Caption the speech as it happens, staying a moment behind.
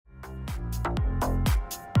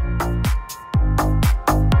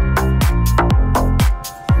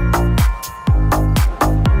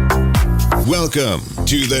Welcome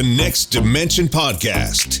to the Next Dimension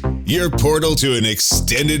Podcast, your portal to an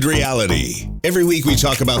extended reality. Every week we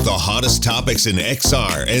talk about the hottest topics in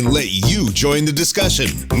XR and let you join the discussion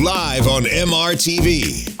live on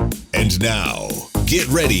MRTV. And now, get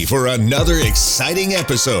ready for another exciting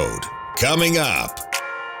episode coming up.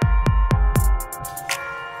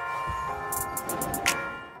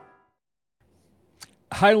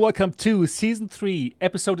 Hi and welcome to Season 3,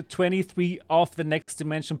 Episode 23 of the Next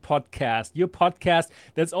Dimension Podcast, your podcast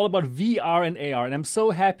that's all about VR and AR. And I'm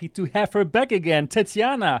so happy to have her back again.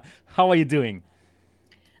 Tatiana, how are you doing?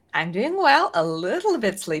 I'm doing well, a little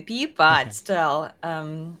bit sleepy, but still,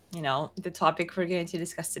 the topic we're going to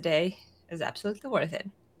discuss today is absolutely worth it.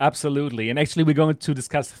 Absolutely. And actually, we're going to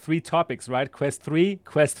discuss three topics, right? Quest 3,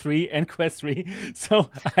 Quest 3, and Quest 3.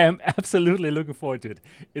 So I am absolutely looking forward to it.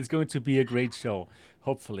 It's going to be a great show,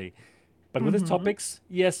 hopefully. But with these topics,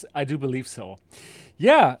 yes, I do believe so.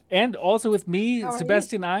 Yeah, and also with me,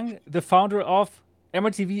 Sebastian Ang, the founder of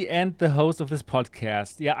MRTV and the host of this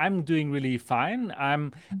podcast. Yeah, I'm doing really fine.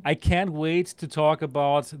 I can't wait to talk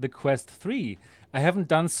about the Quest 3. I haven't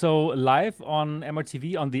done so live on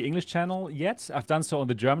MRTV on the English channel yet. I've done so on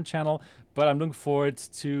the German channel, but I'm looking forward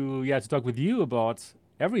to talk with you about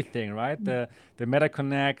everything, right? The Meta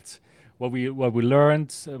Connect, what we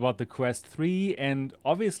learned about the Quest 3, and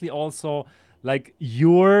obviously also like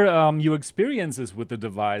your experiences with the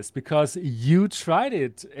device, because you tried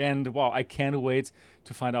it, and wow, I can't wait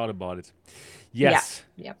to find out about it. Yes.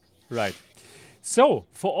 Yeah. Right. So,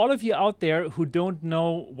 for all of you out there who don't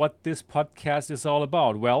know what this podcast is all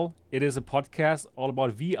about, well, it is a podcast all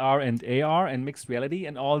about VR and AR and mixed reality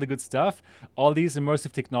and all the good stuff, all these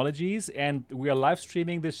immersive technologies, and we are live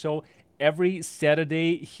streaming this show every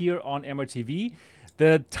Saturday here on MRTV.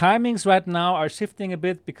 The timings right now are shifting a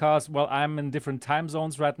bit because, well, I'm in different time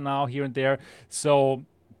zones right now, here and there. So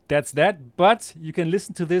that's that. But you can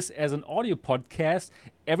listen to this as an audio podcast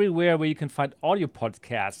everywhere where you can find audio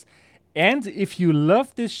podcasts. And if you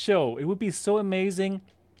love this show, it would be so amazing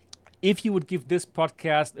if you would give this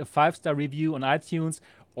podcast a 5-star review on iTunes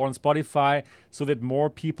or on Spotify so that more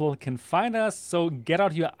people can find us. So get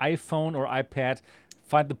out your iPhone or iPad,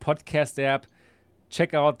 find the podcast app,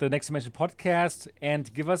 check out the Next Dimension Podcast,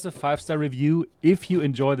 and give us a 5-star review if you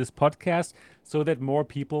enjoy this podcast so that more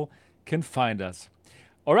people can find us.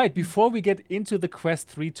 All right, before we get into the Quest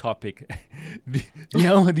 3 topic,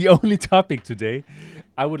 the only topic today,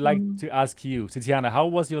 I would like to ask you, Tatiana, how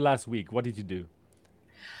was your last week? What did you do?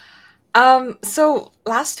 So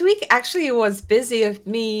last week actually was busy of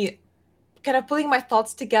me kind of putting my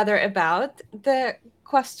thoughts together about the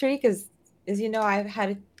Quest 3, because as you know, I've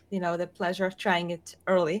had the pleasure of trying it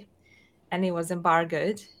early, and it was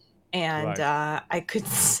embargoed. And Right. I couldn't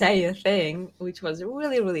say a thing, which was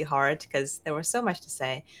really, really hard because there was so much to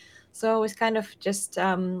say. So I was kind of just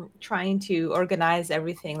trying to organize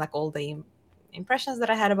everything, like all the impressions that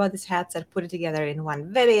I had about this headset, put it together in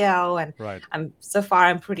one video. And Right.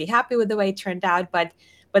 I'm pretty happy with the way it turned out. But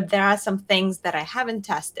there are some things that I haven't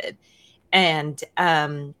tested, and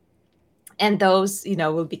those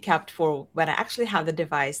will be kept for when I actually have the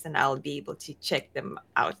device, and I'll be able to check them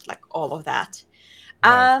out, like all of that.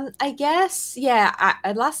 Right. I guess, yeah.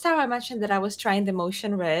 Last time I mentioned that I was trying the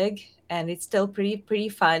motion rig, and it's still pretty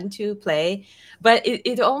fun to play. But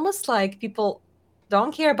it almost like people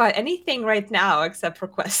don't care about anything right now except for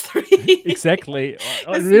Quest 3. Exactly.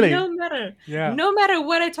 Because Really? Yeah. no matter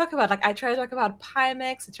what I talk about, like I try to talk about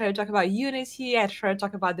Pimax, I try to talk about Unity, I try to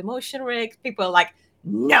talk about the motion rig, people are like,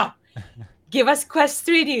 no. Give us Quest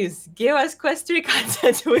 3 news. Give us Quest 3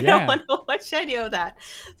 content. We don't want to watch any of that.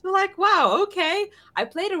 So like, wow, okay. I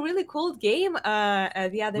played a really cool game the other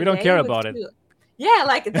day. We don't care about it. Yeah,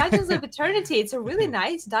 like Dungeons of Eternity. It's a really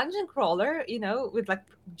nice dungeon crawler, with like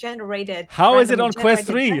generated. How is it on Quest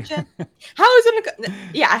 3? How is it on?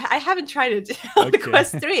 Yeah, I haven't tried it on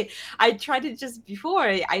Quest 3. I tried it just before.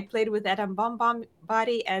 I played with Adam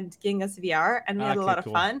Body and Gingas VR, and we had a lot of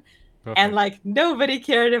fun. Perfect. And like nobody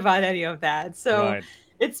cared about any of that. So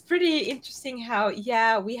it's pretty interesting how,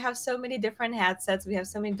 we have so many different headsets. We have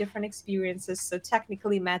so many different experiences. So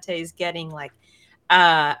technically Meta is getting like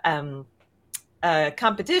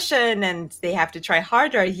competition, and they have to try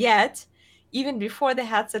harder. Yet, even before the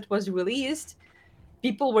headset was released,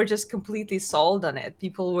 people were just completely sold on it.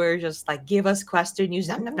 People were just like, give us Quest 3 news.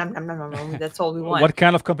 Nom, nom, nom, nom, nom, nom. That's all we want. What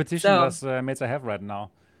kind of competition does Meta have right now?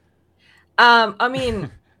 I mean,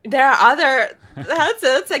 there are other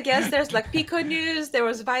that's I guess there's like Pico News, there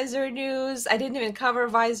was Visor News. I didn't even cover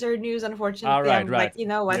Visor News, All unfortunately. right, I'm like, right. you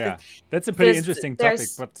know what? Yeah, that's a pretty interesting topic,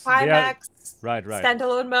 There's but they are Pimax right, right.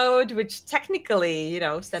 standalone mode, which technically,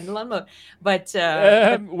 standalone mode, but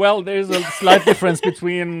Well, there's a slight difference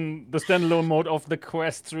between the standalone mode of the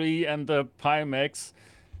Quest 3 and the Pimax.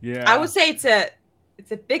 I would Yeah, say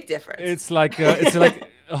it's a big difference. it's like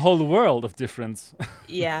a whole world of difference.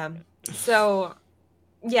 Yeah. So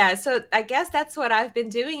yeah, so I guess that's what I've been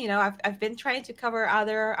doing. I've been trying to cover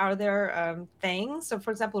other things. So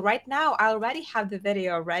for example, right now I already have the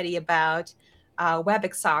video ready about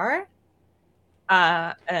WebXR.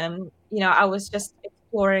 I was just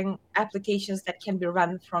exploring applications that can be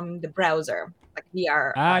run from the browser, like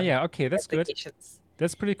VR Ah, yeah, okay, that's good. applications.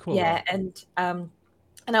 That's pretty cool. Yeah, Wow.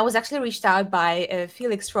 and I was actually reached out by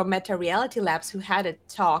Felix from Meta Reality Labs, who had a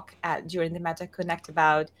talk during the Meta Connect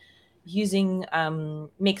about using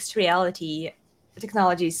mixed reality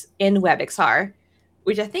technologies in WebXR,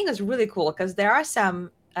 which I think is really cool because there are some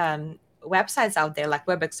websites out there like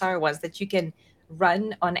WebXR ones that you can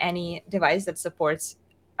run on any device that supports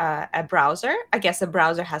a browser. I guess a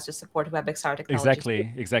browser has to support WebXR technologies too.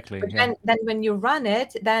 Exactly, exactly. But Yeah. then when you run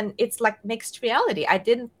it, then it's like mixed reality. I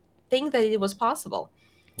didn't think that it was possible.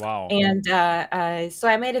 Wow. And so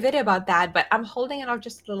I made a video about that, but I'm holding it off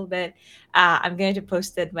just a little bit. I'm going to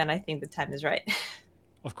post it when I think the time is right.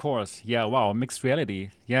 Of course. Yeah, wow, mixed reality.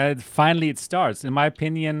 Yeah, finally it starts. In my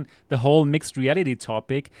opinion, the whole mixed reality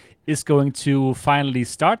topic is going to finally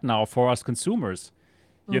start now for us consumers.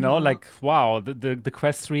 Hmm. Like, wow, the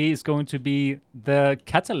Quest 3 is going to be the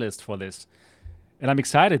catalyst for this. And I'm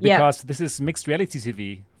excited Yeah, because this is mixed reality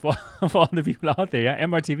TV for, for all the people out there. Yeah,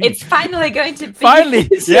 MRTV. it's finally going to be Finally,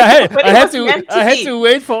 yeah. Hey, what it was meant I to had be. to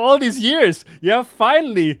wait for all these years. Yeah,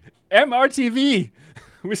 finally, MRTV.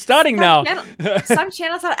 We're starting Some now. channel, some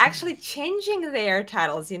channels are actually changing their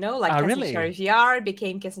titles. Like Ah, Cherry really? VR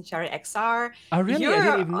became Cherry XR. Ah, really? I didn't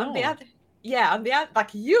You're even on the know. other, yeah, on the other, like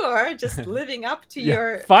you're just living up to Yeah,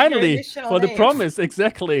 your finally, initial for the name. promise,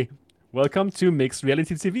 exactly. Welcome to Mixed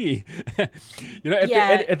Reality TV.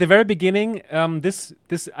 Yeah. At the very beginning,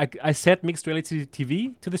 I said Mixed Reality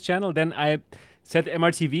TV to this channel. Then I said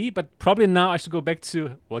MRTV, but probably now I should go back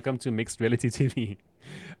to Welcome to Mixed Reality TV.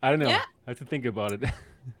 I don't know. Yeah. I have to think about it.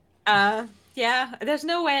 Uh, yeah, there's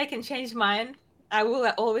no way I can change mine. I will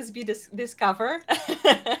always be Discover.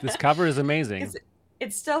 This cover is amazing. Because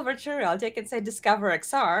it's still virtual reality. I can say Discover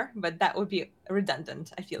XR, but that would be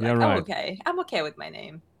redundant. I feel Yeah, like I'm right. okay. I'm okay with my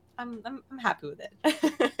name. I'm happy with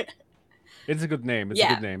it. It's a good name. It's a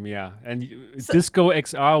Yeah. good name, yeah. And So, Disco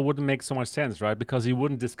XR wouldn't make so much sense, right? Because you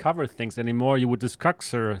wouldn't discover things anymore. You would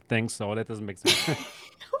discover things, so that doesn't make sense.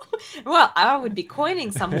 well, I would be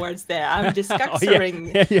coining some words there. I'm Oh yeah,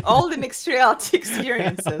 discussing yeah, yeah. all the mixed reality Oh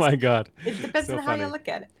experiences. my god, It depends so on how you funny. look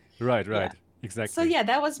at it. Right, Yeah. right, So exactly. yeah,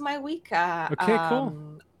 that was my week. Okay,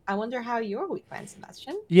 cool. I wonder how your week went,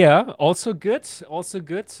 Sebastian. Yeah, also good. Also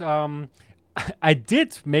good. I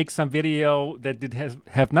did make some video that did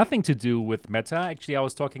have nothing to do with Meta. Actually, I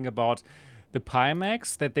was talking about the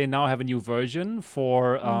Pimax that they now have a new version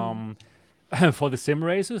for Mm. for the sim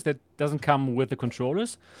racers that doesn't come with the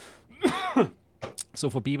controllers. So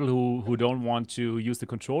for people who don't want to use the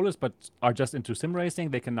controllers but are just into sim racing,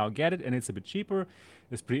 they can now get it, and it's a bit cheaper.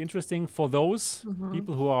 It's pretty interesting for those Hmm.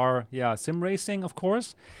 people who are sim racing, of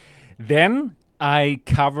course. Then I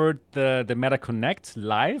covered the Meta Connect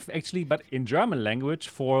live, actually, but in German language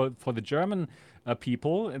for the German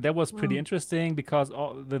people. And that was pretty Mm. interesting because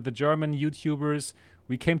all the German YouTubers,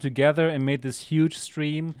 we came together and made this huge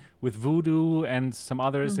stream with Voodoo and some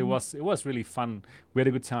others. Hmm. It was really fun. We had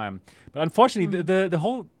a good time. But unfortunately,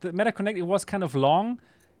 Mm. the Meta Connect, it was kind of long,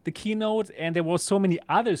 the keynote, and there was so many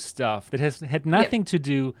other stuff that has had Yep. nothing to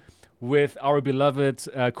do with our beloved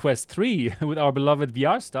Quest 3, with our beloved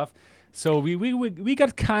VR stuff. So we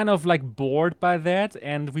got kind of like bored by that,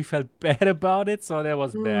 and we felt bad about it. So that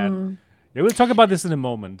was bad. Mm. Yeah, we'll talk about this in a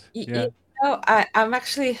moment. Y- Yeah. You I'm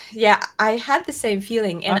actually, yeah, I had the same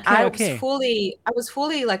feeling, and Okay. Okay. I was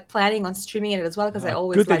fully like planning on streaming it as well because I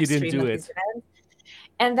always Good that live you didn't stream do at these it. events.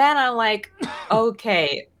 And then I'm like,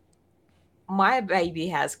 okay, my baby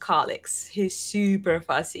has colics. He's super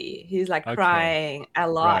fussy. He's like Okay. crying a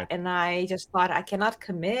lot. Right. And I just thought I cannot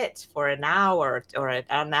commit for an hour or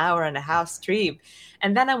an hour and a half stream.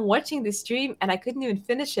 And then I'm watching the stream and I couldn't even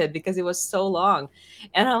finish it because it was so long.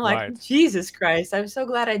 And I'm like, Right. Jesus Christ, I'm so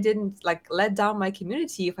glad I didn't like let down my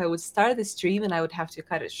community. If I would start the stream and I would have to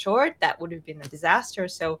cut it short, that would have been a disaster.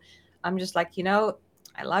 So I'm just like,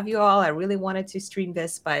 I love you all. I really wanted to stream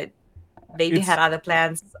this, but baby had It's other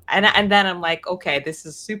plans, and then I'm like, okay, this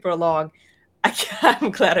is super long.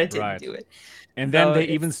 I'm glad I didn't Right. do it. And then So they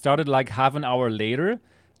even it's started like half an hour later.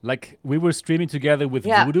 Like we were streaming together with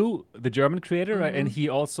yeah. Voodoo, the German creator, right? And Hmm. he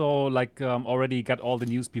also like already got all the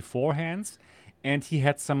news beforehand, and he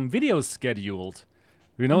had some videos scheduled.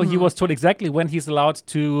 You know, he Hmm. was told exactly when he's allowed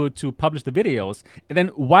to publish the videos. And then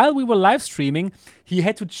while we were live streaming, he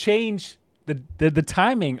had to change the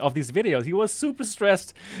timing of these videos. He was super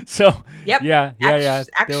stressed. So Yep. yeah.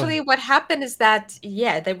 Actually, what happened is that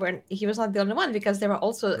yeah, they weren't. He was not the only one because there were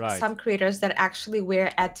also Right. some creators that actually were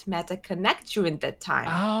at Meta Connect during that time.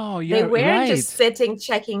 Oh They yeah, weren't just right. sitting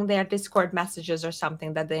checking their Discord messages or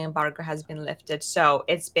something that the embargo has been lifted. So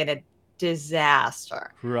it's been a disaster.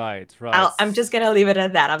 Right, right. I'm just gonna leave it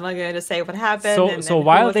at that. I'm not going to say what happened So and who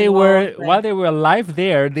while was they involved. were But while they were live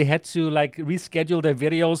there, they had to like reschedule their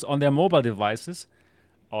videos on their mobile devices.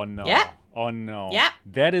 Oh yeah, no. Oh no. yeah,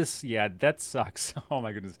 That is yeah, that sucks. Oh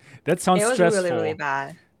my goodness. That it sounds was really, really stressful.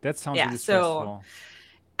 bad. That sounds Yeah. really So stressful.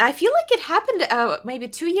 I feel like it happened maybe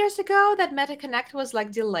 2 years ago that Meta Connect was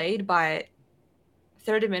like delayed by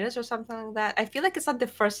 30 minutes or something like that. I feel like it's not the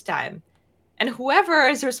first time. And whoever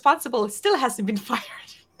is responsible still hasn't been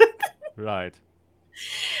fired. Right.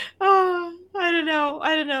 Oh, I don't know.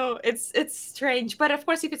 I don't know. It's strange. But of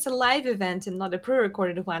course, if it's a live event and not a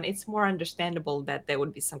pre-recorded one, it's more understandable that there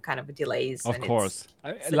would be some kind of delays Of when it's course.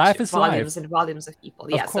 such Life is volumes life. and volumes of people.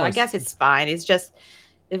 Of Yeah. So I course. guess it's fine. It's just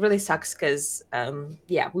it really sucks because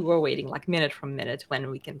yeah, we were waiting like minute from minute when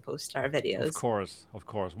we can post our Of videos. course, of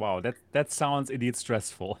course. Wow, that sounds indeed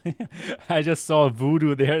stressful. I just saw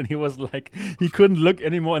Voodoo there, and he was like, he couldn't look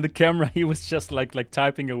anymore in the camera. He was just like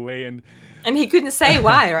typing away, and And he couldn't say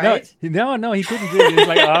why, no, right? no, he couldn't do it. He's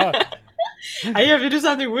like, ah, I have to do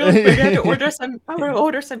something real quick. I have to order some. I want to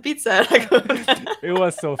order some pizza. it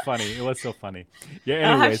was so funny. It was so funny. Yeah.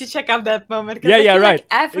 I'll have to Anyways, check out that moment because yeah, I yeah, feel like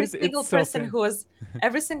right. It's so fun.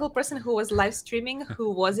 every single person who was live streaming who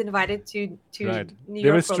was invited to Right. New They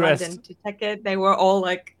were York or stressed. London to check it, they were all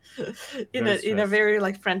like Very in a stressed. very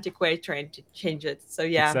like frantic way trying to change it. So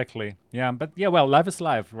yeah. Exactly. Yeah, but yeah, well, life is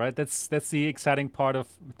life, right? That's the exciting part of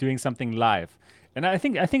doing something live. And I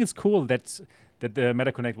think it's cool that the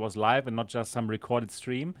MetaConnect was live and not just some recorded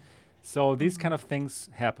stream. So these Mhm. kind of things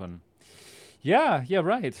happen. Yeah,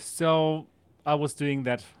 right. So I was doing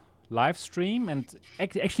that live stream, and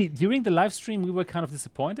actually during the live stream we were kind of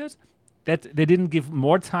disappointed that they didn't give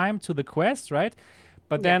more time to the quest, right?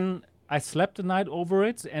 But Yeah. then I slept the night over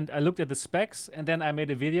it, and I looked at the specs, and then I made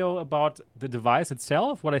a video about the device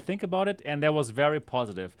itself, what I think about it, and that was very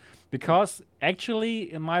positive because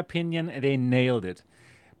actually, in my opinion, they nailed it.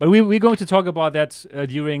 But we're going to talk about that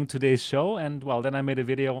during today's show. And well, then I made a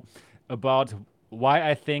video about why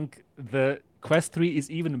I think the Quest 3 is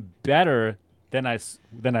even better than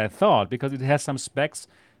I thought because it has some specs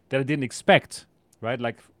that I didn't expect, right?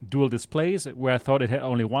 Like dual displays where I thought it had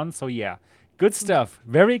only one. So yeah, good stuff.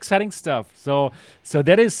 Very exciting stuff. So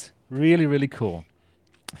that is really, really cool.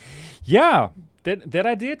 Yeah, that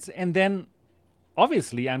I did. And then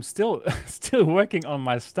obviously I'm still still working on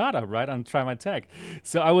my startup, right? On Try My Tech.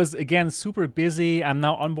 So I was again super busy. I'm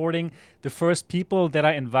now onboarding the first people that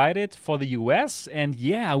I invited for the US, and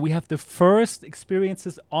yeah, we have the first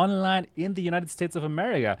experiences online in the United States of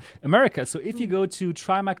America. So if you go to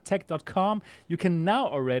trymactech.com, you can now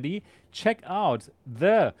already check out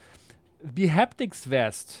the haptics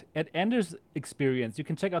vest at Ender's Experience. You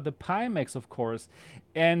can check out the Pimax, of course,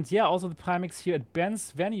 and yeah, also the Pimax here at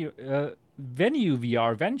Ben's Venue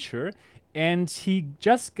VR Venture, and he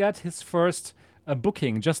just got his first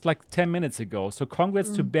booking just like 10 minutes ago. So congrats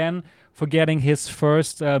to Ben for getting his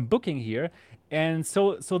first booking here. And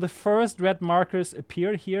so the first red markers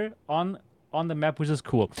appear here on the map, which is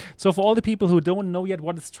cool. So for all the people who don't know yet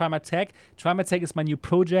what is Try My Tech is my new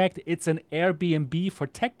project. It's an Airbnb for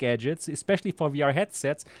tech gadgets, especially for VR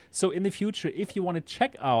headsets. So in the future, if you want to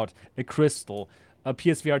check out a Crystal, a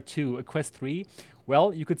PSVR 2, a Quest 3,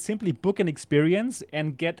 well, you could simply book an experience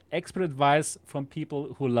and get expert advice from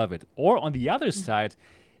people who love it. Or on the other side,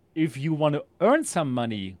 if you want to earn some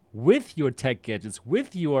money with your tech gadgets,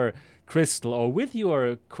 with your Crystal or with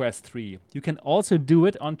your Quest 3, you can also do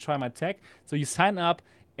it on Try My Tech. So you sign up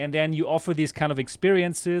and then you offer these kind of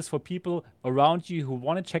experiences for people around you who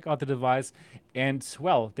want to check out the device. And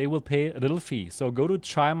well, they will pay a little fee. So go to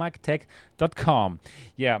trymactech.com.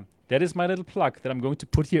 Yeah, that is my little plug that I'm going to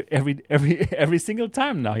put here every single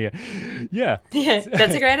time now here. Yeah. Yeah,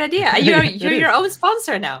 that's a great idea. You're your own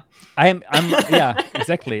sponsor now. I'm yeah,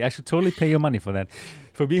 exactly. I should totally pay you money for that,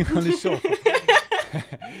 for being on the show.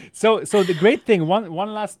 So the great thing,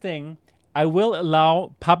 one last thing, I will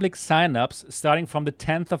allow public signups starting from the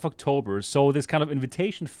 10th of October. So this kind of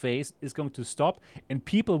invitation phase is going to stop, and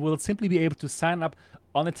people will simply be able to sign up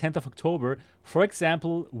on the 10th of October, for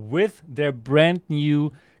example, with their brand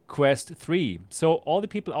new Quest 3. So all the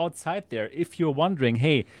people outside there, if you're wondering,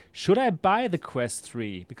 hey, should I buy the Quest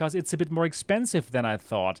 3 because it's a bit more expensive than I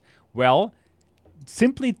thought? Well,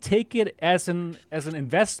 simply take it as an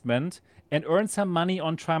investment and earn some money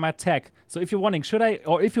on Try My Tech. So if you're wondering, should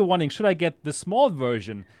I get the small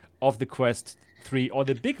version of the Quest 3 or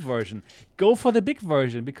the big version? Go for the big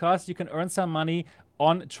version because you can earn some money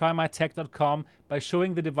on trymytech.com by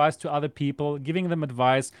showing the device to other people, giving them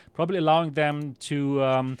advice, probably allowing them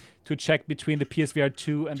to check between the PSVR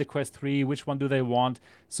 2 and the Quest 3, which one do they want.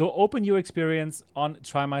 So open your experience on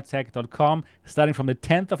trymytech.com starting from the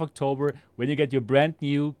 10th of October. When you get your brand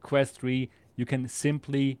new Quest 3, you can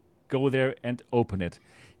simply go there and open it.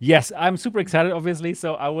 Yes, I'm super excited, obviously.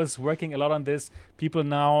 So I was working a lot on this. People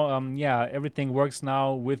now, everything works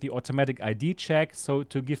now with the automatic ID check. So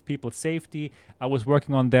to give people safety, I was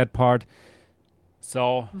working on that part.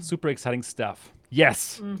 So super exciting stuff.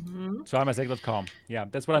 Yes. Mm-hmm. Trymysec.com. Yeah,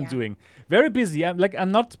 that's what I'm Yeah. doing. Very busy.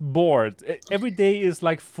 I'm not bored. Every day is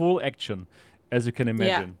like full action, as you can Yeah.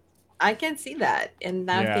 imagine. I can see that. And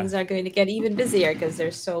now Yeah. things are going to get even busier because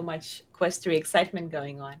there's so much Quest 3 excitement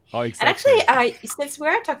going on. Oh, And actually, exactly. since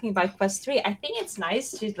we're talking about Quest 3, I think it's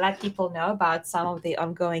nice to let people know about some of the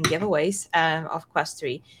ongoing giveaways of Quest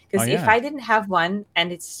 3. Oh, Because if yeah. I didn't have one,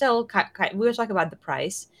 and it's still, we were talking about the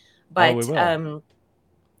price, Oh, we but will.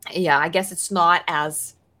 yeah, I guess it's not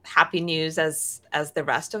as happy news as the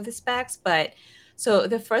rest of the specs. But so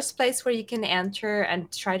the first place where you can enter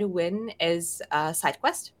and try to win is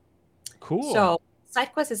SideQuest. Cool. So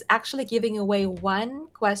SideQuest is actually giving away one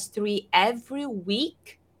Quest 3 every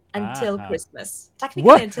week until Uh-huh. Christmas. Technically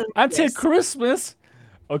What? until New Until Year's. Christmas? Yes.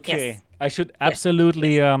 Okay. I should Yes.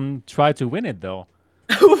 absolutely Yes. try to win it, though.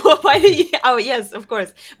 Why do you, oh yes, of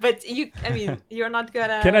course. But I mean, you're not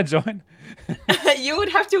Can I gonna join? you would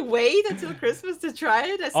have to wait until Christmas to try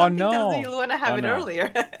it, as Oh, something tells me no. you'll want to have Oh, it no.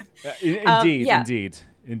 earlier. Indeed, Yeah. indeed,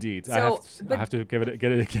 indeed. So, I but have to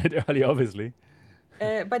get it early, obviously.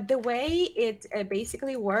 but the way it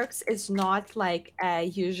basically works is not like a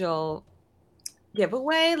usual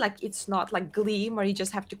giveaway. Like it's not like Gleam where you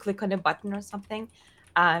just have to click on a button or something.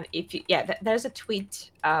 If you yeah, there's a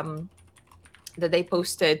tweet that they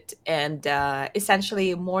posted, and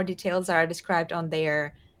essentially more details are described on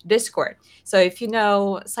their Discord. So if you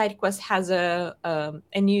know, SideQuest has a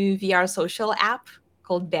new VR social app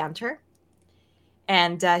called Banter,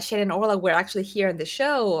 and Shane and Orla were actually here in the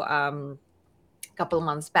show a couple of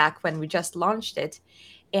months back when we just launched it.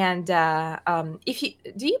 And if you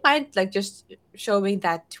do, you mind like just showing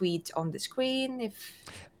that tweet on the screen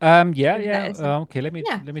Yeah, if yeah. that is Okay,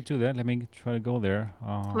 yeah. let me do that. Let me try to go there.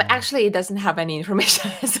 But actually, it doesn't have any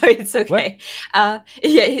information, so it's What? okay.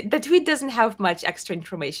 Yeah, the tweet doesn't have much extra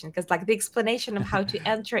information because, like, the explanation of how to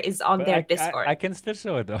enter is on But their Discord. I can still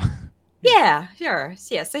show it though. Yeah, sure.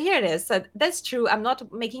 So, yeah, so here it is. So that's true. I'm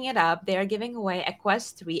not making it up. They are giving away a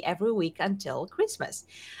Quest 3 every week until Christmas.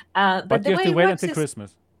 But But the you have way to it wait works until is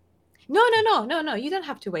Christmas. no. You don't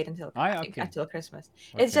have to wait until Ah, yeah, okay, Christmas.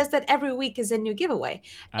 It's okay. just that every week is a new giveaway,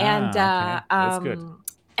 and Ah, okay. That's good.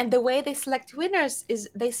 and the way they select winners is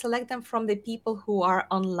they select them from the people who are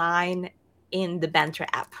online in the Banter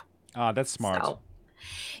app. Ah, that's smart. So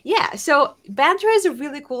yeah, so Banter is a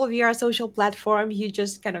really cool VR social platform. You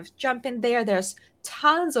just kind of jump in there. There's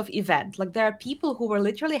tons of events. Like there are people who were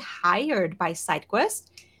literally hired by SideQuest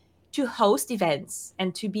to host events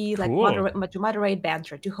and to be like Cool. to moderate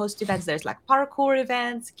Banter, to host events. There's like parkour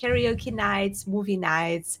events, karaoke nights, movie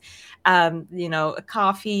nights, a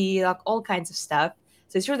coffee, like all kinds of stuff.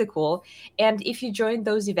 So it's really cool. And if you join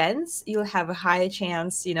those events, you'll have a high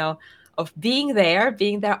chance, of being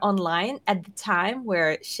there online at the time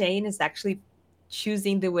where Shane is actually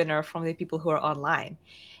choosing the winner from the people who are online.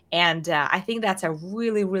 And I think that's a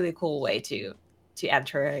really, really cool way to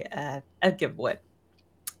enter a giveaway.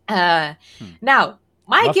 Uh, Hmm. Now,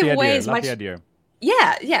 my Love the giveaway idea. is Love the much, idea.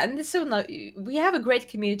 yeah, and so no, we have a great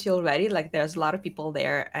community already. Like there's a lot of people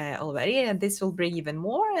there already, and this will bring even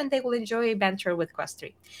more, and they will enjoy banter with Quest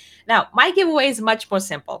 3. Now, my giveaway is much more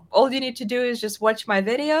simple. All you need to do is just watch my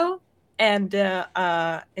video and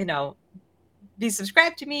be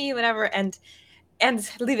subscribed to me, whatever, and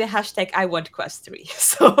leave a hashtag I want Quest 3.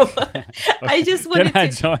 So I Okay. just Can wanted I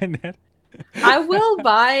to join that? I will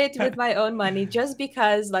buy it with my own money just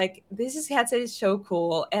because like headset is so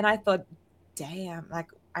cool. And I thought, damn, like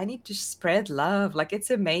I need to spread love. Like it's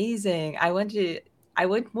amazing. I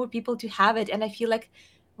want more people to have it. And I feel like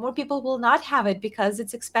more people will not have it because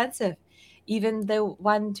it's expensive. Even the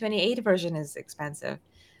 128 version is expensive.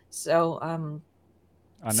 So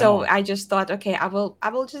I so know. I just thought, okay, I will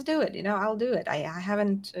just do it. I'll do it. I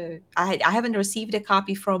haven't received a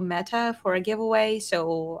copy from Meta for a giveaway,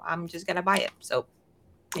 so I'm just gonna buy it. So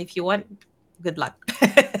if you want, good luck.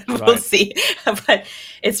 We'll Right. see. But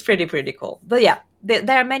it's pretty cool. But yeah,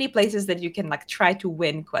 there are many places that you can like try to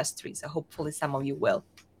win Quest 3. So hopefully some of you will.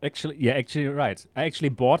 Actually, you're right. I actually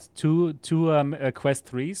bought two Quest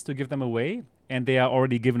 3s to give them away, and they are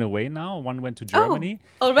already given away now. One went to Oh, Germany.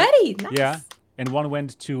 already? Yeah, Nice. and one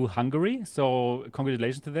went to Hungary. So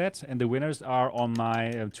congratulations to that. And the winners are on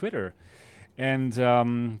my Twitter, and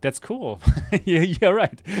that's cool. Yeah, you're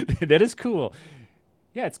right. That is cool.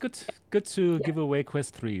 Yeah, it's good to Yeah. give away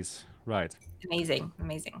Quest 3s. Right, Amazing.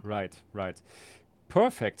 Amazing. right.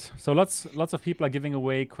 Perfect. So lots of people are giving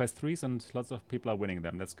away Quest 3s, and lots of people are winning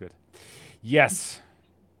them. That's good. Yes.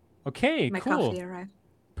 Okay. My Cool. coffee arrived.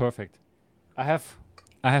 Perfect. I have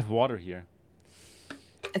I have water here.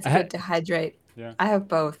 It's I had good to hydrate. yeah. I have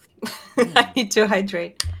both. I need to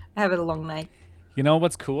hydrate. I have a long night. You know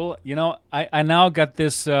what's cool? I now got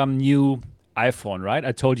this new iPhone, right?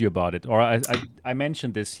 I told you about it, or I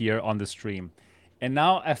mentioned this here on the stream. And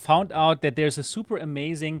now I found out that there's a super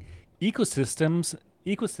amazing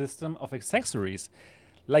ecosystem of accessories.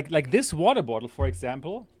 Like this water bottle, for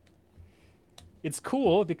example. It's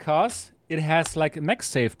cool because it has like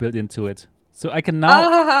MagSafe built into it. So I can now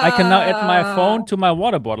add my phone Oh, to my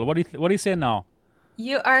water bottle. What do you say now?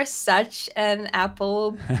 you are such an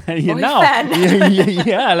Apple You boy know, fan.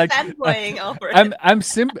 yeah, like Fanboying over I'm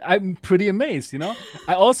it. I'm pretty amazed.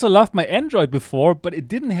 I also loved my Android before, but it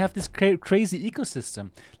didn't have this crazy ecosystem.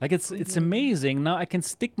 Like it's Mhm. amazing. Now I can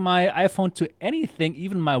stick my iPhone to anything,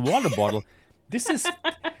 even my water bottle. This is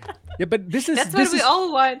yeah, but this is That's what this we is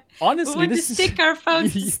all want. We honestly want to this is stick our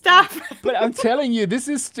phones to stuff. but I'm telling you, this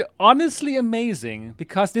is honestly amazing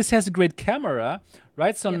because this has a great camera,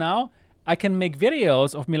 right? So Yep. now I can make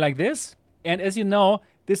videos of me like this. And as you know,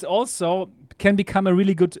 this also can become a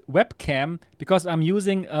really good webcam because I'm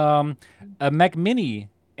using a Mac Mini.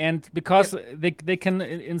 And because Yep. they can,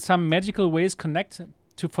 in some magical ways, connect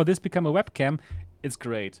to for this become a webcam, it's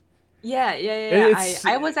great. Yeah. It's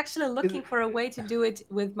I was actually looking it, for a way to do it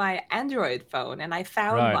with my Android phone, and I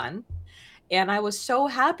found right. one. And I was so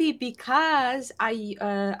happy because I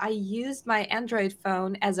used my Android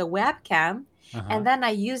phone as a webcam, Uh huh. and then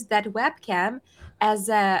I used that webcam as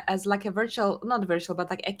like a virtual, not virtual, but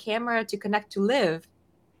like a camera to connect to Live.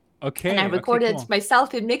 And I Okay. Okay. recorded Cool.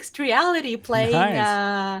 myself in mixed reality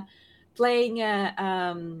Nice. playing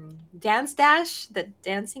Dance Dash, the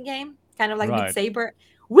dancing game, kind of like Beat Right. Saber,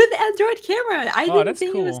 with Android camera. I Oh, didn't that's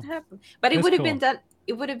think it was cool. gonna happen, but it That's would have been cool. done.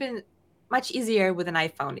 It would have been much easier with an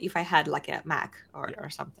iPhone if I had like a Mac Yeah. or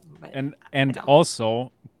something. But I And don't.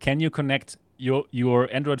 also, can you connect your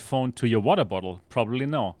Android phone to your water bottle? Probably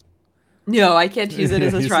no. No, I can't use it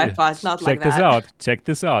as a You see, tripod. Not like check this that. out. Check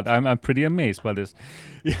this out. I'm pretty amazed by this.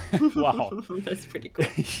 Yeah, wow. That's pretty cool.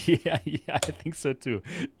 Yeah, I think so too.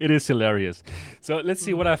 It is hilarious. So let's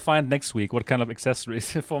see what I find next week. What kind of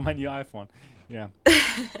accessories for my new iPhone? Yeah,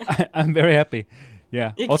 I'm very happy.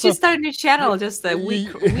 Yeah. You should Also, start a new channel, y- just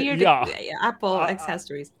weird yeah, Apple I,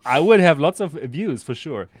 accessories. I would have lots of views for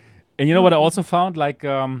sure. And you know what I also found? Like,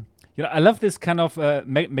 I love this kind of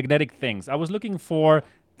magnetic things. I was looking for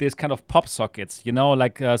this kind of pop sockets,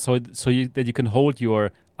 like that you can hold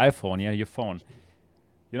your iPhone, yeah, your phone.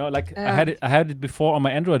 Like Uh, I had it before on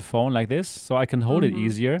my Android phone like this, so I can hold it mhm.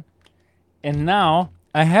 easier. And now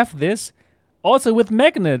I have this also with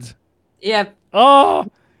magnet. Yeah, Oh,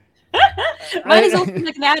 mine is also I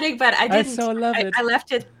magnetic, but I I didn't. so love it. I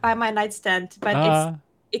left it by my nightstand, but Uh,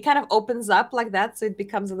 it kind of opens up like that, so it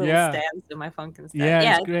becomes a little yeah, stand, so my phone can stand. yeah,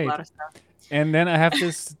 Yeah, it's it's a great. lot of stuff. And then I have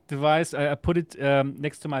this device. I put it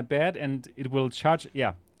next to my bed, and it will charge.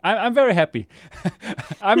 Yeah, I'm very happy.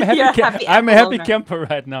 I'm a happy. You're a happy I'm a Apple happy owner. camper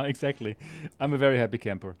right now. Exactly. I'm a very happy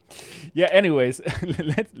camper. Yeah. Anyways,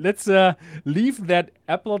 let's leave that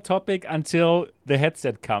Apple topic until the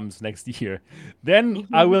headset comes next year. Then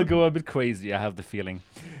I will go a bit crazy. I have the feeling.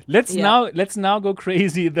 Yeah. Let's now go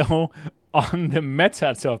crazy though on the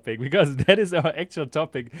meta topic because that is our actual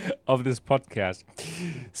topic of this podcast.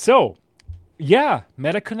 So yeah,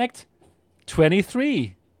 MetaConnect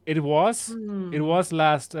 23. It was it Hmm. was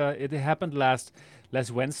last it happened last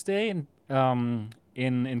Wednesday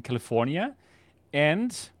in California,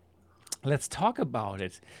 and let's talk about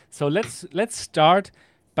it. So let's start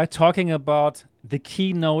by talking about the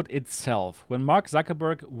keynote itself. When Mark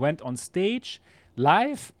Zuckerberg went on stage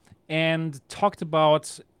live and talked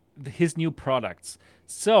about his new products.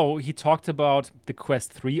 So he talked about the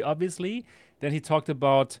Quest 3 obviously, then he talked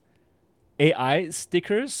about AI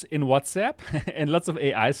stickers in WhatsApp and lots of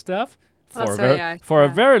AI stuff for a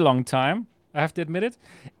Yeah. very long time. I have to admit it.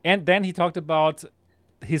 And then he talked about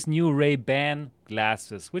his new Ray-Ban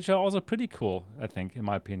glasses, which are also pretty cool, I think, in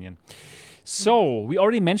my opinion. So we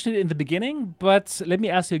already mentioned it in the beginning, but let me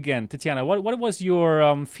ask you again, Tatiana, what was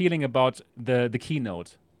your feeling about the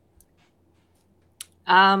keynote?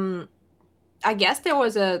 I guess there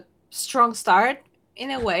was a strong start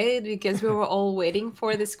in a way because we were all waiting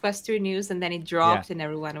for this Quest 3 news and then it dropped and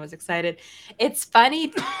everyone was excited. It's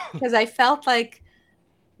funny because I felt like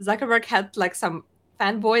Zuckerberg had like some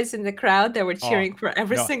fanboys in the crowd that were cheering for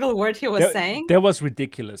every single word he was saying. That was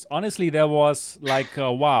ridiculous. Honestly, there was like,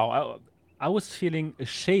 wow, I was feeling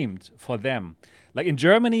ashamed for them. Like in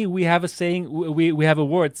Germany, we have a saying, we have a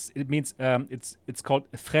word. It means it's called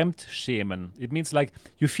Fremdschämen. It means like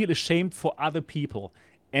you feel ashamed for other people,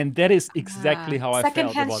 and that is exactly how I felt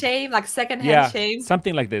Secondhand about. shame, like secondhand Yeah, shame.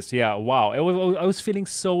 something like this. Yeah, wow. I was feeling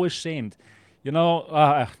so ashamed. You know,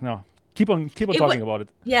 no, keep on talking about it.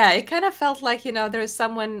 Yeah, it kind of felt like, there was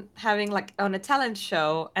someone having like on a talent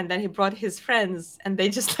show and then he brought his friends and they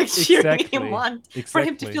just like cheering him on for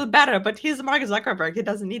him to feel better. But he's Mark Zuckerberg. He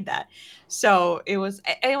doesn't need that. So it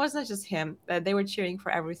wasn't just him. They were cheering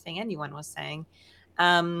for everything anyone was saying.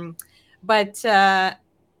 But I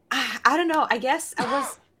don't know. I guess I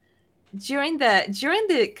was during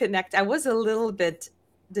the connect, I was a little bit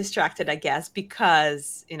distracted, I guess,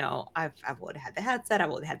 because I've already had the headset, I've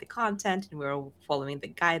already had the content, and we were following the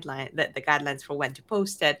guidelines for when to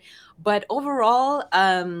post it. But overall,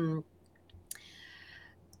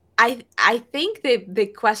 I think the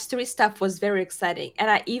Quest 3 stuff was very exciting,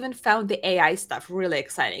 and I even found the AI stuff really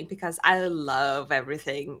exciting because I love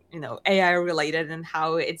everything AI related and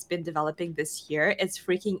how it's been developing this year. It's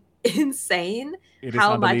freaking insane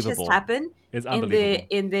how much has happened in the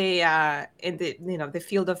the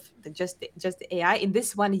field of just the AI in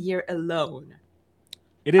this 1 year alone.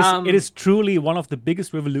 It is truly one of the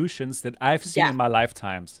biggest revolutions that I've seen in my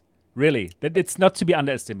lifetimes. Really, that it's not to be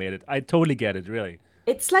underestimated. I totally get it. Really.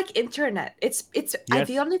 It's like internet. It's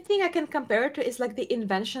the only thing I can compare it to is like the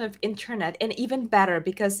invention of internet, and even better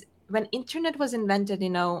because when internet was invented,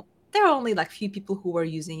 there were only like few people who were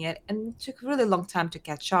using it, and it took a really long time to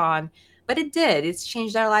catch on. But it did. It's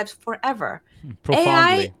changed our lives forever. Profoundly.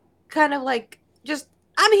 AI kind of like just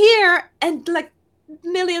I'm here, and like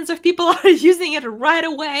millions of people are using it right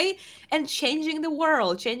away and changing the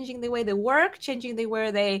world, changing the way they work, changing the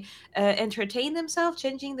way they entertain themselves,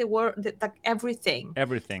 changing the world, like everything.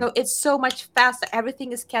 So it's so much faster.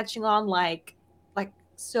 Everything is catching on like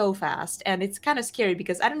so fast, and it's kind of scary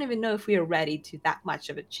because I don't even know if we are ready to that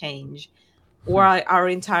much of a change, or our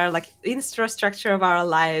entire like infrastructure of our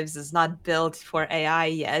lives is not built for AI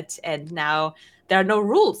yet, and now there are no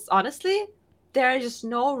rules. Honestly, there are just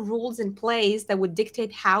no rules in place that would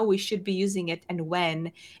dictate how we should be using it and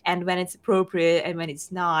when it's appropriate and when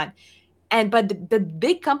it's not. But the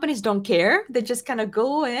big companies don't care. They just kind of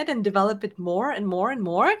go ahead and develop it more and more and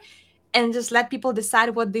more, and just let people decide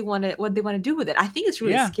what they want to do with it. I think it's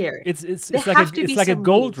really scary. It's like a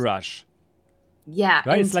gold rush. Yeah,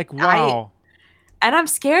 right. It's like wow. And I'm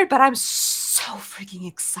scared, but I'm so freaking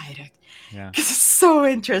excited. Yeah, because it's so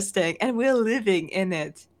interesting, and we're living in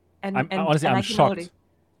it. And honestly, I'm shocked.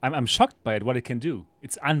 I'm shocked by it. What it can do.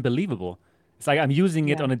 It's unbelievable. It's like I'm using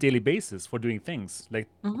it on a daily basis for doing things. Like,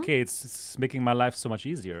 okay, it's making my life so much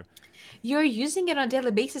easier. You're using it on a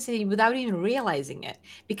daily basis without even realizing it,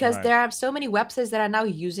 because there are so many websites that are now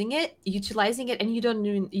using it, utilizing it, and you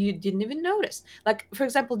didn't even notice. Like, for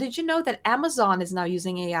example, did you know that Amazon is now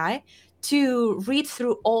using AI to read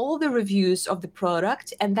through all the reviews of the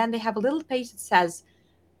product, and then they have a little page that says,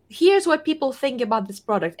 here's what people think about this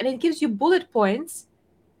product, and it gives you bullet points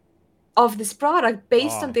of this product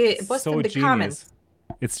based on the comments.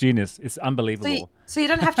 It's genius. It's unbelievable. So you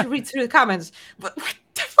don't have to read through the comments. But what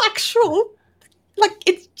the actual? Like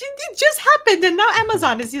it just happened, and now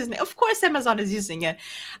Amazon is using it. Of course, Amazon is using it.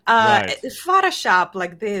 Photoshop,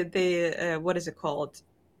 like the what is it called?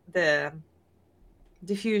 The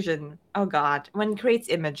diffusion. Oh God, when it creates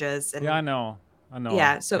images. And I know.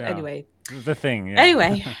 Yeah. So anyway. The thing. Yeah.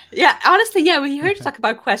 Anyway, honestly, we heard you talk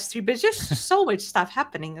about Quest 3, but just so much stuff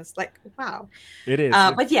happening. It's like, wow. It is.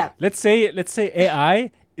 But yeah. Let's say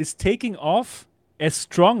AI is taking off as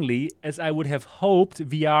strongly as I would have hoped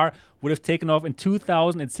VR would have taken off in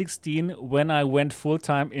 2016 when I went full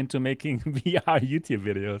time into making VR YouTube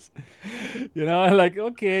videos. Like,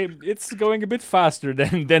 okay, it's going a bit faster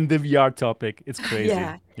than the VR topic. It's crazy.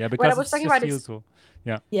 Yeah. Yeah, What I because was it's talking just about is useful.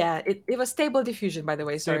 Yeah, it was Stable Diffusion, by the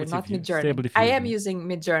way. Sorry, not Stable Midjourney. I am diffusion. using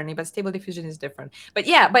Midjourney, but Stable Diffusion is different. But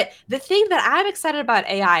yeah, but the thing that I'm excited about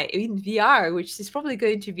AI in VR, which is probably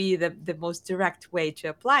going to be the most direct way to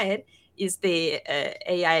apply it, is the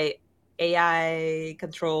AI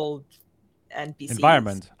controlled NPCs.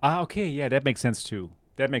 Environment. Okay, yeah, that makes sense too.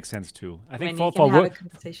 That makes sense too. I think When you for can for have a work,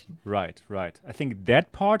 conversation. right, right. I think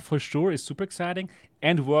that part for sure is super exciting,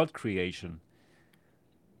 and world creation.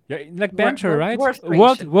 Yeah, like banter, right? Worth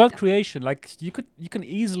World creation. world Yeah. creation. Like you can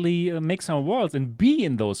easily make some worlds and be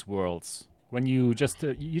in those worlds when you just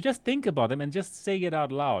think about them and just say it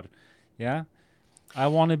out loud. Yeah, I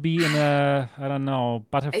want to be in a, I don't know, I,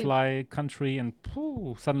 butterfly country, and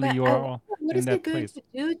pooh, suddenly but I you're wonder what in is it that going place. to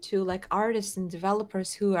do to like artists and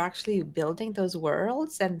developers who are actually building those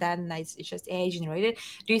worlds, and then it's just AI generated.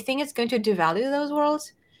 Do you think it's going to devalue those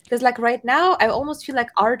worlds? Because like right now, I almost feel like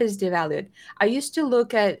art is devalued. I used to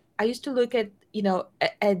look at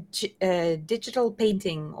a digital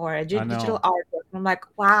painting or a I digital know. artwork, and I'm like,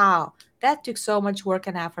 wow, that took so much work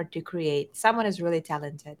and effort to create. Someone is really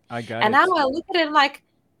talented. I got And now it. I look at it and like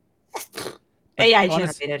But AI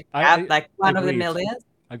honest, generated crap, I like one of the agreed. millions.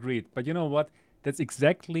 Agreed. But you know what? That's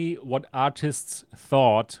exactly what artists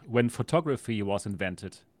thought when photography was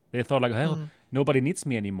invented. They thought like, oh, Mm. nobody needs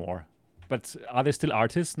me anymore. But are there still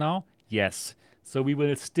artists now? Yes. So we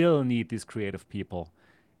will still need these creative people,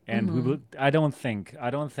 and we Mm-hmm. will. I don't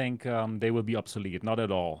think they will be obsolete. Not at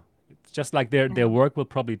all. It's just like their Yeah. work will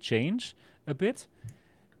probably change a bit.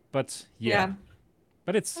 But yeah, Yeah.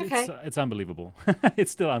 but Okay. it's unbelievable.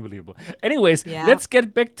 It's still unbelievable. Anyways, Yeah. let's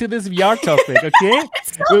get back to this VR topic, okay?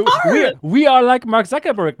 It's so We hard. we are like Mark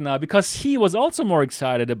Zuckerberg now because he was also more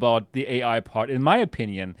excited about the AI part, in my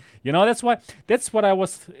opinion. That's what I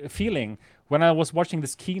was feeling when I was watching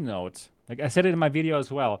this keynote. Like I said it in my video as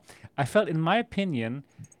well. I felt, in my opinion,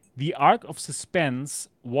 the arc of suspense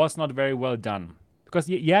was not very well done because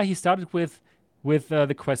yeah, he started with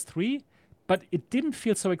the Quest 3, but it didn't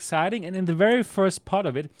feel so exciting. And in the very first part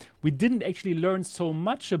of it, we didn't actually learn so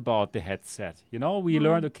much about the headset. We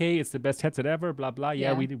learned, Mm. okay, it's the best headset ever, blah blah.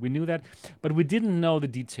 Yeah, Yeah. we knew that, but we didn't know the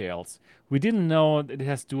details. We didn't know that it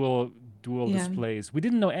has dual Yeah. displays. We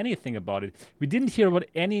didn't know anything about it. We didn't hear about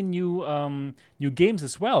any new games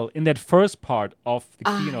as well in that first part of the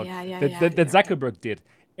Ah, keynote yeah, yeah, that yeah. that You're right. Zuckerberg did.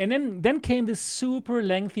 And then came this super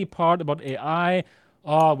lengthy part about AI,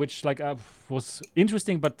 which like was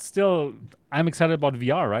interesting, but still, I'm excited about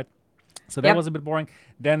VR, right? So that was Yep. a bit boring.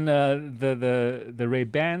 Then the Ray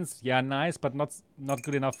Bans, yeah, nice, but not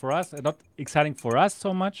good enough for us. Not exciting for us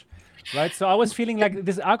so much, right? So I was feeling like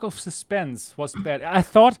this arc of suspense was bad. I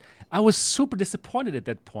thought I was super disappointed at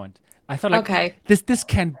that point. I thought like Okay. this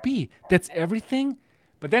can't be. That's everything.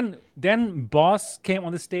 But then Boss came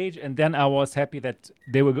on the stage, and then I was happy that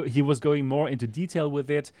he was going more into detail with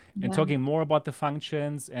it and Yeah. talking more about the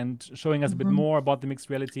functions and showing us a bit Hmm. more about the mixed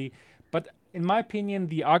reality. But in my opinion,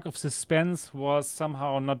 the arc of suspense was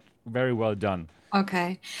somehow not very well done.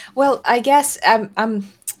 Okay. Well, I guess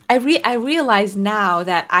I realize now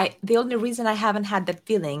that the only reason I haven't had that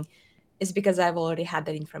feeling is because I've already had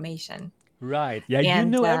that information. Right. Yeah, you And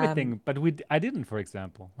know everything, but I didn't, for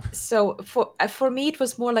example. so for me it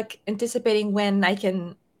was more like anticipating when I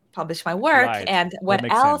can publish my work Right. and That what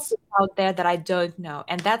makes else sense. is out there that I don't know.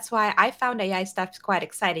 And that's why I found AI stuff quite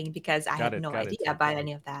exciting, because I Got had it. no Got idea it. about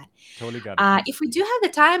any of that. Totally got it. If we do have the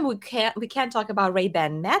time, we can talk about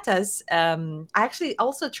Ray-Ban Metas. I actually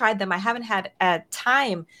also tried them. I haven't had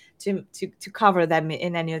time to cover them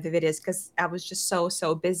in any of the videos because I was just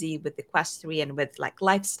so busy with the Quest 3 and with like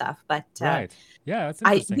life stuff. But Right. Yeah, that's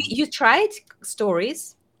I interesting. you tried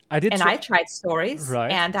stories, I did and try. I tried stories,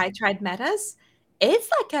 Right. and I tried metas. It's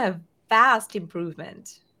like a vast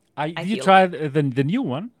improvement, I Did you feel try like. the new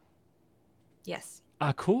one? Yes.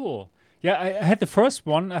 Ah, cool. Yeah, I had the first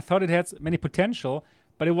one. I thought it had many potential,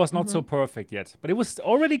 but it was not so Hmm. perfect yet. But it was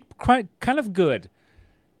already quite kind of good.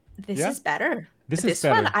 This Yeah, is better. this is This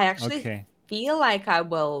one, better. I actually Okay. feel like I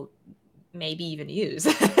will maybe even use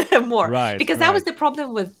more, Right. because that was Right. the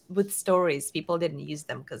problem with stories. People didn't use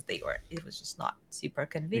them because it was just not super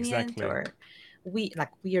convenient, Exactly. or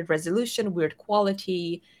weird resolution, weird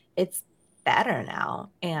quality. It's better now,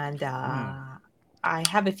 and Hmm. I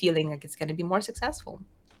have a feeling like it's going to be more successful.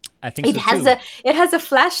 I think It so has too. a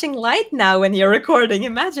flashing light now when you're recording.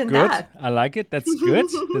 Imagine Good. that. I like it. That's good.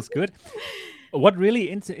 That's good. what really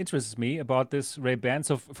interests me about this Ray-Ban,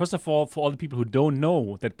 so first of all, for all the people who don't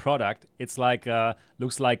know that product, it's like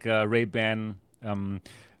looks like Ray-Ban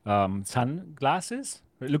sunglasses.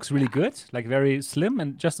 It looks really Yeah. good, like very slim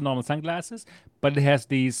and just normal sunglasses, but it has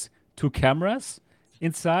these two cameras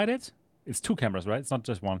inside it. It's two cameras, right? It's not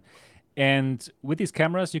just one. And with these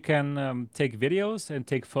cameras, you can take videos and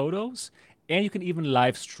take photos, and you can even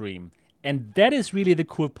live stream. And that is really the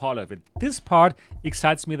cool part of it. This part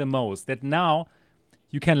excites me the most. That now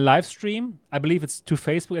you can live stream. I believe it's to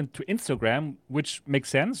Facebook and to Instagram, which makes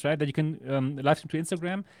sense, right? That you can live stream to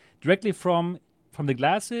Instagram directly from the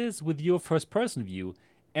glasses with your first person view.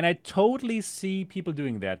 And I totally see people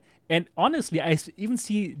doing that. And honestly, even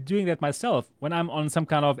see doing that myself when I'm on some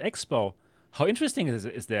kind of expo. How interesting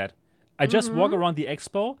is that? I just walk Mm-hmm. around the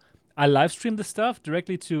expo, I live stream the stuff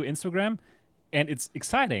directly to Instagram, and it's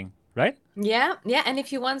exciting, right? Yeah, yeah. And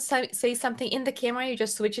if you want to say something in the camera, you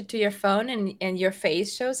just switch it to your phone and your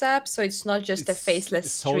face shows up. So it's not just a faceless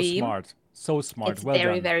It's so stream. smart. So smart. It's Well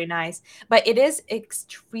very, done. very nice. But it is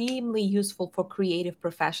extremely useful for creative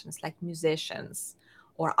professions like musicians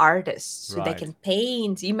or artists so they Right. can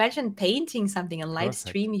paint. Imagine painting something and live Perfect.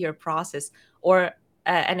 stream your process. Or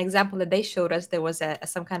an example that they showed us, there was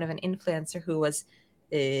some kind of an influencer who was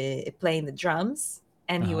playing the drums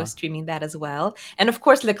and he Uh-huh. was streaming that as well. And of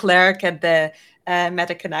course, Leclerc at the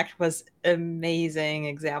Meta Connect was amazing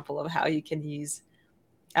example of how you can use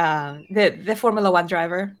the Formula One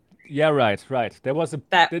driver. Yeah, right, right. That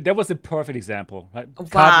that was a perfect example. Right?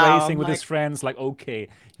 Kart wow, racing I'm with his like, friends, like okay,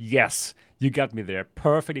 yes, you got me there.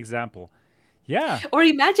 Perfect example. Yeah, or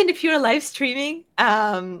imagine if you're live streaming,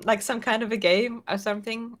 like some kind of a game or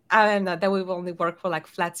something. I don't know. That would only work for like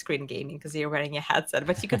flat screen gaming because you're wearing a headset.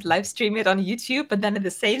 But you could live stream it on YouTube, but then at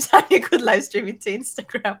the same time you could live stream it to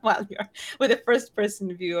Instagram while you're with a first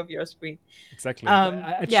person view of your screen. exactly.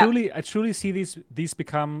 But Yeah. I truly see these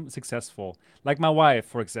become successful. Like my wife,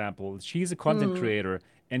 for example, she's a content Mm. creator,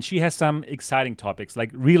 and she has some exciting topics, like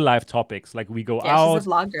real life topics. Like we go Yeah, she's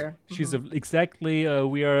a out. vlogger. She's exactly.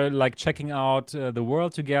 We are like checking out the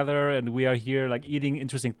world together, and we are here like eating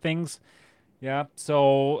interesting things. Yeah. So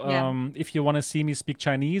Yeah. if you want to see me speak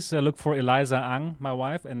Chinese, look for Eliza Ang, my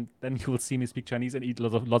wife, and then you will see me speak Chinese and eat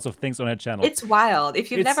lots of things on her channel. It's wild.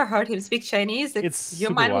 If you've It's never heard him speak Chinese, it's your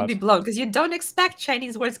super mind will be wild. blown because you don't expect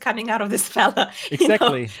Chinese words coming out of this fella,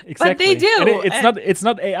 Exactly, but they exactly. And do. it's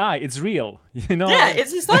not AI. It's real. You Yeah, know.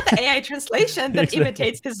 it's not the AI translation that Exactly.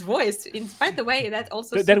 imitates his voice. By the way, that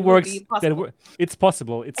also That soon will works. be possible. It's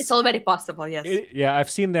possible. It's already possible, yes. Yeah.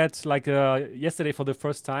 I've seen that like yesterday for the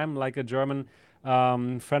first time. Like a German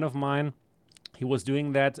friend of mine, he was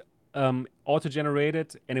doing that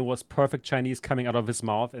auto-generated, and it was perfect Chinese coming out of his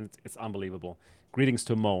mouth, and it's unbelievable. Greetings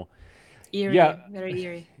to Mo. Yeah, Eerie, very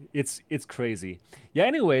eerie. it's crazy. Yeah.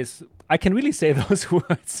 Anyways, I can really say those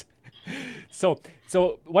words.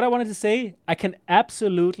 So what I wanted to say, I can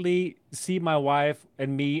absolutely see my wife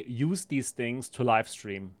and me use these things to live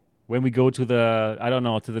stream when we go to the I don't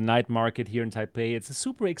know to the night market here in Taipei. It's a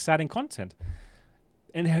super exciting content,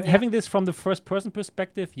 and Yeah. having this from the first person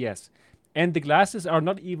perspective, yes. And the glasses are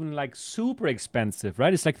not even like super expensive,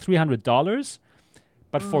 right? It's like $300,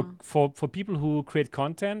 but Mm. for people who create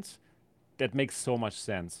content, that makes so much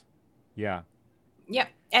sense. Yeah. Yeah,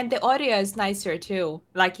 and the audio is nicer too.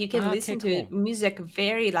 Like you can Okay. listen to Cool. music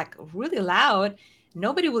very like really loud.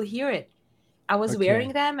 Nobody will hear it. I was wearing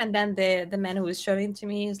Okay. them, and then the man who was showing to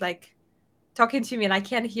me is like talking to me, and I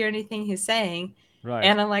can't hear anything he's saying. Right.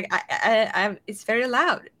 And I'm like, it's very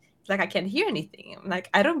loud. It's like I can't hear anything. I'm like,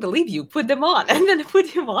 I don't believe you. Put them on, and then I put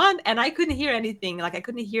him on, and I couldn't hear anything. Like I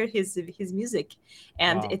couldn't hear his music,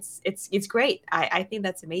 and Wow. it's great. I think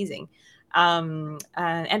that's amazing. And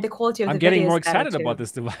the quality of I'm the getting video more is better excited about too.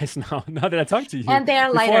 this device now. Now that I talked to you, And they are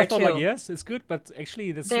before I lighter thought like, too. yes, it's good, but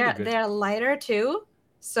actually that's super They're good. they're lighter too,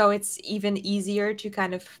 so it's even easier to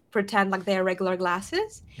kind of pretend like they're regular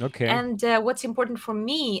glasses. Okay, And what's important for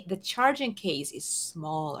me, the charging case is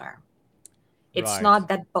smaller. It's right. not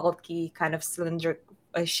that bulky kind of cylinder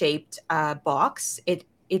shaped box.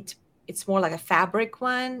 It's more like a fabric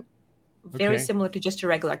one, very Okay. similar to just a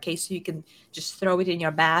regular case. So you can just throw it in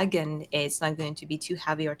your bag, and it's not going to be too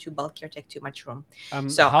heavy or too bulky or take too much room.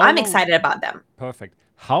 So How I'm long? excited about them. Perfect.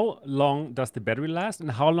 How long does the battery last,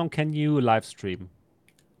 and how long can you live stream?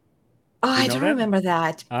 Oh, Do you I know don't that? remember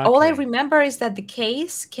that. All I Okay. remember is that the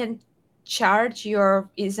case can charge your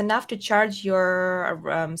is enough to charge your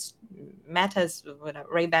Meta's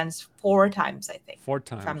Ray-Bans 4 times, I think, Four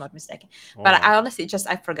if I'm times. not mistaken. All But right. I honestly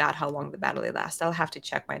I forgot how long the battery lasts. I'll have to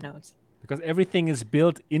check my notes. Because everything is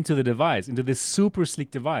built into the device, into this super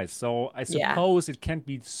sleek device. So I Yeah. suppose it can't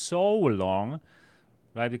be so long,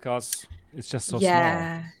 right? Because it's just so small.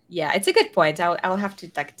 Yeah, it's a good point. I'll have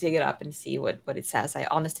to like dig it up and see what it says. I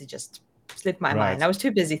honestly just slipped my mind. Right. I was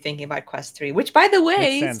too busy thinking about Quest 3, which by the Makes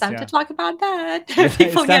way, it's sense, time to yeah. talk about that. Yeah, People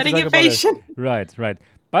it's time to getting talk about it. impatient. Right, right.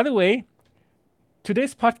 By the way,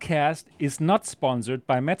 today's podcast is not sponsored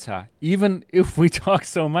by Meta, even if we talk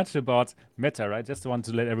so much about Meta, right? Just want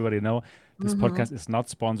to let everybody know this Mm-hmm. podcast is not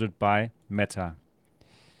sponsored by Meta.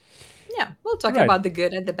 Yeah, we'll talk Right. about the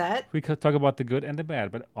good and the bad. We could talk about the good and the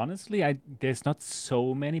bad, but honestly, there's not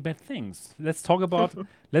so many bad things. Let's talk about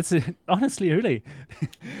let's honestly really.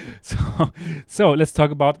 so let's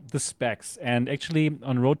talk about the specs. And actually,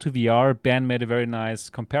 on Road to VR, Ben made a very nice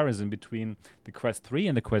comparison between the Quest 3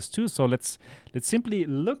 and the Quest 2. So let's simply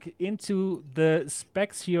look into the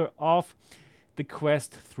specs here of the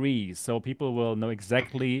Quest 3 so people will know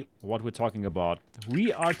exactly what we're talking about.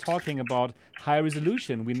 We are talking about high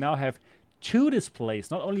resolution. We now have two displays,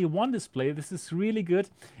 not only one display. This is really good.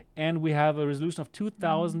 And we have a resolution of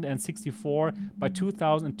 2064 by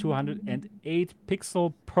 2208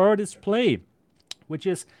 pixel per display, which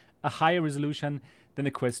is a higher resolution than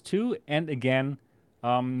the Quest 2. And again,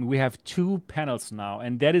 we have two panels now,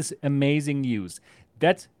 and that is amazing news.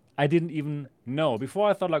 That I didn't even know. Before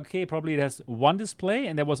I thought like, okay, probably it has one display,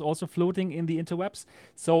 and that was also floating in the interwebs.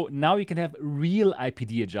 So now you can have real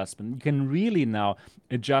IPD adjustment. You can really now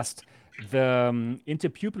adjust the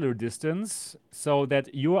interpupillary distance so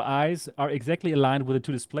that your eyes are exactly aligned with the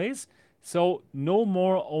two displays. So no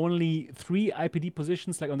more only 3 IPD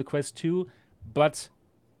positions like on the Quest 2, but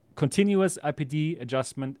continuous IPD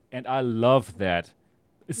adjustment, and I love that.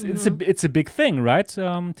 It's a big thing, right,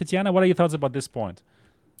 Tatiana? What are your thoughts about this point?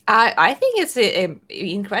 I think it's an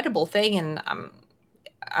incredible thing, and I'm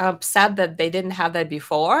upset that they didn't have that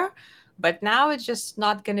before. But now it's just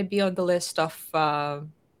not going to be on the list of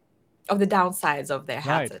the downsides of their Right,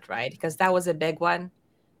 headset, right? Because that was a big one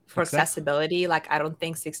for exactly. accessibility. Like I don't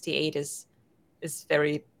think 68 is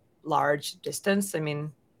very large distance. I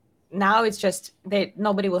mean, now it's just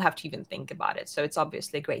nobody will have to even think about it. So it's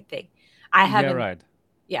obviously a great thing. I Yeah, haven't right.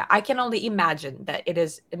 Yeah, I can only imagine that it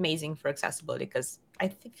is amazing for accessibility because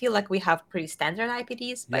feel like we have pretty standard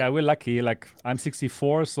IPDs, Yeah, but we're lucky. Like I'm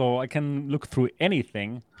 64, so I can look through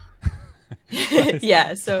anything. Right?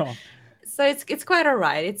 yeah, so So it's quite all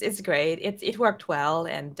right. It's great. It worked well,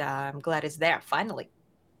 and I'm glad it's there finally.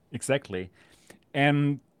 exactly.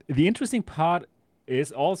 And the interesting part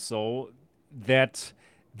is also that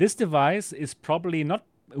this device is probably not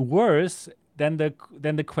worse than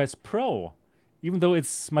the Quest Pro, even though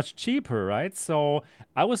it's much cheaper, right? So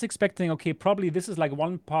I was expecting, okay, probably this is like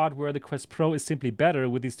one part where the Quest Pro is simply better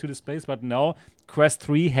with these two displays, but no, Quest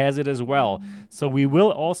 3 has it as well. So we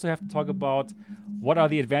will also have to talk about what are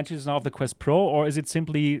the advantages now of the Quest Pro, or is it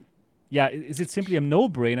simply, yeah, is it simply a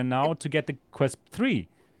no-brainer now to get the Quest 3?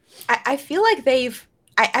 I feel like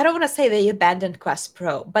I don't want to say they abandoned Quest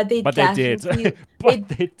Pro, but they But they did. definitely But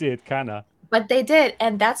they they did, kinda. but they did,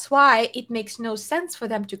 and that's why it makes no sense for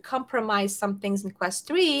them to compromise some things in Quest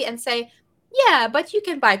 3 and say, yeah, but you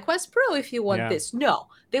can buy Quest Pro if you want Yeah. this. No,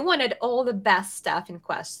 they wanted all the best stuff in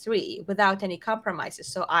Quest 3 without any compromises.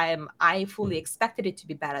 So I fully expected it to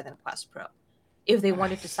be better than Quest Pro. If they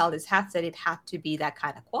wanted to sell this headset, it had to be that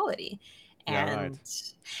kind of quality. Yeah,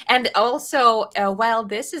 right. And also, while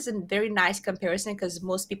this is a very nice comparison because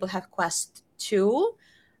most people have Quest 2,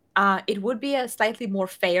 it would be a slightly more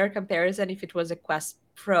fair comparison if it was a Quest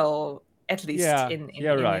Pro, at least Yeah,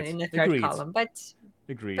 yeah, right. in the third Agreed. column.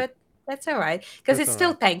 Agreed. But that's all right because That's it's all still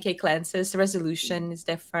right. pancake lenses. Resolution is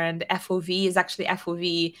different.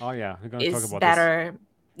 FOV Oh yeah, we're gonna talk is about this. better.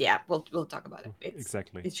 Yeah, we'll talk about it.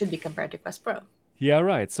 Exactly. It should be compared to Quest Pro. Yeah,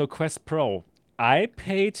 right. So Quest Pro. I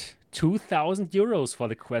paid 2,000 euros for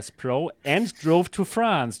the Quest Pro and drove to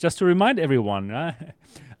France, just to remind everyone.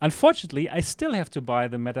 Unfortunately, I still have to buy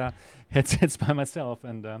the Meta headsets by myself.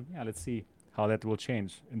 And yeah, let's see how that will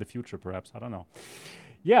change in the future, perhaps. I don't know.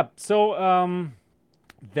 Yeah, so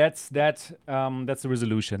that's that. That's the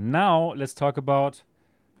resolution. Now let's talk about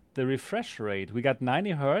the refresh rate. We got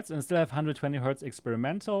 90 hertz and still have 120 hertz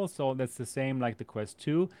experimental, so that's the same like the Quest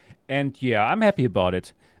 2. And yeah, I'm happy about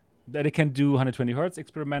it that it can do 120 hertz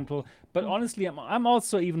experimental. But honestly, I'm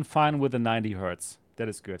also even fine with the 90 hertz. That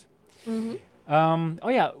is good. Mm-hmm. Oh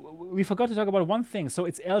yeah, we forgot to talk about one thing. So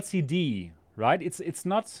it's LCD, right? It's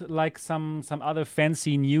not like some other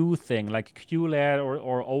fancy new thing like QLED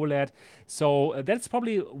or OLED. So that's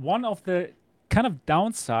probably one of the kind of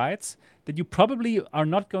downsides that you probably are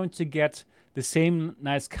not going to get the same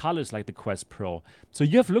nice colors like the Quest Pro. So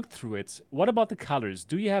you have looked through it. What about the colors?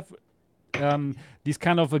 Do you have these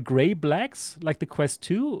kind of gray blacks like the Quest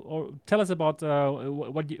 2? Or tell us about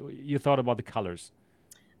what you thought about the colors.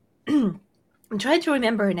 I'm trying to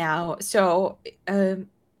remember now. So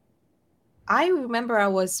I remember I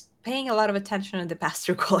was paying a lot of attention to the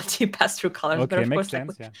pass-through quality, pass-through colors, but Okay, of makes course, like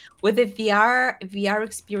sense. Yeah. with the VR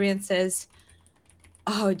experiences,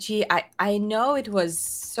 oh gee, I know it was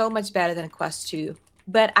so much better than Quest 2,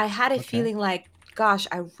 but I had a Okay. feeling like, gosh,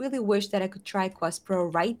 I really wish that I could try Quest Pro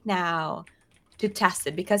right now to test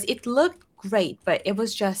it because it looked great, but it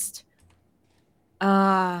was just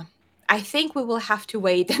uh I think we will have to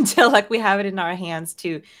wait until like we have it in our hands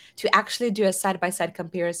to actually do a side-by-side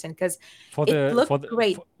comparison because For it the looked for the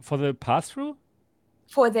great for the pass through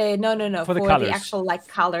for the no, for the for the colors actual like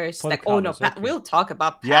colors, for the like, oh no, colors. Okay. we'll talk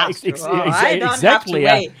about Yeah. pass through. Oh, I don't have to Exactly.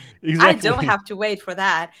 Yeah. wait. I don't Exactly. have to wait for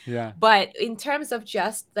that. Yeah. But in terms of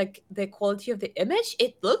just like the quality of the image,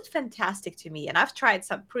 it looked fantastic to me. And I've tried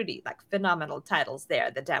some pretty like phenomenal titles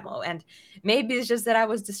there, the demo. And maybe it's just that I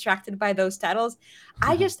was distracted by those titles.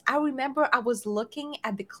 I remember I was looking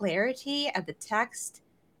at the clarity at the text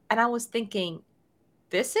and I was thinking,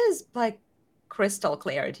 this is like crystal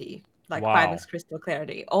clarity, like Wow. Pimax crystal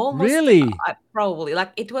clarity, almost Really? probably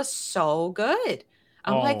like it was so good.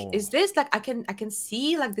 I'm like, Oh. is this like I can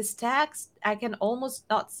see like this text, I can almost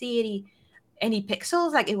not see any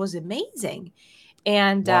pixels, like it was amazing.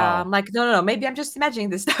 And Wow. like, no, maybe I'm just imagining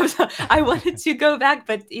this stuff. So I wanted to go back,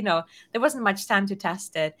 but there wasn't much time to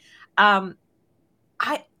test it. um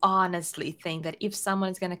I honestly think that if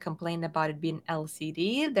someone's going to complain about it being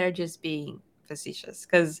LCD, they're just being facetious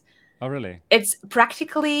because Oh, really? it's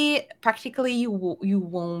practically you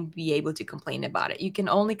won't be able to complain about it. You can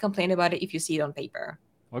only complain about it if you see it on paper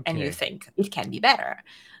and you Okay. think it can be better.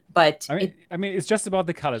 But it I mean, it's just about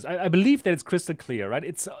the colors. I believe that it's crystal clear, right?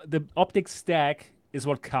 It's the optic stack is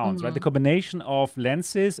what counts, right? The mhm, combination of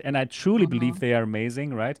lenses, and I truly believe mhm, they are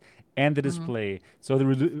amazing, right? And the mhm. display. So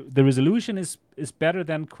the resolution is better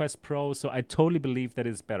than Quest Pro. So I totally believe that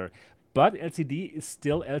it's better. But LCD is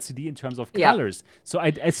still LCD in terms of Yeah. colors. So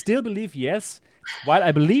I still believe yes. While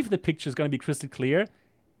I believe the picture is going to be crystal clear,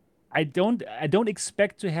 I don't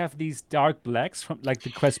expect to have these dark blacks from like the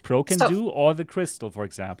Quest Pro can So do or the Crystal, for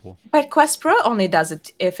example. but Quest Pro only does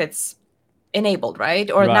it if it's enabled,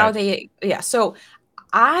 right? Or now Right. they yeah. So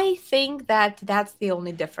I think that that's the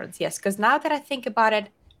only difference. Yes, because now that I think about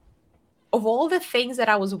it, of all the things that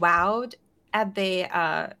I was wowed at the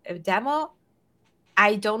demo,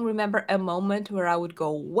 I don't remember a moment where I would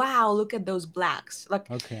go, wow, look at those blacks. Like,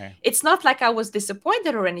 Okay. it's not like I was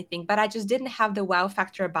disappointed or anything, but I just didn't have the wow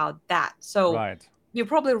factor about that. So Right. you're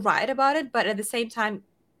probably right about it. But at the same time,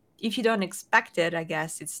 if you don't expect it, I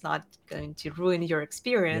guess it's not going to ruin your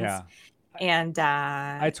experience. Yeah. And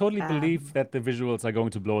I totally believe that the visuals are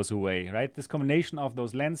going to blow us away, right? This combination of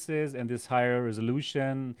those lenses and this higher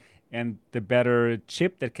resolution and the better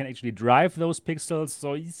chip that can actually drive those pixels.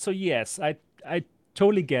 So yes, I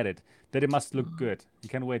totally get it that it must look good. I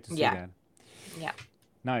can't wait to see yeah, that. yeah.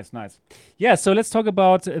 Nice, nice. Yeah, so let's talk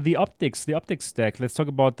about the optics stack. Let's talk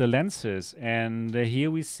about the lenses. And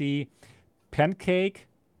here we see pancake,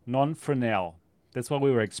 non-Fresnel. That's what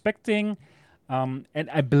we were expecting. And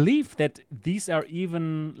I believe that these are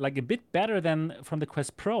even like a bit better than from the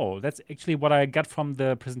Quest Pro. That's actually what I got from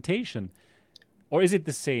the presentation. Or is it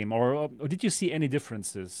the same? Or did you see any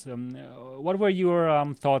differences? What were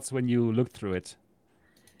your thoughts when you looked through it?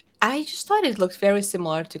 I just thought it looked very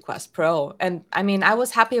similar to Quest Pro. And I mean, I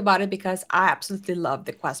was happy about it because I absolutely love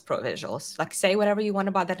the Quest Pro visuals. Like, say whatever you want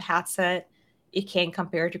about that headset, it can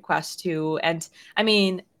compare to Quest 2. And I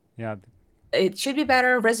mean, Yeah, it should be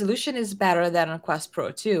better. Resolution is better than on Quest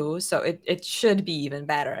Pro 2. So it should be even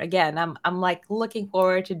better. Again, I'm like looking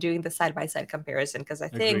forward to doing the side by side comparison because I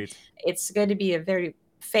think agreed. it's going to be a very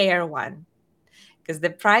fair one because the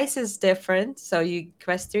price is different. So you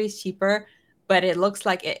Quest 3 is cheaper, but it looks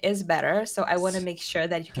like it is better. So I want to make sure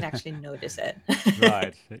that you can actually notice it.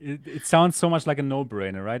 Right. It sounds so much like a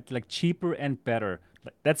no-brainer, right? Like cheaper and better.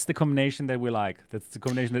 That's the combination that we like. That's the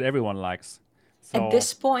combination that everyone likes. At So,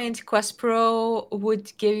 this point, Quest Pro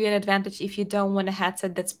would give you an advantage if you don't want a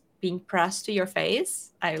headset that's being pressed to your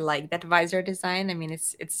face. I like that visor design. I mean,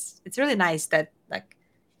 it's really nice that like,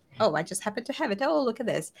 oh, I just happen to have it. Oh, look at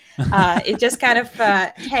this. It just kind of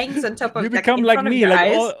hangs on top you of like become in like front of me, your like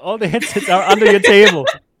eyes. all the headsets are under your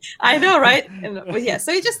table. I know, right? And well, yeah,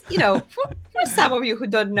 so it just, for some of you who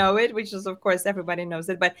don't know it, which is of course everybody knows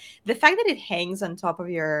it, but the fact that it hangs on top of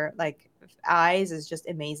your like eyes is just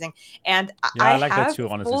amazing. And Yeah, I like that too,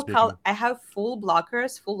 honestly speaking. I have full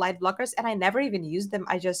blockers, full light blockers, and I never even use them.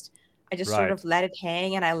 I just sort Right. of let it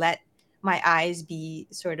hang and I let my eyes be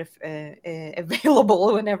sort of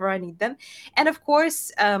available whenever I need them. And of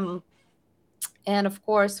course, And of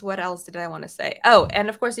course, what else did I want to say? Oh, and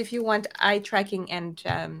of course, if you want eye tracking and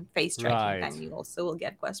face tracking, then Right. you also will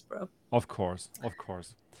get Quest Pro. Of course. Of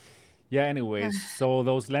course. Yeah, anyways, so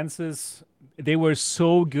those lenses, they were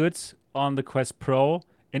so good on the Quest Pro.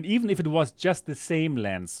 And even if it was just the same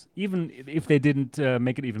lens, even if they didn't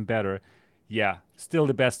make it even better, yeah, still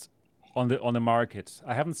the best on the market.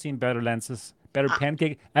 I haven't seen better lenses, better Ah,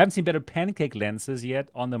 pancake. I haven't seen better pancake lenses yet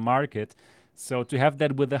on the market. So to have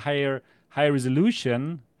that with a higher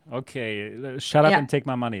resolution, okay, shut up yeah, and take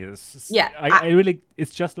my money. yeah. I really,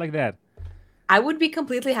 it's just like that. I would be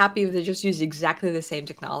completely happy if they just use exactly the same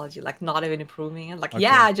technology, like not even improving it. Like, Okay.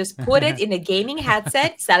 yeah, just put it in a gaming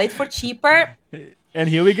headset, sell it for cheaper. And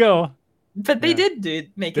here we go. But they Yeah. did do it,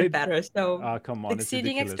 make it They, better. So come on, it's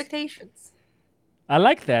exceeding ridiculous. expectations. I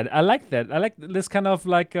like that. I like that. I like this kind of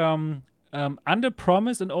like under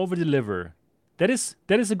promise and over deliver. That is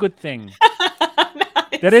a good thing.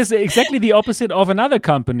 That Nice. is exactly the opposite of another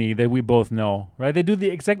company that we both know, right? They do the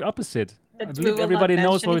exact opposite. I That we believe will not everybody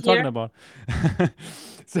knows mention what we're talking here. about.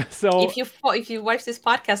 so If you watch this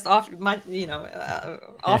podcast often,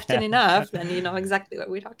 often enough, then you know exactly what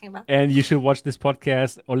we're talking about. and you should watch this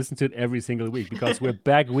podcast or listen to it every single week because we're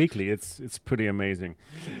back weekly. It's pretty amazing.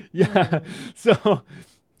 Yeah. So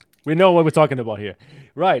we know what we're talking about here.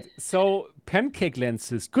 Right. So pancake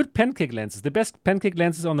lenses, good pancake lenses, the best pancake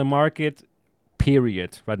lenses on the market,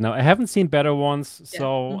 period. Right now. I haven't seen better ones. Yeah.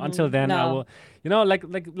 So until then I No. will,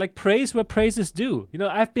 like praise where praise is due.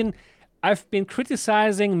 I've been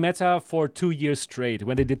criticizing Meta for 2 years straight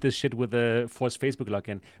when they did this shit with the forced Facebook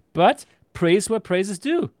login. But praise where praise is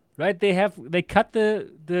due. Right? They cut the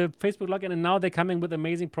Facebook login and now they're coming with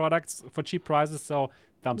amazing products for cheap prices. So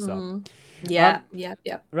thumbs up. Yeah. Yeah.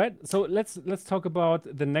 Yeah. Right. So let's talk about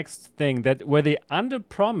the next thing that where they under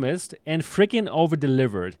promised and freaking over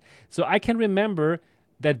delivered. So I can remember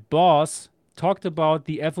that Boss talked about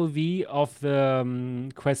the FOV of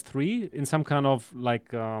the Quest 3 in some kind of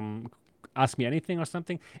like ask me anything or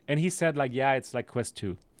something, and he said like, yeah, it's like Quest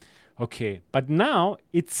 2. Okay, but now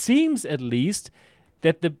it seems at least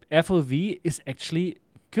that the FOV is actually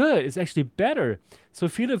good. It's actually better. So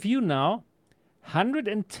field of view now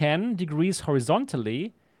 110 degrees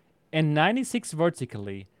horizontally and 96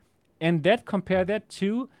 vertically. And that compare that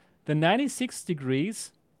to the 96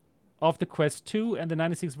 degrees of the Quest 2 and the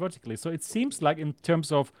 96 vertically. So it seems like in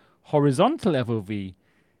terms of horizontal FOV,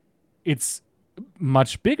 it's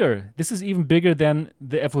much bigger. This is even bigger than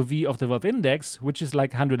the FOV of the Valve Index, which is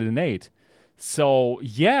like 108. So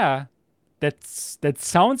yeah, that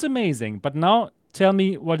sounds amazing. But now tell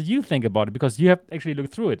me what you think about it because you have actually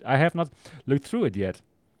looked through it. I have not looked through it yet.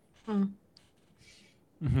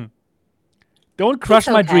 Don't crush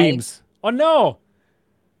It's my okay. dreams. Oh no!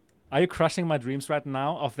 Are you crushing my dreams right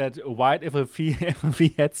now of that wide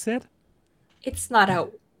FOV headset? It's not a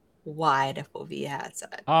wide FOV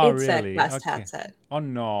headset. Oh It's a really? Quest Okay. headset. Oh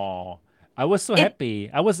no! I was so It happy.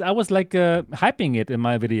 I was like hyping it in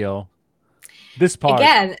my video. This part.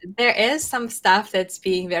 again, there is some stuff that's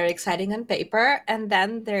being very exciting on paper, and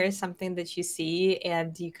then there is something that you see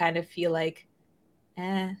and you kind of feel like,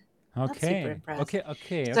 not super Okay. impressed. Okay.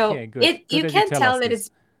 Okay. So Okay. Good. Good you that you can tell us tell that this.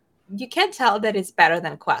 it's better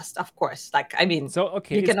than Quest, of course. Like, I mean, So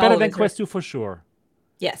okay, you it's can better than always Quest 2 for sure.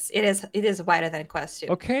 yes, it is wider than Quest 2.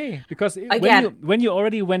 Okay, because when you Again, when you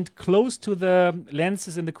already went close to the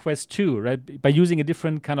lenses in the Quest 2, right, by using a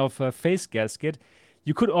different kind of face gasket,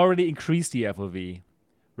 you could already increase the FOV,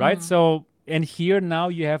 right? So and here now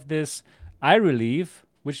you have this eye relief,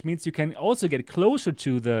 which means you can also get closer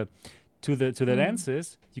to the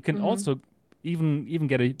lenses. You can also even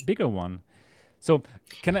get a bigger one. So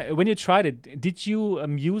when you tried it, did you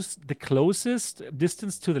use the closest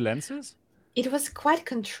distance to the lenses? it was quite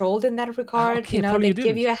controlled in that Ah, regard. okay, probably They you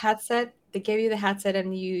give you didn't. a headset. They give you the headset,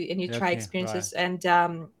 and you Yeah, try okay, right. experiences. And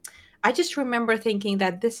I just remember thinking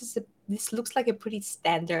that this looks like a pretty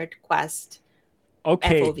standard Quest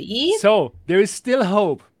Okay, FOV. so there is still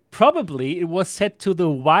hope. Probably it was set to the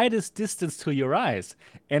widest distance to your eyes.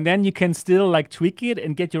 And then you can still like tweak it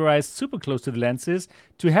and get your eyes super close to the lenses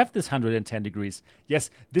to have this 110 degrees. Yes,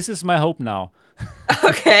 this is my hope now.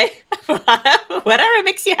 Okay, whatever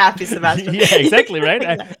makes you happy, Sebastian. Yeah, You can exactly, right?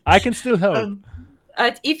 think that. I can still hope.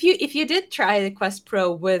 If you did try the Quest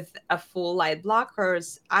Pro with a full light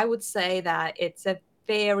blockers, I would say that it's a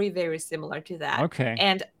very very similar to that. Okay.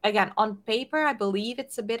 And again, on paper, I believe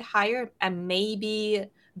it's a bit higher, and maybe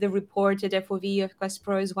the reported FOV of Quest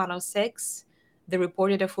Pro is 106. The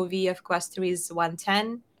reported FOV of Quest 3 is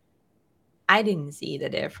 110. I didn't see the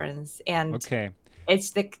difference, and Okay.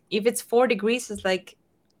 if it's 4 degrees, it's like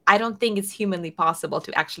I don't think it's humanly possible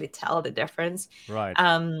to actually tell the difference. Right.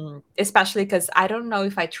 Especially because I don't know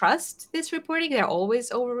if I trust this reporting. They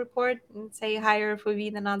always over-report and say higher FOV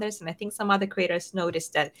than others, and I think some other creators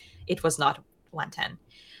noticed that it was not 110.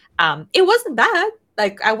 It wasn't bad.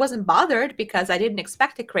 Like, I wasn't bothered because I didn't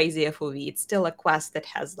expect a crazy FOV. It's still a quest that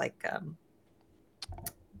has like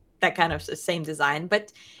that kind of same design.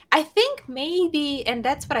 But I think maybe, and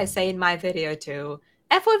that's what I say in my video too,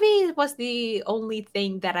 FOV was the only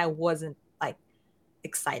thing that I wasn't like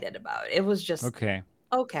excited about. It was just okay.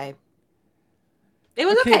 Okay. It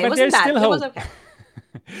was Okay, okay. It but wasn't there's bad. still It was hope.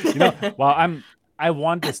 okay. Well, I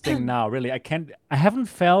want this thing now, really. I haven't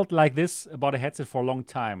felt like this about a headset for a long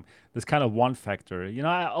time. This kind of one factor.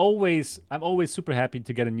 I'm always super happy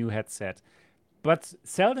to get a new headset. But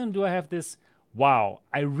seldom do I have this, wow,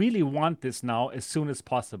 I really want this now as soon as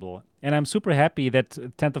possible. And I'm super happy that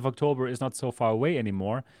 10th of October is not so far away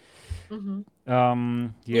anymore. Mm-hmm.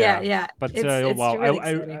 Yeah. Yeah. But It's wow, really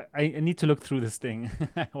exciting. I need to look through this thing.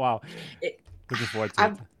 Wow. It, Looking forward to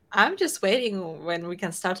it. I'm just waiting when we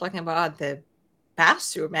can start talking about the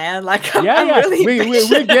pass-through, man. Like, Yeah, I'm really we're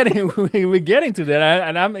impatient. we're getting to that,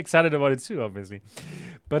 and I'm excited about it too, obviously.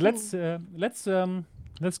 But let's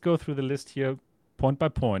go through the list here, point by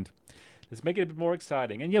point. Let's make it a bit more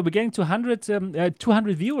exciting. And yeah, we're getting to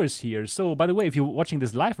 200 viewers here. So, by the way, if you're watching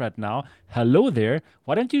this live right now, hello there.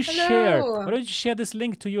 Why don't you share? Hello. Why don't you share this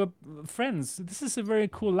link to your friends? This is a very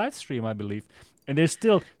cool live stream, I believe. And there's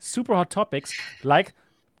still super hot topics like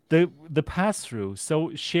the pass through.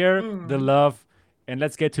 So share the love, and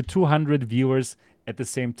let's get to 200 viewers at the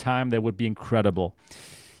same time. That would be incredible.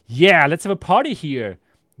 Yeah, let's have a party here.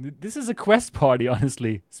 This is a quest party,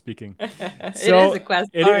 honestly speaking. It So is a quest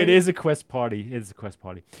it party. is a quest party. It is a quest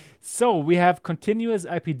party. So we have continuous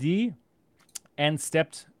IPD and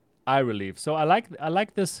stepped eye relief. So I like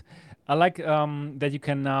this. I like that you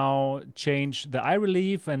can now change the eye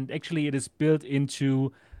relief, and actually it is built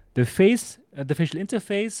into the the facial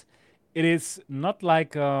interface. It is not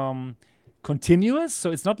like continuous, so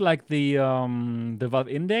it's not like the Valve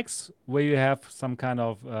Index where you have some kind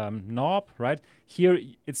of knob, right? Here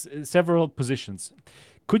it's several positions.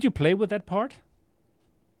 Could you play with that part?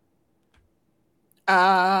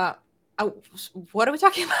 Uh, what are we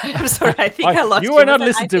talking about? I'm sorry. I think I lost you were Was not that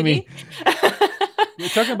listening to me. You're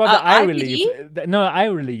talking about the eye relief. IPD? No, eye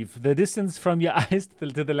relief. The distance from your eyes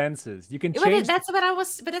to the lenses. You can change. That's what I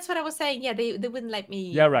was. But that's what I was saying. Yeah, they wouldn't let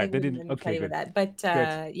me. Yeah, right. They They wouldn't didn't. let me Okay, play with good. that. But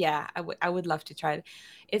Good. yeah, I would love to try it.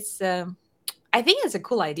 It's. I think it's a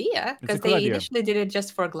cool idea It's a because cool they idea. initially did it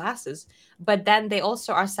just for glasses, but then they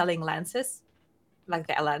also are selling lenses, like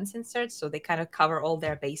the lens inserts, so they kind of cover all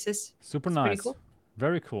their bases. Super It's nice. pretty cool.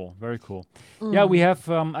 Very cool. Very cool. Yeah, we have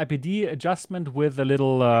IPD adjustment with a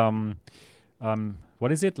little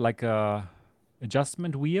what is it, like a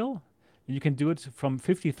adjustment wheel. You can do it from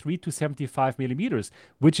 53 to 75 millimeters,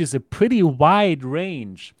 which is a pretty wide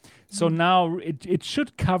range. So now it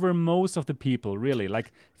should cover most of the people, really.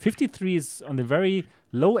 Like 53 is on the very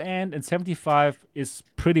low end, and 75 is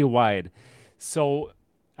pretty wide. So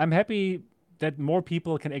I'm happy that more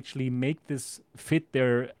people can actually make this fit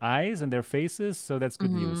their eyes and their faces. So that's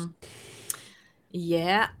good news.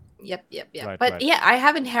 Yeah. Yep. Right, But right. yeah, I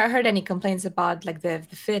haven't heard any complaints about like the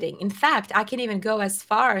fitting. In fact, I can even go as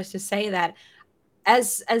far as to say that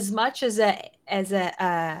as much as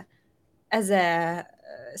a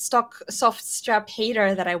stock soft strap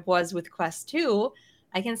hater that I was with Quest 2,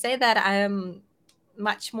 I can say that I am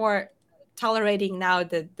much more tolerating now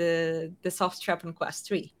the soft strap on Quest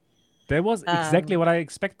 3. That was exactly what I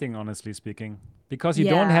expecting, honestly speaking, because you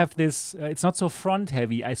don't Yeah. have this. It's not so front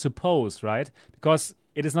heavy, I suppose, right? Because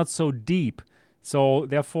it is not so deep. So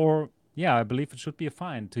therefore, yeah, I believe it should be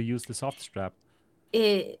fine to use the soft strap.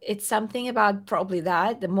 It's something about probably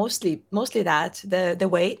that, mostly that the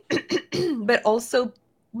weight, but also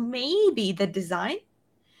maybe the design,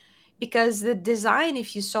 because the design,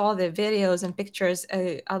 if you saw the videos and pictures,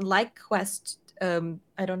 unlike Quest,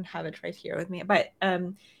 I don't have it right here with me, but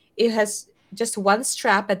it has just one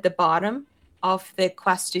strap at the bottom of the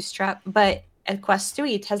Quest 2 strap, but at Quest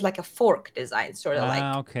 3 it has like a fork design, sort of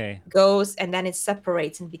like Okay. goes and then it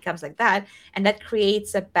separates and becomes like that, and that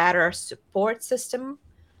creates a better support system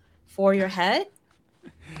for your head.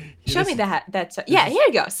 Show me that. Yeah, here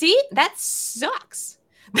you go. See, that sucks.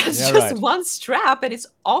 That's Yeah, just right. one strap, and it's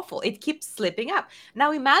awful. It keeps slipping up.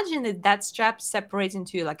 Now imagine that strap separates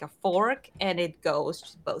into like a fork, and it goes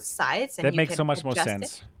to both sides, and That you makes so can much more adjust it.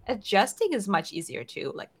 sense. Adjusting is much easier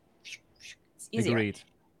too. Like, it's easier. Agreed.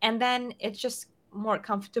 And then it just more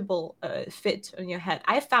comfortable fit on your head.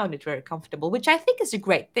 I found it very comfortable, which I think is a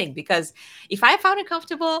great thing, because if I found it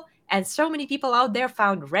comfortable and so many people out there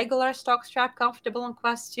found regular stock strap comfortable on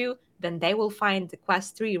Quest 2, then they will find the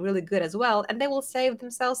Quest 3 really good as well, and they will save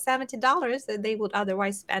themselves $70 that they would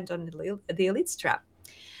otherwise spend on the Elite strap.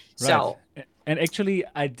 Right. So, And actually,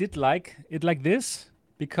 I did like it like this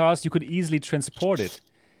because you could easily transport it.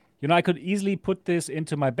 I could easily put this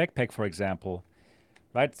into my backpack, for example,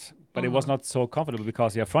 right? But it was not so comfortable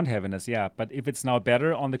because you have front heaviness, yeah. But if it's now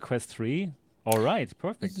better on the Quest 3, all right,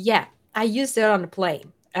 perfect. yeah, I used it on a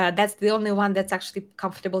plane. That's the only one that's actually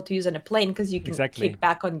comfortable to use on a plane, because you can kick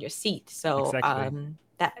back on your seat. So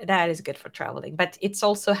that is good for traveling. But it's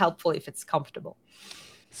also helpful if it's comfortable.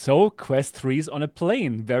 So Quest 3 is on a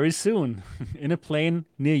plane very soon, in a plane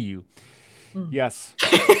near you. Yes.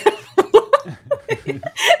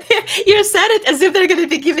 You said it as if they're going to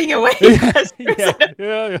be giving away.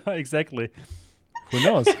 yeah, exactly. Who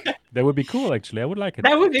knows? That would be cool, actually. I would like it.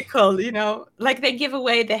 That would be cool, like they give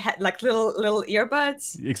away, they had like little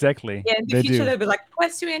earbuds. Exactly. Yeah, in the future they'll be like,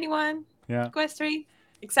 Quest 3 anyone? Yeah. Quest 3?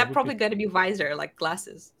 Except probably going to be visor, like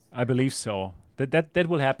glasses. I believe so. That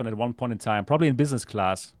will happen at one point in time, probably in business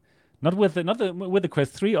class. Not with the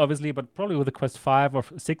Quest 3, obviously, but probably with the Quest 5 or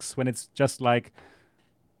 6, when it's just like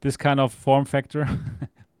this kind of form factor.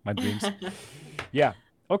 My dreams. Yeah.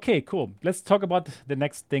 Okay, cool. Let's talk about the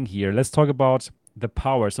next thing here. Let's talk about the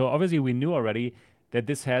power. So obviously we knew already that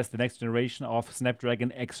this has the next generation of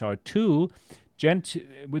Snapdragon XR2 Gen 2,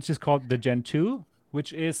 which is called the Gen 2,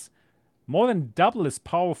 which is more than double as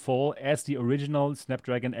powerful as the original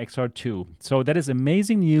Snapdragon XR2. So that is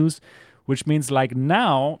amazing news, which means like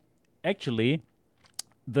now, actually,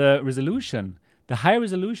 the resolution, the high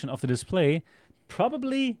resolution of the display,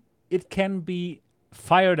 probably it can be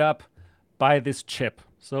fired up by this chip.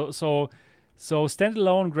 So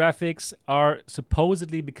standalone graphics are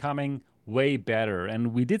supposedly becoming way better,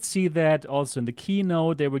 and we did see that also in the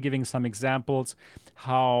keynote. They were giving some examples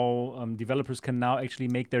how developers can now actually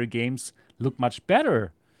make their games look much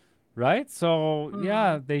better, right? So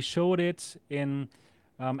yeah, they showed it in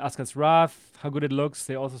Asgard's Wrath, how good it looks.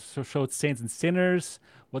 They also showed Saints and Sinners,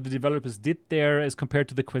 what the developers did there as compared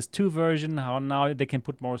to the Quest 2 version, how now they can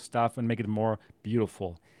put more stuff and make it more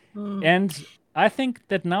beautiful. And I think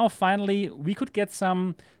that now finally we could get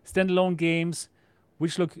some standalone games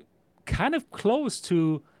which look kind of close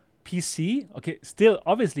to PC. Okay, still,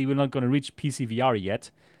 obviously, we're not going to reach PC VR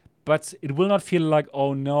yet, but it will not feel like,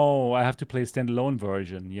 oh no, I have to play a standalone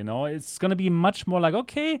version. It's going to be much more like,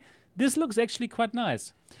 okay, this looks actually quite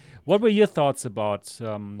nice. What were your thoughts about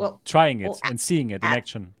trying it and seeing it in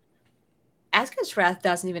action? Asgard's Wrath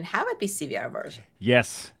doesn't even have a PC VR version.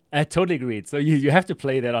 Yes, I totally agreed. So you have to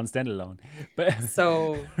play that on standalone. But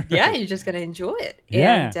so yeah, you're just gonna enjoy it.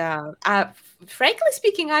 Yeah. And frankly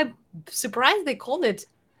speaking, I'm surprised they called it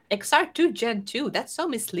XR2 Gen 2. That's so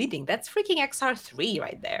misleading. That's freaking XR3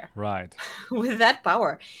 right there. Right. With that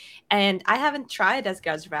power. And I haven't tried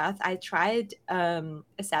Asgard's Wrath. I tried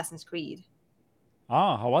Assassin's Creed.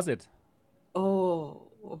 Ah, how was it? Oh.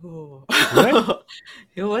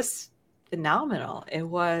 It was phenomenal. It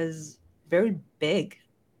was very big.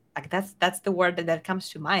 Like that's the word that comes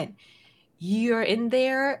to mind. You're in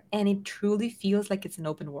there and it truly feels like it's an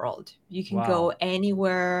open world. You can go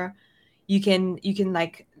anywhere. You can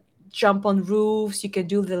like jump on roofs. You can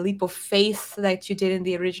do the leap of faith that you did in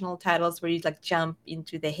the original titles, where you like jump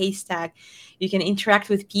into the haystack. You can interact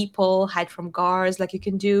with people, hide from guards. Like you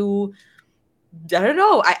can do, I don't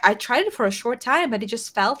know. I tried it for a short time, but it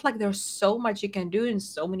just felt like there's so much you can do and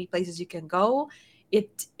so many places you can go.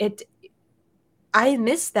 I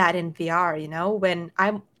miss that in VR, when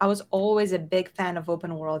I was always a big fan of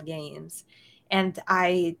open world games, and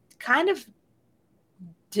I kind of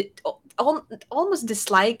almost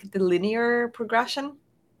dislike the linear progression.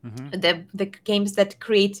 The games that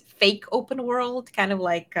create fake open world, kind of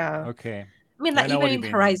like okay. I mean, like even in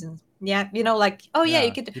Horizon, yeah, like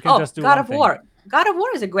you could you can just do God of thing. War. God of War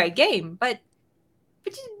is a great game, but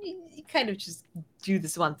you kind of just do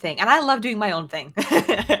this one thing, and I love doing my own thing.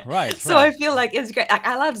 Right. So I feel like it's great.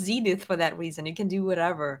 I love Zenith for that reason. You can do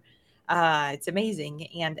whatever. It's amazing,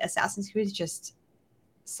 and Assassin's Creed is just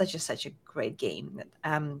such a great game.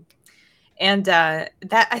 And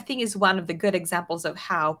that I think is one of the good examples of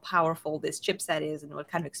how powerful this chipset is and what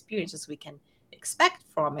kind of experiences we can expect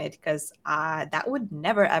from it, because that would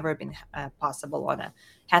never ever been possible on a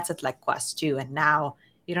headset like Quest 2, and now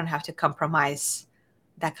you don't have to compromise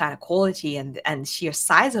that kind of quality and sheer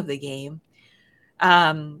size of the game.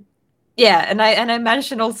 Yeah, and I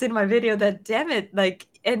mentioned also in my video that, damn it, like,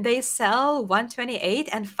 and they sell 128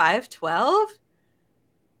 and 512.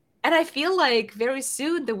 And I feel like very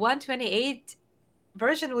soon the 128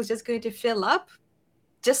 version was just going to fill up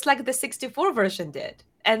just like the 64 version did.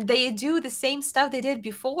 And they do the same stuff they did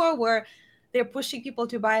before, where they're pushing people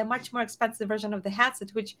to buy a much more expensive version of the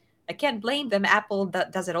headset, which I can't blame them. Apple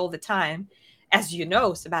does it all the time, as you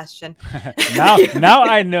know, Sebastian. Now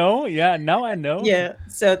I know. Yeah, now I know. Yeah,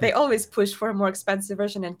 so they always push for a more expensive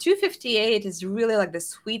version, and 258 is really like the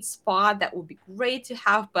sweet spot that would be great to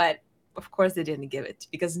have, but of course they didn't give it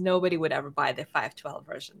because nobody would ever buy the 512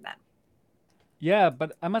 version then. Yeah,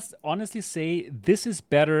 but I must honestly say this is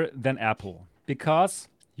better than Apple because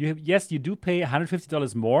yes, you do pay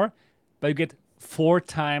 $150 more, but you get 4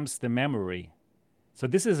 times the memory. So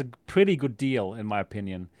this is a pretty good deal in my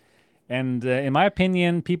opinion. And in my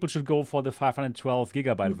opinion, people should go for the 512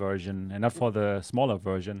 gigabyte version and not for the smaller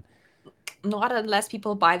version. Not unless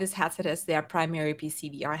people buy this headset as their primary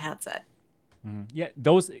PCVR headset. Yeah,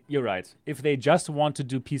 those you're right. If they just want to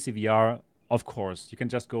do PCVR, of course, you can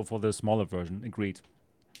just go for the smaller version. Agreed.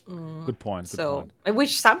 Good point. Good point.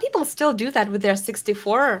 Which some people still do that with their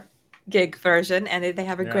 64 gig version, and they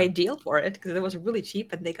have a great deal for it because it was really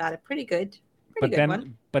cheap and they got a pretty good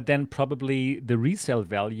one. But then probably the resale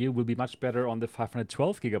value will be much better on the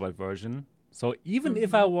 512 gigabyte version. So even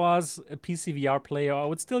if I was a PCVR player, I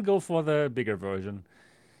would still go for the bigger version.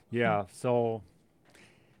 Yeah. So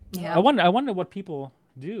yeah. I wonder what people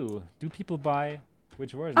do. Do people buy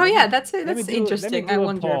which version? Oh yeah, that's interesting. Let me do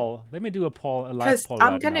a poll. Let me do a poll, a live poll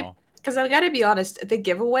right now. Because I gotta be honest, the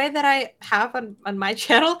giveaway that I have on my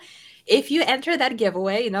channel, if you enter that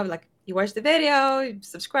giveaway, like you watch the video, you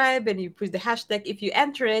subscribe, and you push the hashtag. If you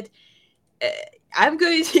enter it, I'm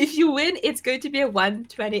going to, if you win, it's going to be a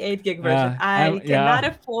 128 gig version. I cannot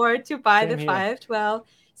afford to buy the 512.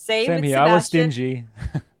 Same with here. Sebastian. I was stingy.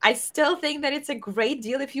 I still think that it's a great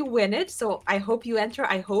deal if you win it. So I hope you enter.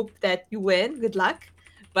 I hope that you win. Good luck.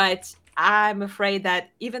 But I'm afraid that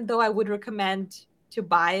even though I would recommend to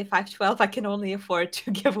buy 512, I can only afford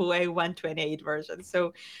to give away 128 version.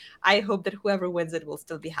 So I hope that whoever wins it will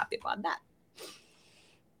still be happy about that.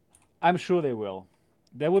 I'm sure they will.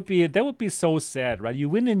 That would be so sad, right? You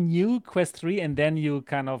win a new Quest 3 and then you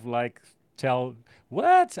kind of like tell,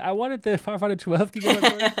 what? I wanted the 512 gigabyte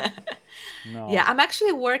version. No. Yeah, I'm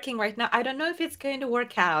actually working right now. I don't know if it's going to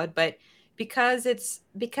work out, but because it's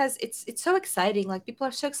so exciting. Like people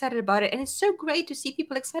are so excited about it, and it's so great to see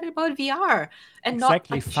people excited about VR and not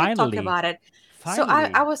like talk about it. Finally. So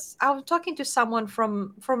I was talking to someone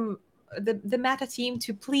from the Meta team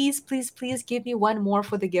to please give me one more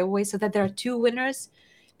for the giveaway so that there are 2 winners,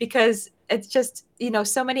 because it's just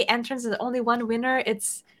so many entrants and only one winner.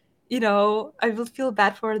 It's I will feel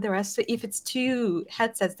bad for the rest. So if it's 2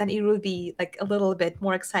 headsets, then it will be like a little bit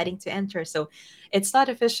more exciting to enter. So it's not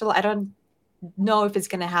official. I don't know if it's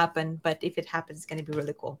going to happen, but if it happens, it's going to be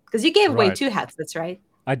really cool. Because you gave away 2 headsets, right?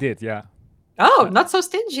 I did, yeah. Oh, not so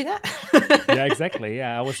stingy, that. Yeah, exactly.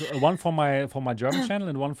 Yeah, I was one for my German channel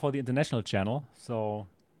and one for the international channel. So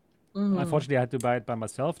unfortunately, I had to buy it by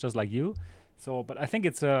myself, just like you. So, but I think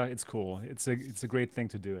it's cool. It's a great thing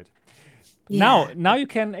to do it. Yeah. Now you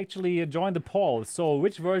can actually join the poll. So,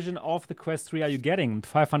 which version of the Quest 3 are you getting?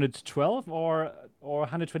 512 or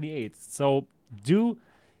 128? So, do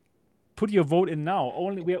put your vote in now.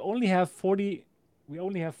 We only have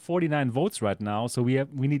 49 votes right now, so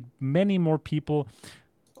we need many more people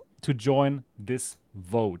to join this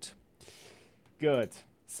vote. Good.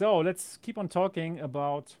 So, let's keep on talking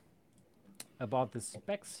about the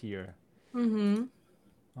specs here. Mm-hmm.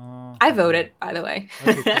 I voted, by the way.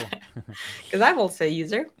 Okay, cool. Because I'm also a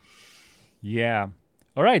user. Yeah.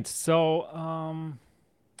 All right. So,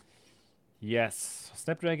 yes,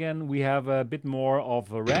 Snapdragon. We have a bit more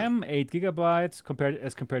of a RAM, 8 gigabytes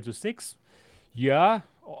compared to 6. Yeah.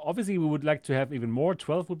 Obviously, we would like to have even more.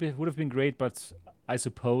 12 would have been great, but I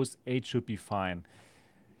suppose 8 should be fine.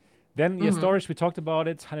 Then your storage, we talked about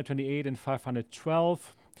it, 128 and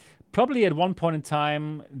 512. Probably at one point in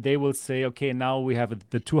time, they will say, okay, now we have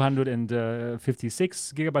the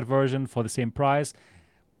 256 gigabyte version for the same price.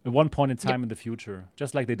 At one point in time in the future,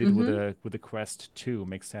 just like they did with the Quest 2,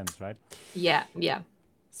 makes sense, right? Yeah.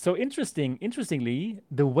 So interestingly,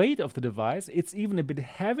 the weight of the device, it's even a bit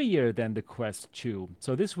heavier than the Quest 2.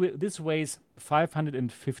 So this weighs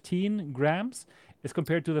 515 grams as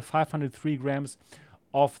compared to the 503 grams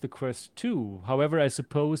of the Quest 2. However, I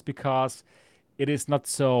suppose because it is not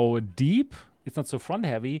so deep, it's not so front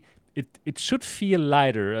heavy, it should feel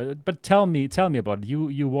lighter. But tell me about it.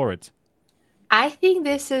 You wore it. I think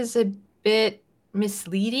this is a bit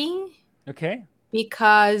misleading. Okay.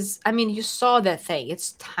 Because you saw that thing.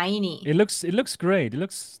 It's tiny. It looks great. It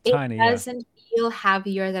looks tiny. It doesn't feel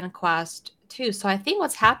heavier than Quest too. So I think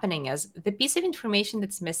what's happening is the piece of information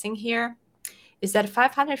that's missing here is that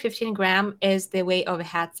 515 gram is the weight of a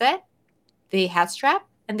headset, the head strap,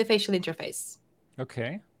 and the facial interface.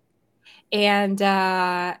 Okay. And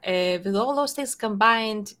with all those things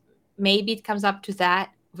combined, maybe it comes up to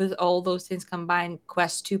that. With all those things combined,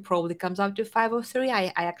 Quest 2 probably comes up to 503.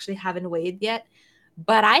 I actually haven't weighed yet.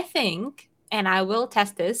 But I think, and I will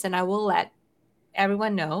test this and I will let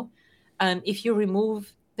everyone know, if you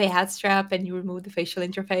remove the head strap and you remove the facial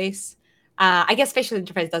interface, I guess facial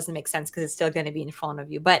interface doesn't make sense because it's still going to be in front of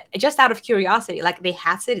you. But just out of curiosity, like the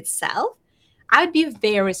headset itself, I'd be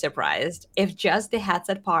very surprised if just the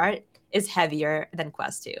headset part is heavier than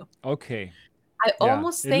Quest 2. Okay. I Yeah.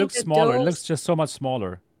 almost It think looks that smaller. It looks those just so much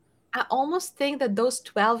smaller. I almost think that those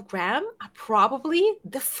 12 gram are probably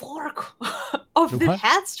the fork of the What?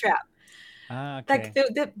 head strap. Ah, Like okay.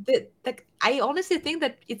 the I honestly think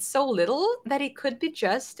that it's so little that it could be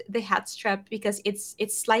just the head strap because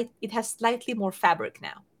it has slightly more fabric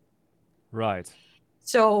now. Right.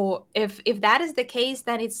 So if that is the case,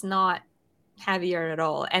 then it's not heavier at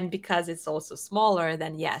all. And because it's also smaller,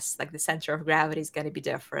 then yes, like the center of gravity is going to be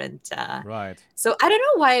different. Right. So I don't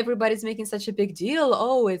know why everybody's making such a big deal.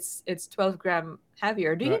 Oh, it's 12-gram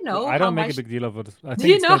heavier. Do Right. you know I how don't make a much? big deal of it. I Do think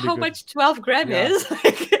you it's know gonna be how good. much 12-gram Yeah. is?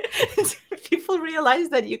 Like, people realize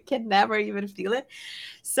that you can never even feel it.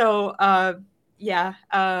 So yeah,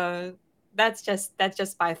 that's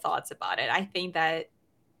just my thoughts about it. I think that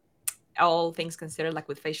all things considered, like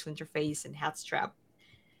with facial interface and head strap,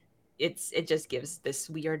 it just gives this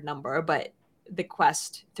weird number, but the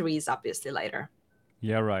Quest 3 is obviously lighter.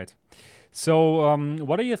 Yeah. Right. So,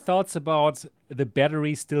 what are your thoughts about the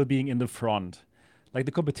battery still being in the front? Like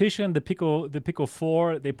the competition, the Pico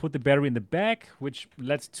 4, they put the battery in the back, which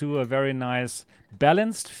led to a very nice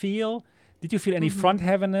balanced feel. Did you feel any Hmm. front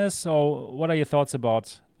heaviness, or what are your thoughts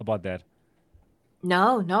about that?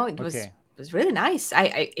 No, it was Okay. it was really nice.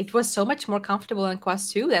 It was so much more comfortable in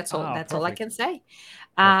Quest 2. That's all. Ah, That's all I can perfect. say.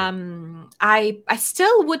 Perfect. I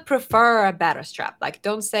still would prefer a better strap. Like,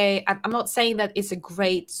 don't say I'm not saying that it's a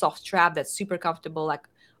great soft strap that's super comfortable. Like,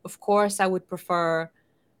 of course, I would prefer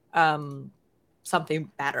um something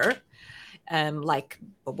better, like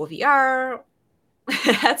Bobo VR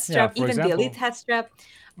head Yeah, strap, for even the Elite example. head strap.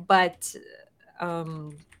 But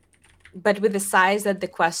um, but with the size that the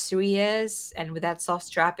Quest 3 is, and with that soft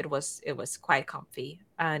strap, it was quite comfy.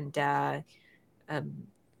 And um,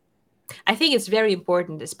 I think it's very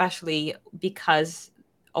important, especially because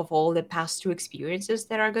of all the past two experiences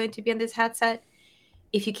that are going to be on this headset.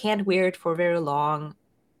 If you can't wear it for very long,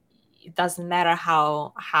 it doesn't matter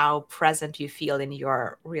how present you feel in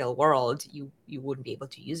your real world, you wouldn't be able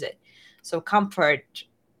to use it. So comfort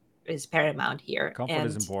is paramount here. Comfort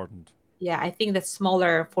is And important. yeah, I think the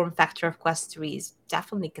smaller form factor of Quest 3 is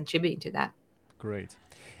definitely contributing to that. Great.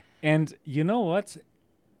 And you know what?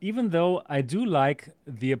 Even though I do like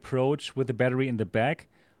the approach with the battery in the back,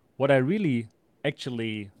 what I really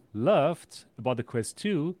actually loved about the Quest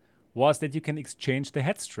 2 was that you can exchange the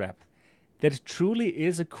head strap. That truly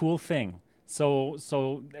is a cool thing. So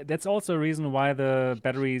that's also a reason why the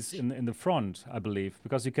battery's in the front, I believe,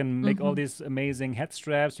 because you can make all Hmm. these amazing head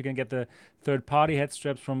straps. You can get the third party head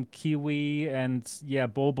straps from Kiwi and yeah,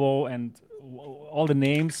 Bobo and all the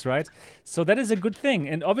names, right? So that is a good thing,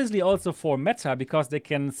 and obviously also for Meta because they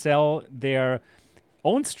can sell their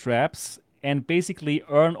own straps and basically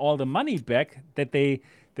earn all the money back that they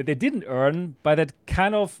didn't earn by that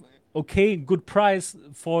kind of okay good price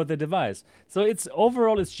for the device. So it's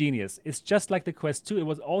overall it's genius. It's just like the Quest 2. It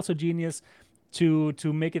was also genius to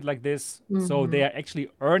make it like this. So they Hmm. are actually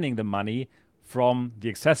earning the money from the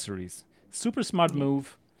accessories. Super smart Yeah.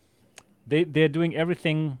 move. They're doing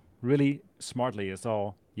everything really smartly.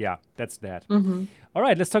 So yeah, that's that. Hmm. All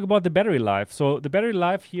right, let's talk about the battery life. So the battery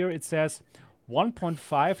life here it says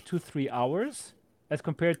 1.5 to 3 hours as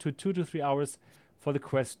compared to 2 to 3 hours for the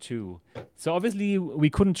Quest 2. So obviously we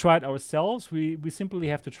couldn't try it ourselves. We simply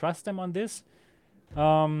have to trust them on this.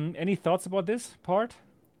 Any thoughts about this part?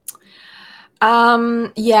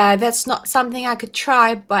 Yeah, that's not something I could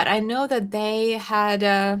try, but I know that they had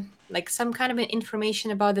like some kind of an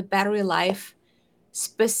information about the battery life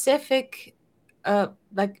specific,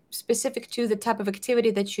 like specific to the type of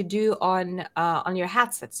activity that you do on your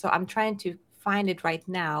headset. So I'm trying to find it right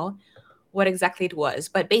now, what exactly it was.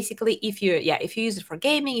 But basically, if you use it for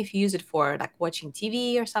gaming, if you use it for like watching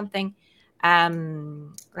TV or something,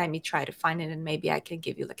 let me try to find it and maybe I can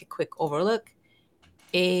give you like a quick overlook.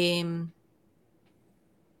 Um,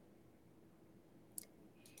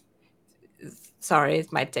 Sorry,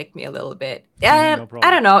 it might take me a little bit. No I problem.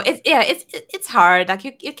 don't know. It's hard. Like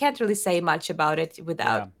you can't really say much about it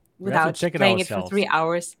without Yeah. We have to without check it playing it for 3 ourselves.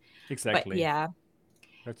 hours. But Exactly. yeah.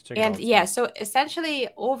 We have to check it And yeah, ourselves. so essentially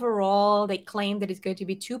overall they claim that it's going to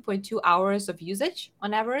be 2.2 hours of usage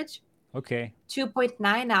on average. Okay.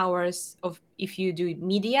 2.9 hours of if you do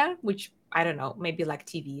media, which I don't know, maybe like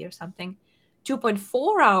TV or something.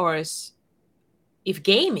 2.4 hours if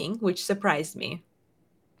gaming, which surprised me.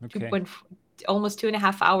 Okay. Almost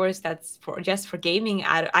 2.5 hours. That's for just for gaming.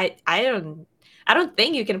 I don't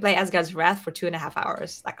think you can play Asgard's Wrath for 2.5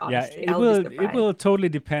 hours. Like Yeah, honestly, I'll be it surprised. will totally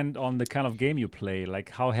depend on the kind of game you play. Like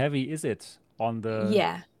how heavy is it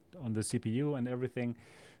Yeah, on the CPU and everything.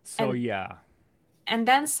 So and yeah, and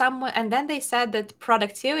then they said that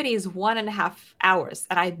productivity is 1.5 hours,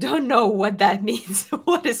 and I don't know what that means.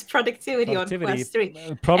 What is productivity on productivity Quest 3,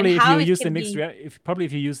 and probably if you how it use the can be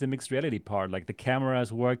if you use the mixed reality part, like the camera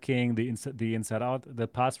is working, the inside out, the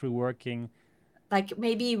pass through working. like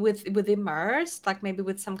maybe with immersed, like maybe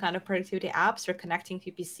with some kind of productivity apps or connecting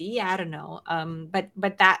to PC. I don't know.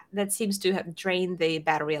 But that seems to have drained the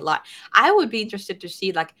battery a lot. I would be interested to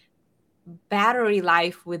see like battery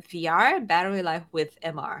life with VR, battery life with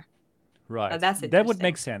MR. Right. That's That would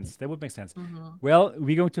make interesting. sense. That would make sense. Hmm. Well,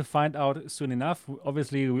 we're going to find out soon enough.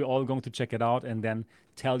 Obviously, we're all going to check it out and then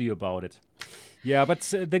tell you about it. Yeah, but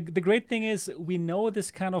the great thing is we know this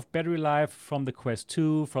kind of battery life from the Quest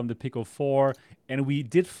 2, from the Pico 4, and we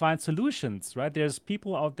did find solutions, right? There's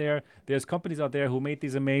people out there, there's companies out there who made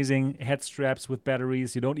these amazing head straps with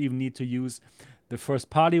batteries. You don't even need to use the first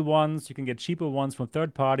party ones. You can get cheaper ones from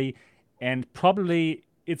third party, and probably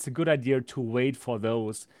it's a good idea to wait for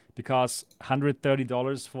those because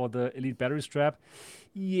 $130 for the Elite battery strap.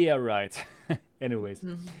 Yeah, right. Anyways,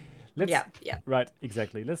 Hmm. let's Yeah, yeah. right,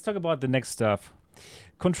 exactly. Let's talk about the next stuff.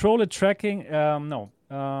 Controller tracking, no.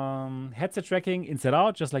 Headset tracking inside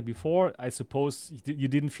out, just like before. I suppose you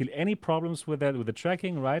didn't feel any problems with that, with the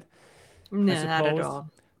tracking, right? I No, not at suppose. all.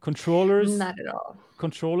 Controllers, Not at all.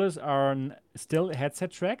 controllers are still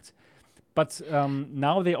headset tracked, but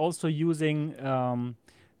now they're also using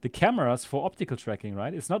the cameras for optical tracking,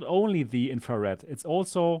 right? It's not only the infrared; it's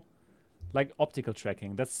also like optical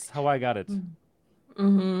tracking. That's how I got it.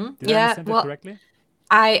 Hmm. Did I Yeah. understand that Well, correctly?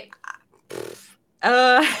 I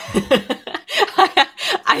uh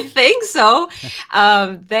I think so.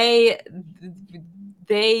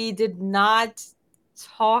 They did not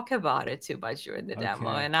talk about it too much during the demo,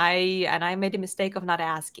 Okay, and I made a mistake of not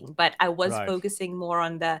asking, but I was right. focusing more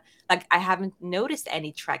on the like I haven't noticed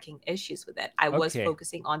any tracking issues with it. I was Okay,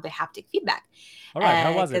 focusing on the haptic feedback all right.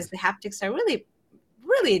 How was because it? the haptics are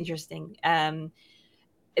really interesting.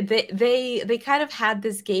 They kind of had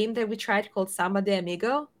this game that we tried called Samba de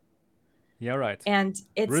Amigo, Yeah, right. and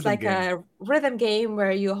it's Rhythm like game. a rhythm game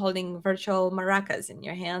where you're holding virtual maracas in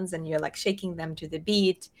your hands and you're like shaking them to the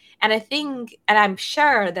beat. And I think, and I'm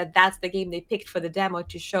sure that that's the game they picked for the demo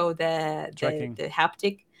to show Tracking. the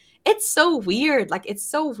haptic. It's so weird. Like it's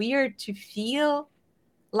so weird to feel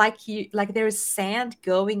like you like there's sand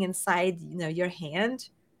going inside, your hand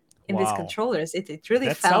in these Wow. controllers. It really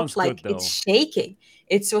That felt sounds like good it's though. shaking.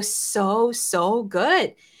 It was so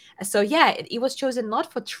good. So yeah, it was chosen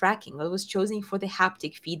not for tracking. It was chosen for the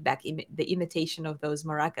haptic feedback, the imitation of those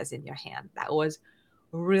maracas in your hand. That was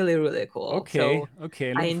really cool. Okay, So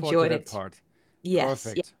okay. I Looking forward to enjoyed that it. part. Yes,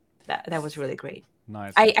 yeah, Perfect. that was really great.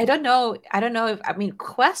 Nice. I don't know. I don't know if I mean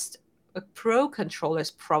Quest Pro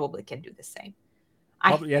controllers probably can do the same. I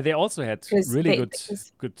Probably. Yeah, they also had because really they good,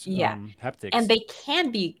 because good yeah, and haptics. they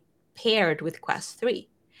can be paired with Quest 3.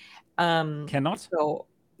 Cannot? So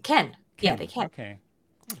can, yeah, they Can. can. Okay.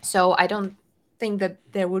 Good. So I don't think that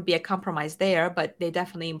there would be a compromise there, but they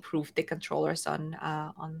definitely improved the controllers on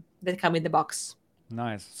that come in the box.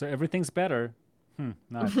 Nice. So everything's better.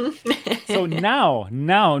 Nice. Mhm. So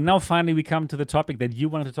now, finally, we come to the topic that you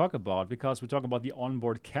wanted to talk about because we talk about the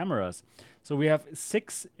onboard cameras. So we have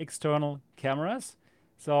 6 external cameras.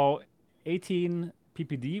 So 18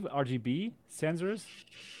 PPD RGB sensors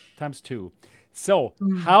times 2. So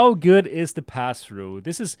Mm. how good is the pass through?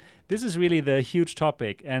 This is really the huge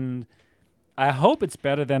topic, and I hope it's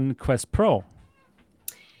better than Quest Pro.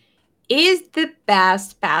 Is the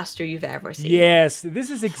best pastor you've ever seen. Yes, this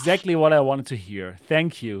is exactly what I wanted to hear.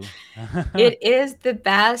 Thank you. It is the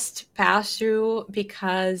best pass through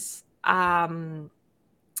because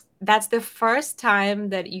that's the first time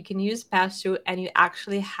that you can use pass through and you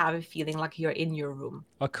actually have a feeling like you're in your room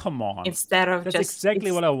Oh, come on. instead of That's just exactly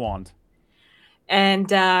it's what I want. and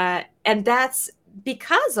that's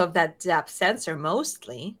because of that depth sensor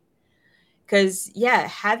mostly, because yeah,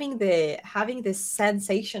 having this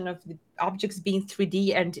sensation of the objects being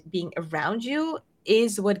 3D and being around you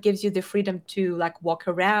is what gives you the freedom to like walk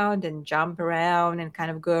around and jump around and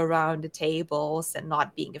kind of go around the tables and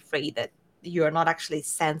not being afraid that you're not actually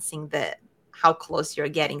sensing the how close you're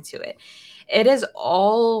getting to it. It is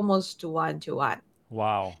almost one to one.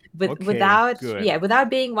 Wow. But Okay, good. without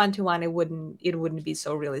being one to one, it wouldn't be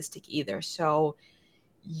so realistic either. So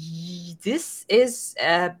this is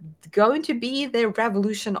going to be the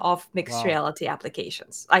revolution of mixed Wow. reality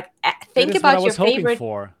applications. Like That is what I was hoping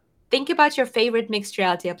for. think about your favorite mixed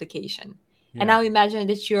reality application. And Yeah. now imagine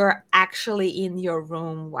that you're actually in your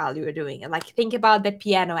room while you're doing it. Like think about the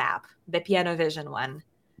piano app, the Piano Vision one,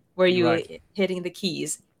 where you Right. hitting the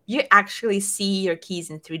keys. You actually see your keys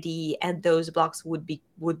in 3D, and those blocks would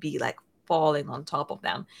be like falling on top of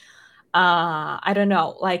them. I don't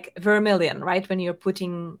know, like vermilion, right? When you're Oh,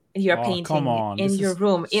 come painting on. in This your is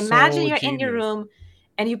room. Imagine so you're in your genius. room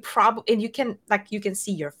and you can like you can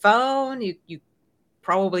see your phone, you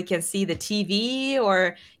probably can see the TV,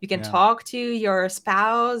 or you can Yeah. talk to your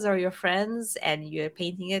spouse or your friends and you're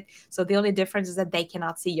painting it. So the only difference is that they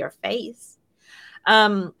cannot see your face.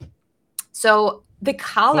 Um so the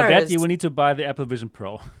For that, you colors, will need to buy the Apple Vision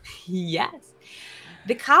Pro. yes.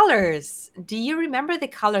 The colors. Do you remember the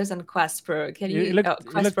colors on Quest Pro? It Quest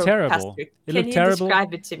looked Pro Quest terrible. Pro? It Can looked you terrible.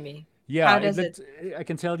 describe it to me? Yeah, How it does it? looked. I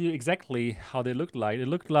can tell you exactly how they looked like. It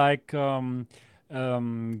looked like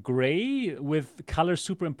gray with color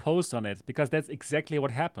superimposed on it, because that's exactly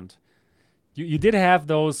what happened. You did have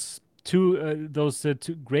those two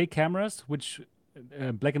gray cameras, which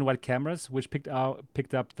black and white cameras, which picked up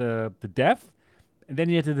the depth, and then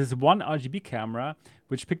you had this one RGB camera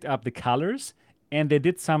which picked up the colors, and they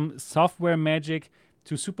did some software magic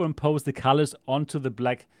to superimpose the colors onto the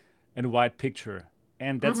black and white picture.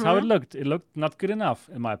 And that's how it Mm-hmm. looked. It looked not good enough,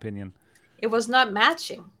 in my opinion. It was not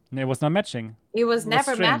matching. And it was not matching. It was It was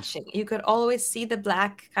never strange. matching. You could always see the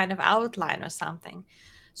black kind of outline or something.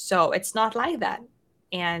 So it's not like that.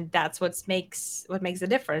 And that's what makes the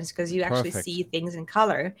difference, because you actually Perfect. see things in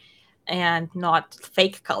color and not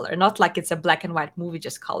fake color, not like it's a black and white movie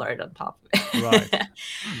just colored on top of Right.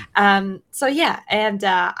 it. So yeah, and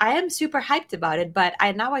I am super hyped about it, but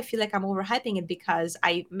I feel like I'm overhyping it because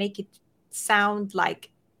I make it sound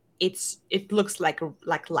like it looks like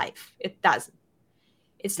life. It doesn't.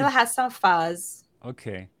 It still It has some fuzz.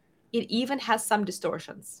 okay. It even has some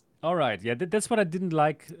distortions. All right. Yeah, that's what I didn't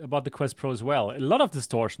like about the Quest Pro as well. A lot of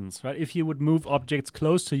distortions, right? If you would move objects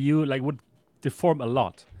close to you, like would deform a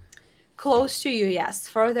lot. Close to you, yes.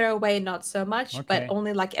 Further away, not so much, but Okay.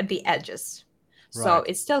 only like at the edges. So Right.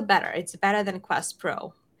 it's still better. It's better than Quest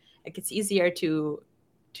Pro. Like it's easier to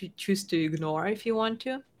choose to ignore if you want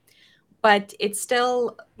to, but it's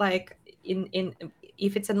still like in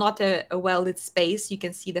if it's not a well lit space, you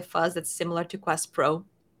can see the fuzz that's similar to Quest Pro.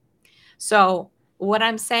 So what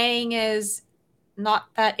I'm saying is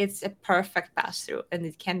not that it's a perfect pass through and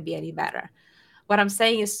it can be any better. What I'm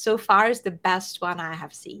saying is so far is the best one I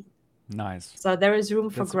have seen. Nice. So there is room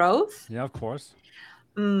for That's growth. yeah, of course.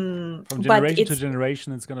 From But generation to it's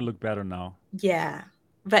generation, it's gonna look better now. yeah.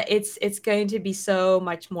 But it's going to be so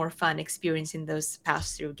much more fun experiencing those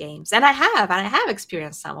pass through games. And I have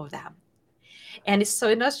experienced some of them. And it's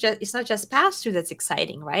not just pass through that's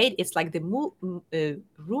exciting, right? It's like the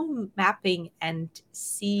room mapping and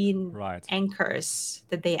scene Right. anchors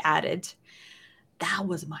that they added. That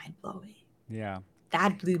was mind blowing. Yeah.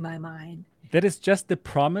 That blew my mind. That is just the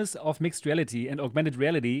promise of mixed reality and augmented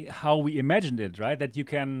reality, how we imagined it, right? That you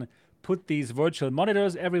can put these virtual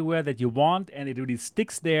monitors everywhere that you want, and it really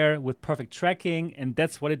sticks there with perfect tracking, and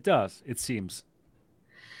that's what it does, it seems.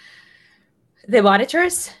 The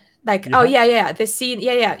monitors, like, oh Yeah. yeah, yeah, the scene,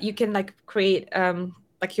 yeah, yeah, you can like create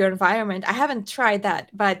like your environment. I haven't tried that,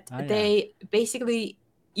 but Ah, yeah. they basically,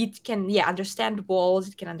 it can, yeah, understand walls,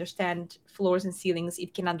 it can understand floors and ceilings,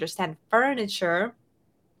 it can understand furniture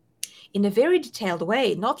in a very detailed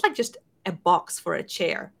way, not like just a box for a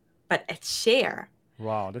chair, but a chair.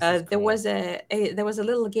 Wow, this is There cool. was a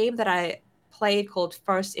little game that I played called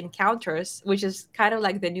First Encounters, which is kind of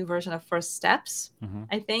like the new version of First Steps, Hmm.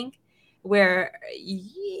 I think, where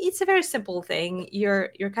it's a very simple thing.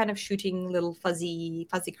 You're kind of shooting little fuzzy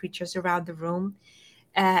creatures around the room.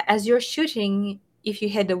 As you're shooting, if you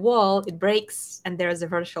hit the wall, it breaks, and there's a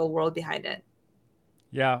virtual world behind it.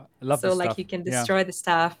 Yeah, I love So this like stuff. you can Yeah. destroy the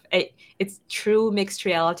stuff. It's true mixed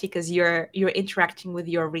reality because you're interacting with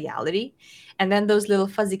your reality, and then those little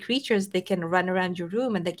fuzzy creatures, they can run around your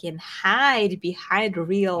room and they can hide behind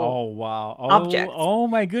real Oh, wow. objects. Oh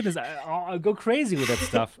my goodness. I'll go crazy with that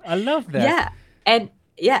stuff. I love that. Yeah, and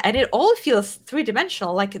Yeah, and it all feels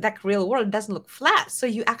three-dimensional, like that real world doesn't look flat. So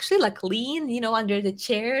you actually like lean, under the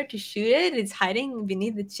chair to shoot it. It's hiding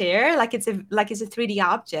beneath the chair, like it's a 3D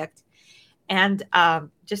object. And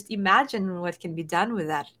just imagine what can be done with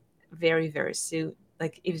that very, very soon.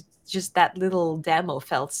 Like it was just that little demo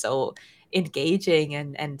felt so engaging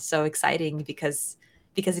and so exciting because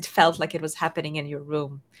it felt like it was happening in your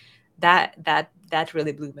room. That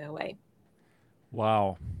really blew me away.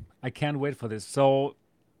 Wow. I can't wait for this. So,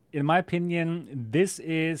 in my opinion, this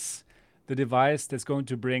is the device that's going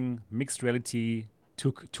to bring mixed reality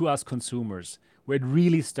to us consumers, where it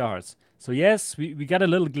really starts. So, yes, we got a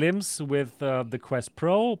little glimpse with the Quest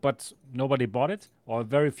Pro, but nobody bought it, or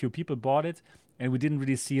very few people bought it. And we didn't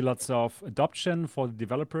really see lots of adoption for the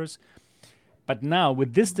developers. But now,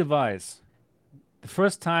 with this device, the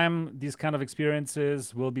first time these kind of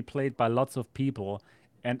experiences will be played by lots of people,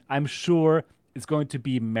 and I'm sure it's going to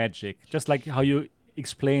be magic, just like how you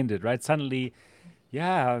explained it, right? Suddenly,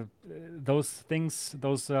 yeah, those things,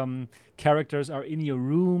 those characters are in your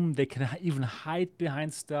room. They can even hide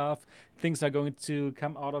behind stuff. Things are going to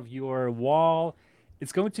come out of your wall.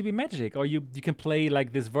 It's going to be magic. Or you can play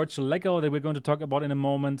like this virtual Lego that we're going to talk about in a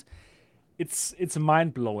moment. It's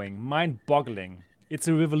mind blowing, mind boggling. It's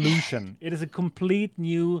a revolution. It is a complete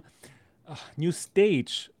new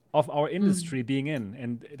stage of our Mm. industry being in,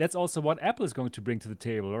 and that's also what Apple is going to bring to the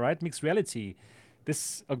table. All right, mixed reality,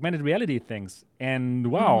 this augmented reality things, and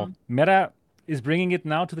wow, Hmm. Meta is bringing it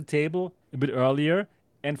now to the table a bit earlier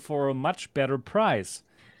and for a much better price.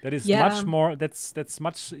 That is much Yeah. more. That's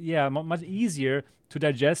much much easier to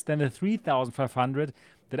digest than the 3,500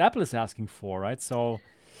 that Apple is asking for. Right, so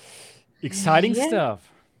exciting Yeah.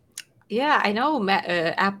 stuff. Yeah, I know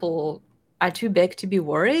Apple are too big to be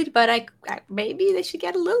worried, but maybe they should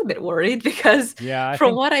get a little bit worried because Yeah,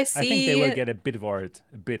 from what I I think they will see, get a bit worried,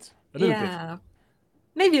 a little bit. yeah,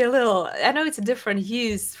 maybe a little. I know it's a different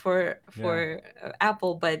use for Yeah,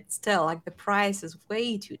 Apple, but still, like the price is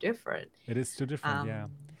way too different. it is too different. Um, Yeah.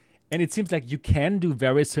 And it seems like you can do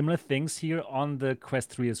very similar things here on the Quest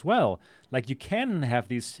 3 as well. Like you can have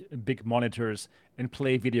these big monitors and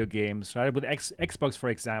play video games, right? With Xbox, for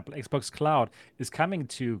example, Xbox Cloud is coming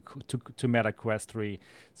to Meta Quest 3.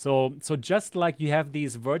 So just like you have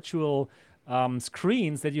these virtual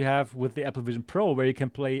screens that you have with the Apple Vision Pro, where you can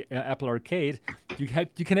play Apple Arcade, you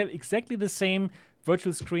can have exactly the same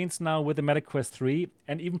virtual screens now with the Meta Quest 3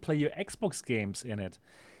 and even play your Xbox games in it.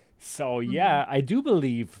 So mhm, yeah, I do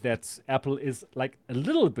believe that Apple is like a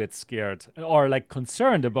little bit scared or like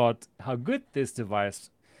concerned about how good this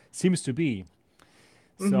device seems to be.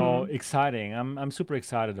 So mhm. exciting. I'm super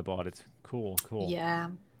excited about it. Cool, cool.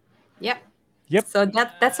 Yeah. Yep. Yep. So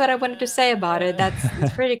that's what I wanted to say about it. That's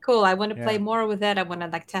pretty cool. I want to play Yeah. more with it. I want to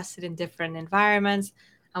like test it in different environments.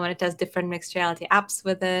 I want to test different mixed reality apps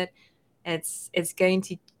with it. It's going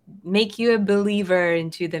to make you a believer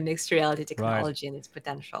into the mixed reality Right. technology and its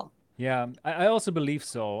potential. Yeah, I also believe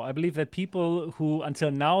so. I believe that people who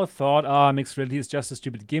until now thought, ah, mixed reality is just a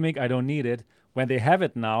stupid gimmick, I don't need it, when they have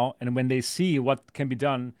it now and when they see what can be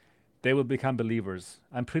done, they will become believers.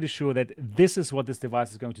 I'm pretty sure that this is what this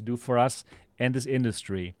device is going to do for us and this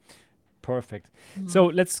industry. Perfect. So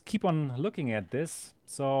Mhm. let's keep on looking at this.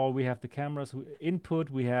 So we have the cameras input,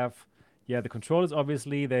 we have, yeah, the controllers,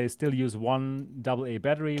 obviously. They still use one AA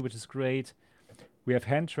battery, which is great. We have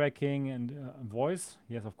hand tracking and voice.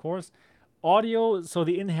 Yes, of course. Audio. So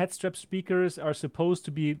the in-head strap speakers are supposed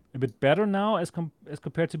to be a bit better now as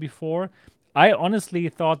compared to before. I honestly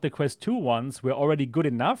thought the Quest 2 ones were already good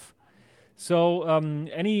enough. So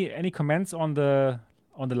any comments on the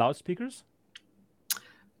loudspeakers?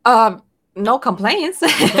 Um, no complaints.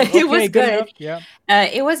 It Okay, was good good. enough. Yeah.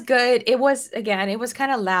 It was good. It was again. It was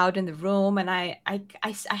kind of loud in the room, and I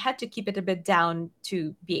had to keep it a bit down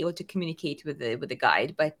to be able to communicate with the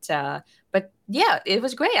guide. But yeah, it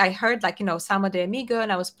was great. I heard like Sama de Amigo,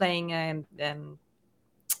 and I was playing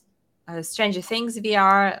Stranger Things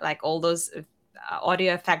VR, like all those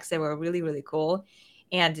audio effects that were really really cool,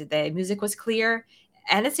 and the music was clear.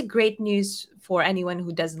 And it's a great news for anyone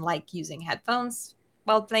who doesn't like using headphones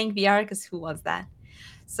while playing VR, because who wants that?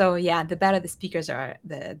 So yeah, the better the speakers are,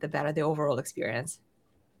 the better the overall experience.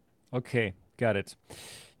 Okay, got it.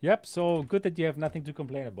 Yep, so good that you have nothing to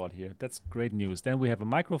complain about here. That's great news. Then we have a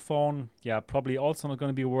microphone. Yeah, probably also not going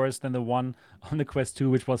to be worse than the one on the Quest 2,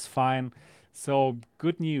 which was fine. So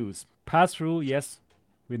good news. Pass through, yes,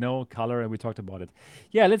 we know color and we talked about it.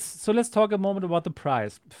 Yeah, let's talk a moment about the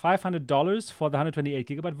price. $500 for the 128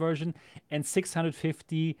 gigabyte version and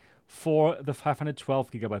 650 for the 512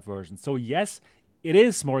 gigabyte version. So yes, it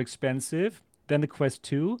is more expensive than the Quest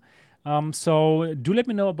 2. So do let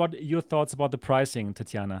me know about your thoughts about the pricing,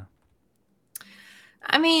 Tatiana.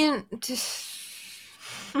 I mean,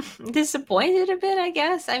 disappointed a bit, I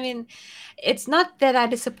guess. I mean, it's not that I'm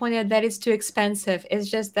disappointed that it's too expensive. It's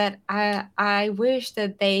just that I wish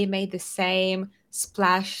that they made the same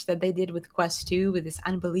splash that they did with Quest 2 with this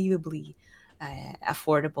unbelievably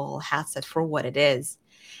affordable headset for what it is.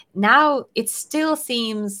 Now it still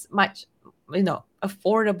seems much,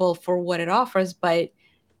 affordable for what it offers, but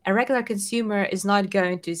a regular consumer is not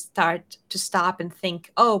going to start to stop and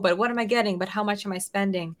think, oh, but what am I getting? But how much am I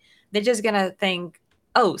spending? They're just gonna think,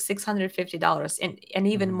 oh, $650 and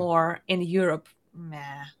even more in Europe.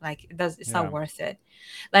 Meh, like it's not Yeah, worth it.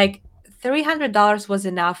 Like $300 was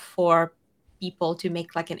enough for people to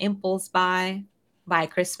make like an impulse buy a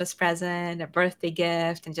Christmas present, a birthday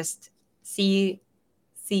gift, and just see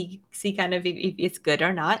kind of if it's good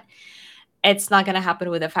or not. It's not going to happen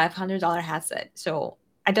with a $500 headset. So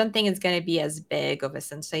I don't think it's going to be as big of a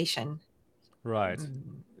sensation. right.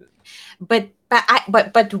 But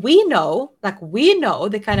we know,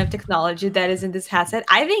 the kind of technology that is in this headset.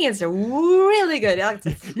 I think it's a really good. It's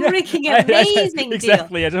a Yeah, freaking amazing deal.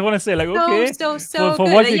 exactly. I just want to say, like, So okay, so for so for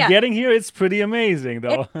good. what you're Yeah, getting here, it's pretty amazing, it's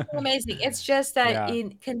though. amazing. It's just that Yeah,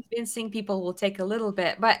 in convincing people will take a little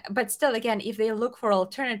bit, but still, again, if they look for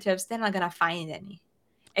alternatives, they're not gonna find any,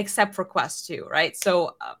 except for Quest 2, right?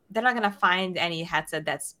 So they're not gonna find any headset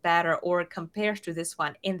that's better or compares to this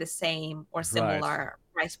one in the same or right. similar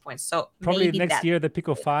price point. So Probably maybe next that. year the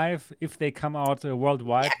Pico 5, if they come out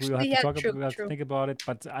worldwide, we will Actually, have to yeah, talk true, about, we'll have to true, think about it.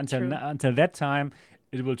 But true. until that time,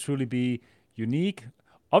 it will truly be unique.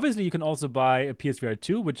 Obviously, you can also buy a PSVR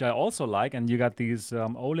 2, which I also like, and you got these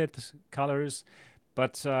OLED colors.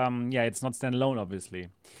 But yeah, it's not standalone, obviously.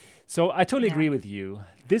 So I totally Yeah, agree with you.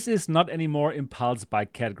 This is not anymore impulse buy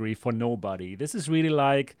category for nobody. This is really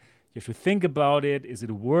like you have to think about it. Is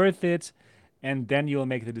it worth it? And then you'll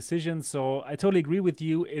make the decision. So I totally agree with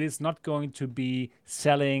you. It is not going to be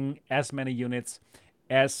selling as many units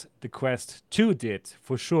as the Quest 2 did,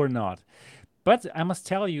 for sure not. But I must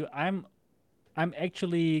tell you, I'm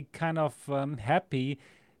actually kind of happy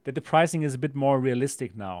that the pricing is a bit more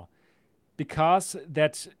realistic now, because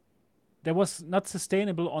that was not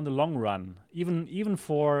sustainable on the long run. Even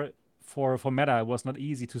for Meta, it was not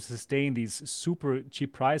easy to sustain these super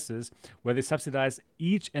cheap prices where they subsidize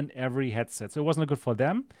each and every headset. So it wasn't good for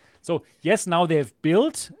them. So yes, now they have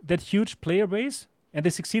built that huge player base and they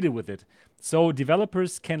succeeded with it. So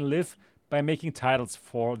developers can live by making titles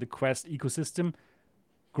for the Quest ecosystem.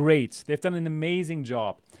 Great, they've done an amazing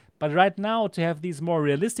job. But right now, to have these more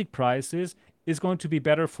realistic prices is going to be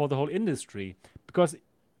better for the whole industry, because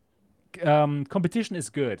competition is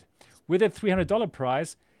good. With a $300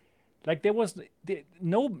 price, like there was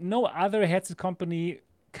no other headset company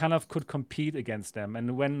kind of could compete against them.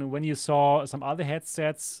 And when you saw some other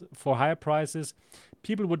headsets for higher prices,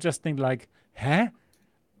 people would just think like, huh?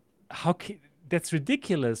 How can, that's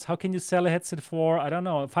ridiculous. How can you sell a headset for, I don't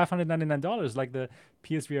know, $599 like the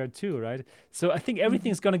PSVR 2, right? So I think hmm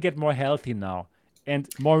everything's going to get more healthy now and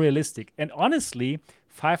more realistic. And honestly,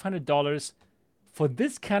 $500 for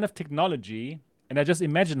this kind of technology, and I just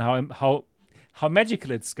imagine how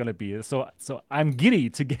magical it's gonna be. So I'm giddy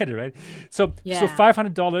to get it, right? So yeah,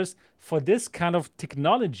 $500 for this kind of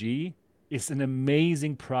technology is an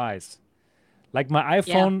amazing price. Like my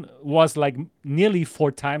yeah, iPhone was like nearly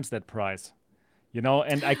 4 times that price,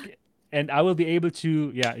 and I will be able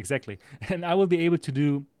to, yeah, exactly, and I will be able to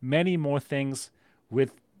do many more things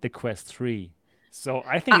with the Quest 3. So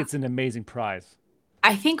I think I, it's an amazing price.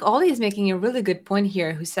 I think Ollie is making a really good point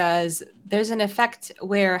here, who says there's an effect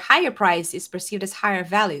where higher price is perceived as higher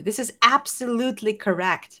value. This is absolutely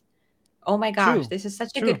correct. Oh my gosh, True, this is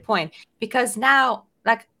such a true. good point, because now,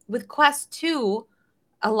 like with Quest 2,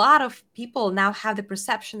 a lot of people now have the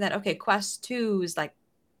perception that, okay, Quest 2 is like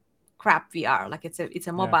crap VR, like it's a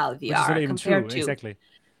Yeah, mobile which is not VR even true.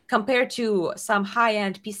 compared to Exactly. some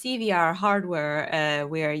high-end PC VR hardware,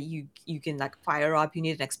 where you can like fire up. You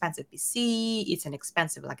need an expensive PC. It's an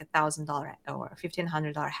expensive, like $1,000 or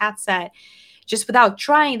 $1,500 headset. Just without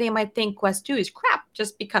trying, they might think Quest 2 is crap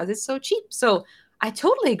just because it's so cheap. So I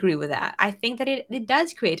totally agree with that. I think that it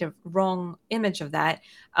does create a wrong image of that,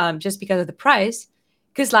 just because of the price.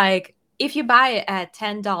 Because like if you buy a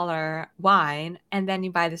 $10 wine and then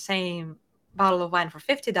you buy the same bottle of wine for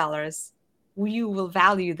 $50, you will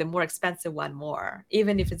value the more expensive one more,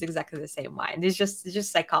 even if it's exactly the same wine. It's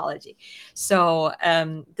just psychology. So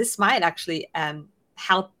this might actually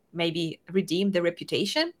help maybe redeem the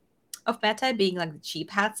reputation of Meta being like the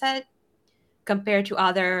cheap headset compared to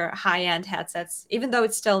other high end headsets, even though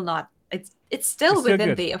it's still not. It's It's still still within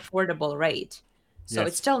good. the affordable rate. So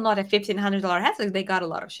it's Yes. still not a $1,500 headset. They got a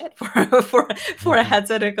lot of shit for for a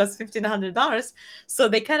headset that costs $1,500. So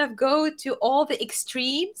they kind of go to all the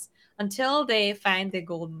extremes until they find the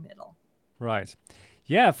golden middle. Right.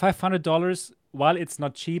 Yeah, $500, while it's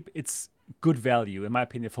not cheap, it's good value, in my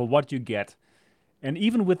opinion, for what you get. And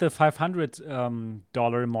even with the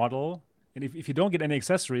 $500 model, and if you don't get any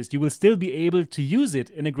accessories, you will still be able to use it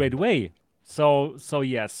in a great way. So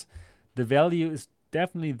yes, the value is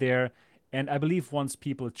definitely there. And I believe once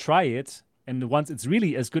people try it, and once it's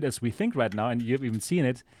really as good as we think right now, and you've even seen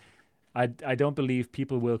it, I don't believe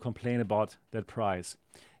people will complain about that price.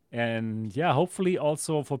 And yeah, hopefully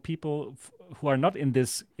also for people who are not in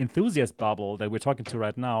this enthusiast bubble that we're talking to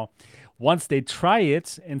right now, once they try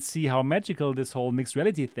it and see how magical this whole mixed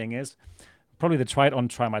reality thing is, probably they try it on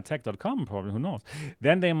trymytech.com, probably, who knows?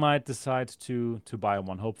 Then they might decide to buy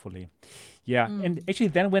one, hopefully. Yeah, and actually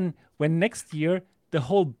then when next year the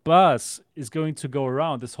whole buzz is going to go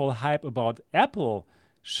around, this whole hype about Apple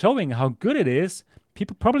showing how good it is,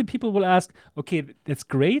 people will ask, okay, that's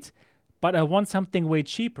great, but I want something way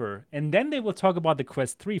cheaper. And then they will talk about the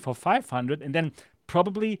Quest 3 for 500, and then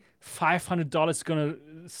probably $500 is gonna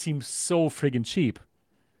seem so friggin' cheap,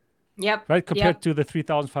 Yep. right? Compared Yep. to the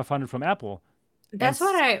 3,500 from Apple. That's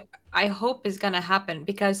what I hope is gonna happen,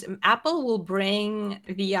 because Apple will bring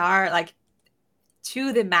VR like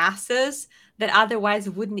to the masses that otherwise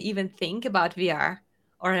wouldn't even think about VR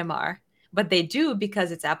or MR, but they do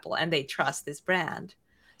because it's Apple and they trust this brand.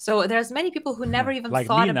 So there's many people who never even like me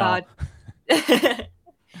thought now. about.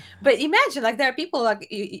 But imagine, like, there are people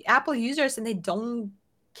like Apple users and they don't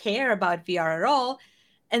care about VR at all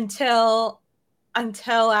until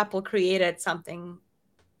Apple created something.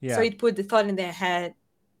 So Yeah, it put the thought in their head,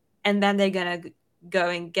 and then they're gonna go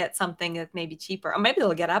and get something that may be cheaper, or maybe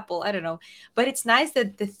they'll get Apple. I don't know. But it's nice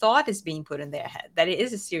that the thought is being put in their head that it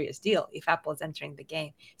is a serious deal if Apple is entering the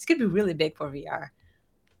game. It's gonna be really big for VR.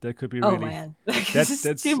 that could be Oh really. man, like, this is too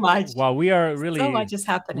That's much. wow. We are So really much is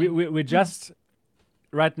happening. we're just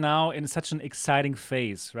right now in such an exciting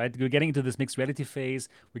phase, right? We're getting into this mixed reality phase.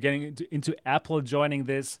 We're getting into Apple joining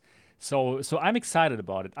this. So I'm excited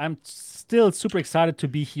about it. I'm still super excited to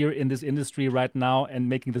be here in this industry right now and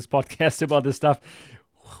making this podcast about this stuff.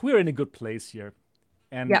 We're in a good place here,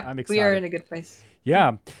 and Yeah, I'm we are excited. in a good place.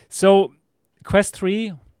 Yeah. So Quest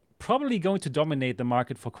 3 probably going to dominate the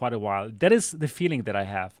market for quite a while. That is the feeling that I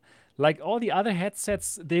have. Like all the other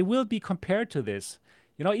headsets, they will be compared to this.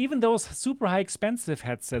 You know, even those super high expensive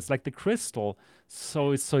headsets like the Crystal.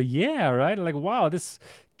 So yeah, right? Like wow, this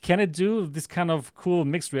can it do this kind of cool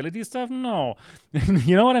mixed reality stuff? No.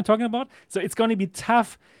 You know what I'm talking about? So it's going to be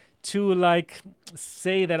tough to like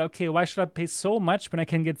say that okay, why should I pay so much when I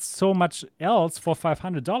can get so much else for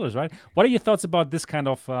 $500, right? What are your thoughts about this kind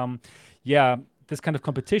of yeah, this kind of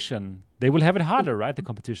competition? They will have it harder, right? The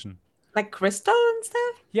competition. Like Crystal and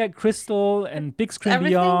stuff. Yeah, Crystal and Big Screen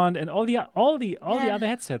Everything. Beyond and all the Yeah. other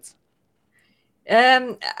headsets.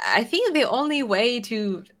 I think the only way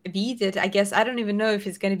to beat it, I guess, I don't even know if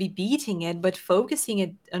it's going to be beating it, but focusing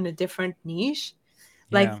it on a different niche.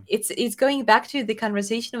 Like Yeah. it's going back to the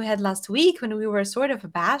conversation we had last week when we were sort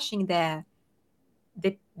of bashing the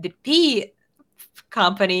P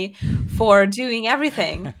company for doing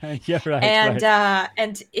everything. Yeah, right.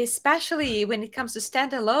 And especially when it comes to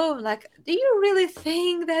standalone, like, do you really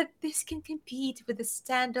think that this can compete with the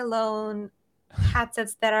standalone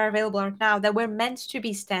headsets that are available right now that were meant to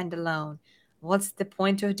be standalone? What's the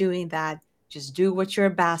point of doing that? Just do what you're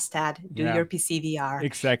best at. Do Yeah, your PCVR,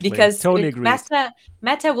 exactly. because Totally agreed.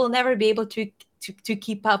 Meta will never be able to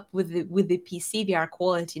keep up with the PCVR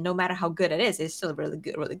quality, no matter how good it is. It's still really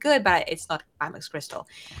good, but it's not IMAX Crystal.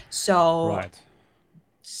 So Right.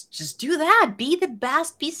 just do that. Be the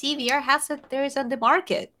best PCVR headset there is on the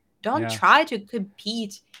market. Don't Yeah, try to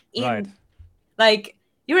compete right. in, like,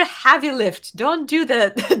 you're a heavy lift. Don't do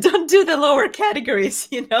the don't do the lower categories.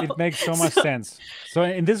 It makes so much So sense. So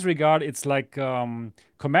in this regard, it's like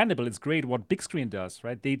commendable. It's great what Big Screen does,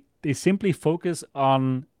 right? They simply focus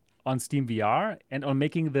on Steam VR and on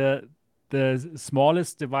making the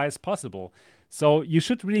smallest device possible. So you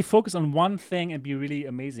should really focus on one thing and be really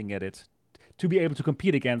amazing at it to be able to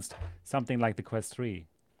compete against something like the Quest 3.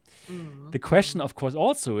 The question, of course,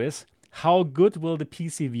 also is how good will the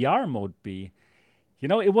PC VR mode be? You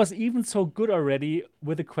know, it was even so good already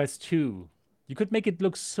with the Quest 2. You could make it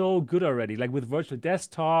look so good already, like with virtual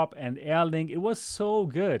desktop and AirLink. It was so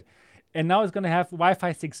good. And now it's going to have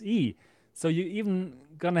Wi-Fi 6E. So you even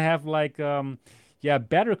going to have like yeah,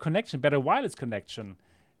 better connection, better wireless connection.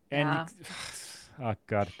 And you, yeah, oh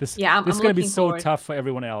god, this yeah, this I'm is going to be looking so forward. tough for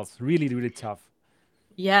everyone else. Really, really tough.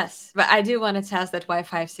 Yes, but I do want to test that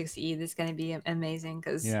Wi-Fi 6E. This is going to be amazing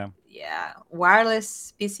because, Yeah. yeah,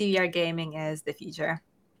 wireless PC VR gaming is the future.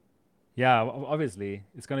 Yeah, obviously,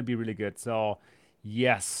 it's going to be really good. So,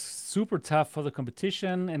 yes, super tough for the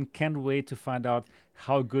competition, and can't wait to find out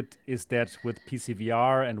how good is that with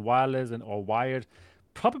PCVR and wireless and or wired.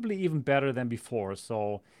 Probably even better than before.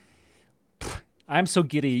 So, I'm so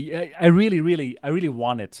giddy. I really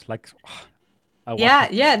want it. Like, I want Yeah,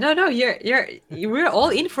 it. yeah, no, we're all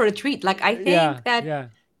in for a treat. Like, I Yeah, think that, yeah,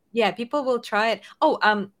 yeah, people will try it. Oh,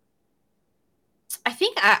 I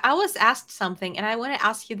think I was asked something, and I want to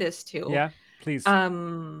ask you this too. yeah. Please,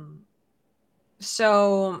 Um,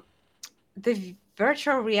 so the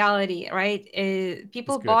virtual reality, right? it's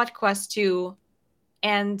People good. bought Quest 2,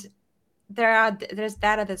 and there's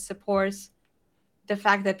data that supports the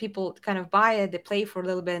fact that people kind of buy it, they play for a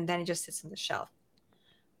little bit, and then it just sits on the shelf.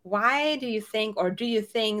 Why do you think, or do you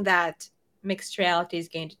think that mixed reality is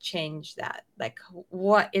going to change that? Like,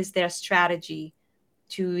 what is their strategy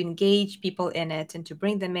to engage people in it and to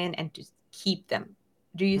bring them in and to keep them?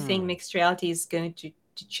 Do you think Hmm. mixed reality is going to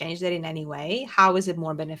change that in any way? How is it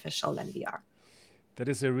more beneficial than VR? That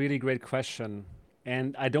is a really great question.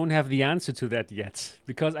 And I don't have the answer to that yet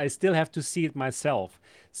because I still have to see it myself.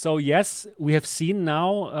 So, yes, we have seen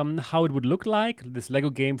now how it would look like, this Lego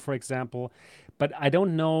game, for example. But I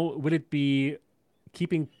don't know, will it be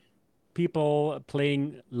keeping people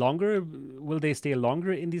playing longer? Will they stay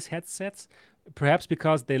longer in these headsets? Perhaps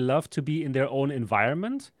because they love to be in their own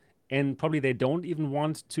environment and probably they don't even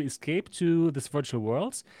want to escape to this virtual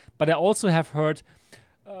worlds. But I also have heard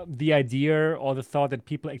the idea or the thought that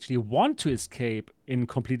people actually want to escape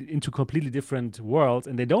into completely different worlds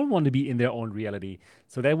and they don't want to be in their own reality.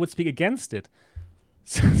 So that would speak against it.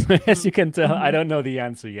 So as you can tell, I Mm-hmm. don't know the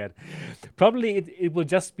answer yet. Probably it will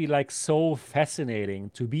just be like so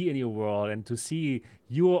fascinating to be in your world and to see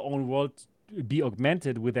your own world be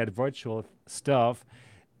augmented with that virtual stuff.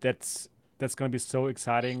 That's that's going to be so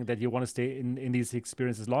exciting that you want to stay in these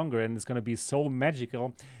experiences longer, and it's going to be so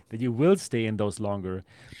magical that you will stay in those longer.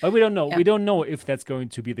 But we don't know. Yeah. We don't know if that's going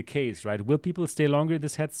to be the case, right? Will people stay longer in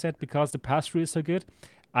this headset because the pass-through is so good?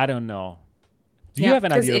 I don't know. Do you Yeah, have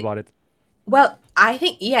an because idea about it? well, I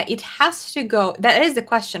think, yeah, it has to go. That is the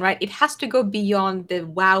question, right? It has to go beyond the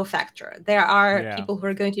wow factor. There are Yeah. people who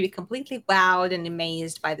are going to be completely wowed and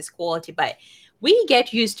amazed by this quality, but we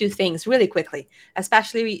get used to things really quickly,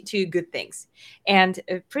 especially to good things. And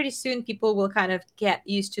pretty soon, people will kind of get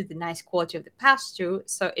used to the nice quality of the pass through.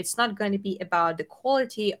 So it's not going to be about the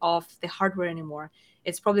quality of the hardware anymore.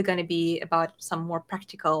 It's probably going to be about some more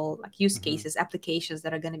practical, like, use Hmm. cases, applications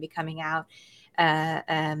that are going to be coming out.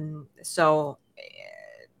 So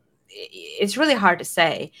it's really hard to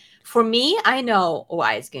say. For me, I know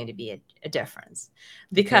why it's going to be a difference,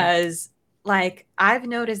 Okay. because, like, I've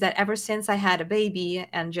noticed that ever since I had a baby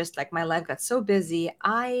and just like my life got so busy,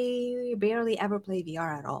 I barely ever play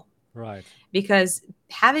VR at all, Right. because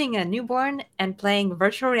having a newborn and playing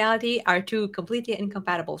virtual reality are two completely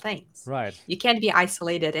incompatible things. Right. You can't be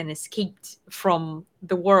isolated and escaped from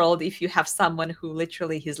the world if you have someone who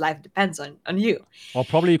literally his life depends on you. Or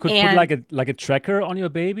probably you could put And like a tracker on your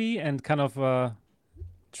baby and kind of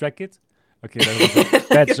track it. Okay, that was a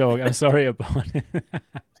bad joke. I'm sorry about it.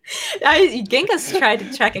 Genghis tried to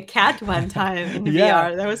track a cat one time in Yeah.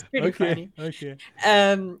 VR. That was pretty Okay. funny. Okay.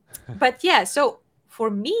 Um, but yeah, so for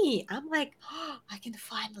me, I'm like, oh, I can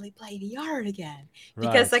finally play VR again,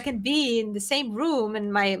 because I Right. can be in the same room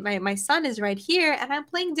and my son is right here and I'm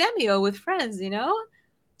playing Demio with friends, you know?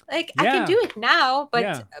 Like, I can Yeah. do it now,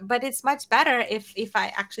 Yeah. but it's much better if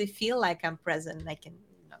I actually feel like I'm present and I can,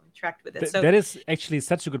 interact with it. So, That is actually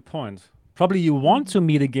such a good point. Probably you want mhm, to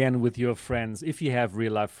meet again with your friends if you have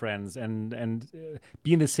real life friends and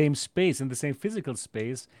be in the same space, in the same physical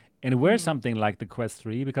space, and wear mhm. something like the Quest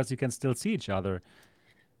 3 because you can still see each other.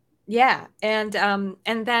 Yeah, and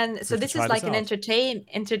then, We so have to this try is this like an out.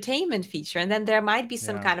 entertainment feature, and then there might be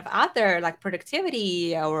some Yeah. kind of other, like,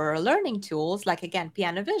 productivity or learning tools, like, again,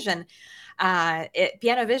 Piano Vision.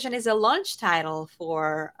 Piano Vision is a launch title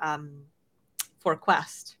for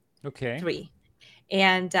Quest Okay. 3,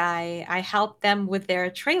 and I helped them with their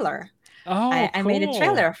trailer. Oh, I made a cool.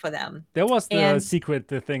 trailer for them, That was the and secret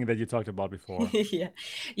thing that you talked about before. yeah,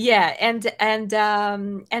 yeah, and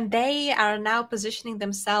they are now positioning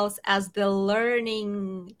themselves as the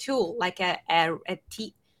learning tool, like a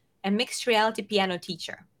mixed reality piano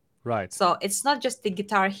teacher. Right. So it's not just the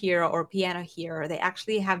guitar hero or piano hero. They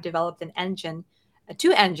actually have developed an engine,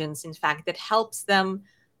 two engines, in fact, that helps them.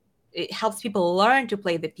 It helps people learn to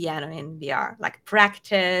play the piano in VR, like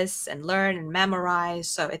practice and learn and memorize.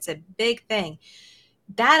 So it's a big thing.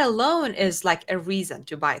 that alone is like a reason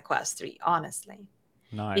to buy Quest 3, honestly.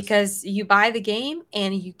 Nice. Because you buy the game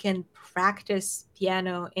and you can practice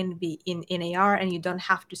piano in AR, and you don't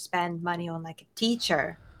have to spend money on like a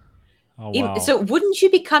teacher. Oh wow. So wouldn't you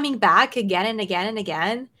be coming back again and again and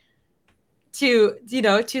again to,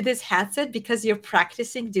 to this headset because you're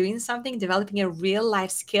practicing doing something, developing a real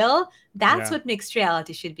life skill? That's Yeah. what mixed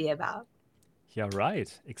reality should be about. Yeah,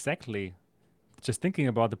 right. Exactly. Just thinking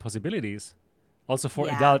about the possibilities. Also for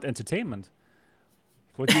Yeah. adult entertainment.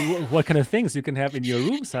 What kind of things you can have in your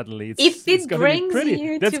room suddenly? If It's it gonna be brings pretty.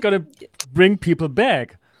 you That's to, gonna bring people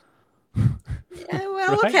back, yeah,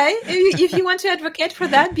 well, right? okay. If you want to advocate for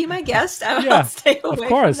that, be my guest. I'll Yeah, stay of away from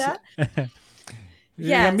course. that. Yeah,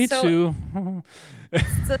 Yeah. me So, too.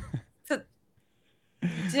 so, so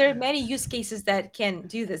there are many use cases that can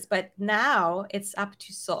do this, but now it's up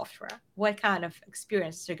to software. What kind of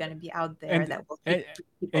experiences are going to be out there and that will keep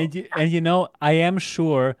and people and happy? I am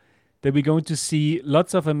sure that we're going to see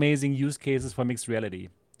lots of amazing use cases for mixed reality,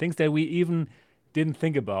 things that we even didn't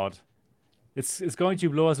think about. It's going to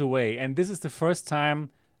blow us away, and this is the first time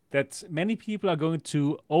that many people are going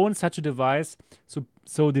to own such a device.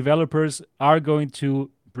 So developers are going to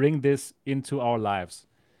bring this into our lives.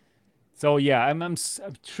 So yeah, I'm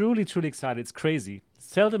truly excited. It's crazy.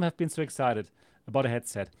 Seldom have been so excited about a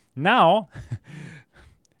headset. Now,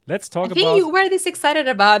 let's I talk think about. you were this excited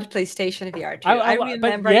about PlayStation VR too. I But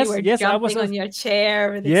remember you yes, were yes, I was. jumping on your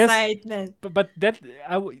chair with Yes, excitement. but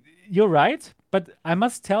you're right. But I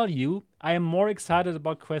must tell you, I am more excited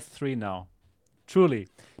about Quest 3 now. Truly,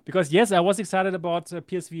 because yes, I was excited about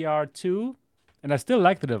PSVR 2, and I still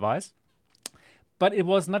like the device, but it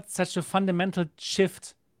was not such a fundamental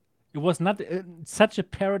shift. It was not such a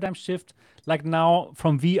paradigm shift like now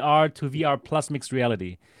from VR to VR plus mixed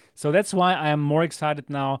reality. So that's why I am more excited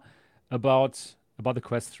now about the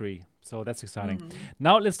Quest 3. So that's exciting. Hmm.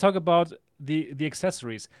 Now let's talk about the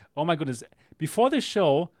accessories. Oh my goodness! Before the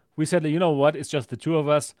show, we said, you know what? It's just the two of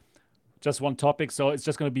us, just one topic. So it's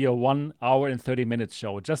just going to be a 1 hour and 30 minutes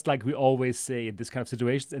show, just like we always say in this kind of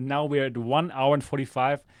situations. And now we're at 1 hour and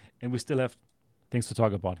 45, and we still have things to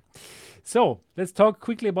talk about. So let's talk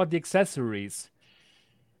quickly about the accessories.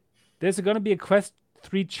 There's going to be a Quest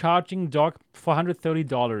 3 charging dock for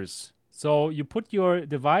 $130. So you put your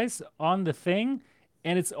device on the thing,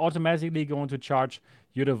 and it's automatically going to charge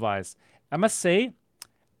your device. I must say,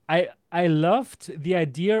 I loved the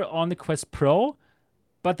idea on the Quest Pro,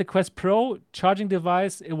 but the Quest Pro charging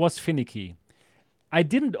device, it was finicky. I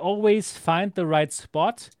didn't always find the right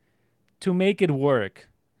spot to make it work.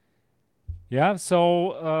 Yeah,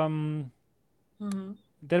 so Hmm.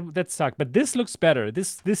 that sucked. But this looks better.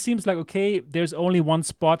 This seems like okay. There's only one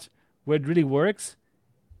spot where it really works,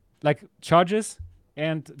 like charges,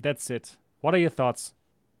 and that's it. What are your thoughts?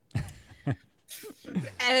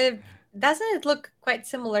 Uh, doesn't it look quite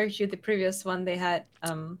similar to the previous one they had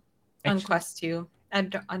on Actually, Quest 2? I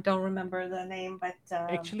don't remember the name, but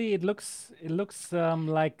actually, it looks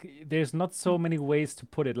like there's not so many ways to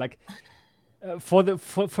put it. Like for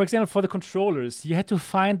example, for the controllers, you had to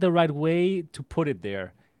find the right way to put it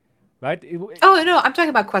there, right? oh no, I'm talking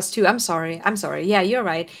about Quest 2. I'm sorry. Yeah, you're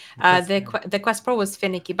right. The Quest, The Quest Pro was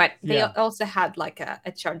finicky, but they yeah. also had like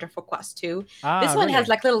a charger for Quest 2. Ah, This one has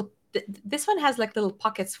really? like this one has like little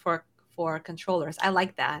pockets for controllers. I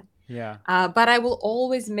like that. Yeah. But I will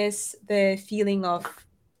always miss the feeling of,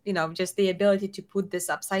 just the ability to put this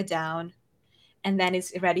upside down and then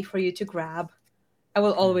it's ready for you to grab. I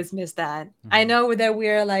will Yeah. always miss that. I Hmm. know that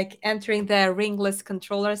we're like entering the ringless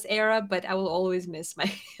controllers era, but I will always miss my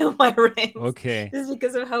my rings Okay. just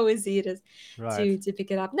because of how easy it is Right. to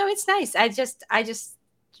pick it up. No, it's nice. I just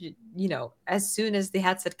as soon as the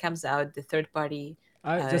headset comes out, the third party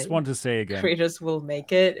I uh, just want to say again, creators will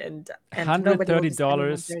make it, and hundred nobody will thirty be spending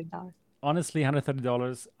dollars. $130. Honestly,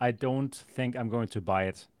 $130. I don't think I'm going to buy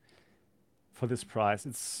it for this price.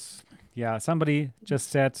 It's yeah. Somebody just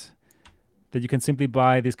said that you can simply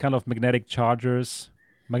buy these kind of magnetic chargers.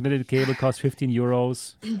 Magnetic cable costs 15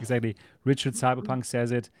 euros. Exactly. Richard Cyberpunk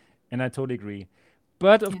says it, and I totally agree.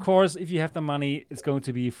 But of Yeah. course, if you have the money, it's going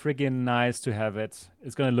to be friggin' nice to have it.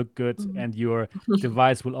 It's going to look good, Mhm. and your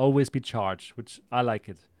device will always be charged, which I like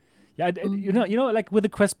it. Yeah, Mhm. like with the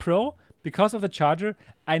Quest Pro, because of the charger,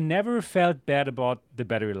 I never felt bad about the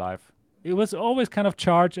battery life. It was always kind of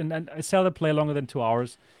charged, and I seldom play longer than 2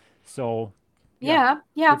 hours. So, yeah, Yeah,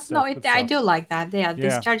 yeah. good No, stuff. Good I stuff. do like that. Yeah, these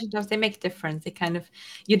Yeah, charging dogs, they make a difference. They kind of,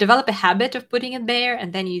 you develop a habit of putting it there,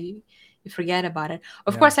 and then you forget about it.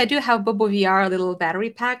 Of yeah, course, I do have Bobo VR little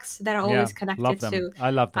battery packs that are yeah. always connected Love them. to.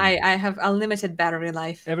 I love them. I have unlimited battery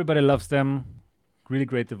life. Everybody loves them. Really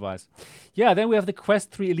great device. Yeah, then we have the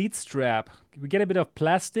Quest 3 Elite strap. We get a bit of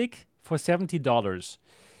plastic for $70.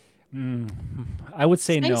 I would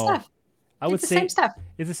say Same no. stuff. I would It's the same say stuff.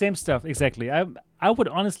 it's the same stuff, exactly. I would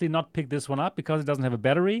honestly not pick this one up because it doesn't have a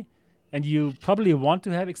battery, and you probably want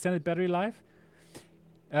to have extended battery life.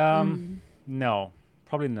 Mm, No,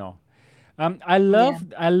 probably no. yeah.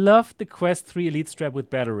 I love the Quest 3 Elite strap with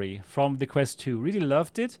battery from the Quest 2. Really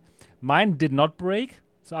loved it. Mine did not break,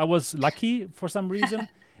 so I was lucky for some reason,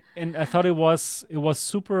 and I thought it was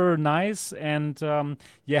super nice and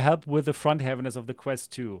yeah, helped with the front heaviness of the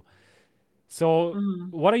Quest 2. So,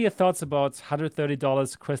 Mm. what are your thoughts about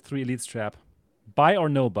 $130 Quest 3 Elite strap? Buy or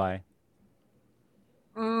no buy?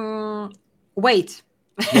 Mm, wait.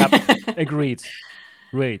 Yep, agreed.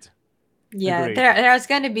 Great, Yeah, agreed. there's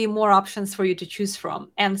going to be more options for you to choose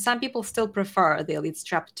from, and some people still prefer the Elite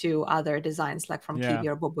Strap to other designs like from Yeah, Kiwi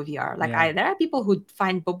or Bobo VR. Like yeah. there are people who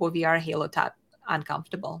find Bobo VR Halo Top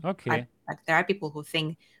uncomfortable. Okay, Like there are people who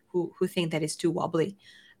think that it's too wobbly.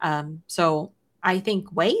 So I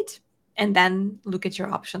think wait and then look at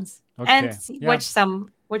your options and okay. see, Yeah, watch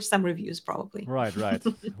some reviews probably. right, right.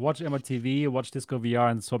 Watch MOTV, watch Disco VR,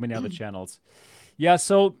 and so many other channels. Yeah,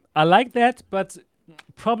 so I like that, but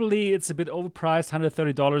probably it's a bit overpriced.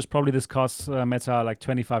 $130. Probably this costs Meta like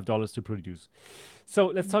 $25 to produce. So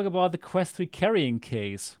let's talk about the Quest 3 carrying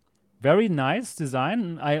case. Very nice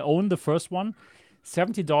design. I own the first one.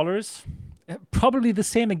 $70. Probably the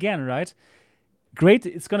same again, right? Great.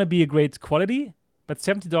 It's going to be a great quality, but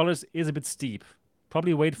 $70 is a bit steep.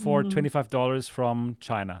 Probably wait for Mhm. $25 from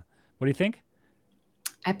China. What do you think?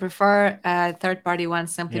 I prefer third-party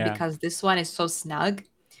ones simply Yeah, because this one is so snug.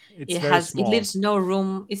 it's very small. It leaves no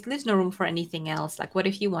room for anything else. Like what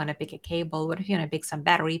if you want to pick a cable? What if you want to pick some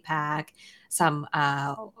battery pack, some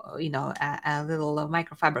a little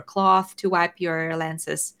microfiber cloth to wipe your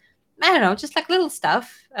lenses? I don't know, just like little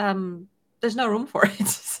stuff. There's no room for it.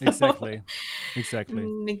 So Exactly. Exactly.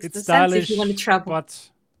 makes It's no sense if you want to stylish, travel.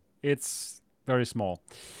 but it's very small.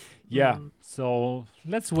 Yeah. Mm. So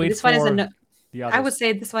let's So wait this one is a for no, the I would others.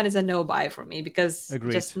 say this one is a no buy for me because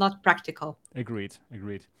Agreed. just not practical. Agreed.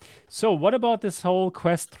 Agreed. So what about this whole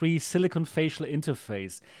Quest 3 silicon facial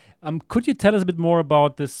interface? Could you tell us a bit more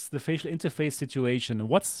about the facial interface situation?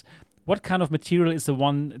 What kind of material is the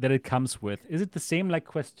one that it comes with? Is it the same like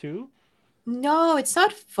Quest 2? No, it's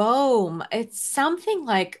not foam. It's something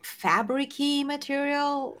like fabricy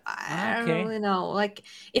material. Ah, I don't okay. really know. Like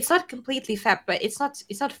it's not completely fab, but it's not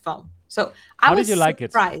foam. So I How did was you like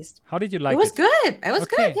it? surprised. How did you It like was it? good. It was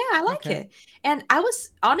good. Okay. Yeah, I like Okay. it. And I was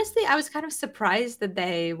honestly, I was kind of surprised that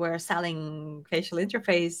they were selling facial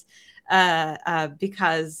interface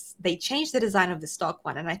because they changed the design of the stock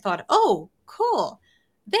one. And I thought, oh, cool.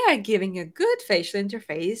 They are giving a good facial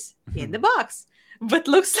interface in the box, but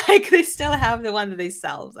looks like they still have the one that they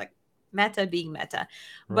sell. It's like Meta being Meta,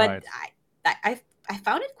 but Right. I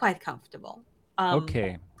found it quite comfortable. Um,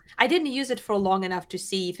 Okay. I didn't use it for long enough to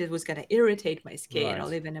see if it was going to irritate my skin or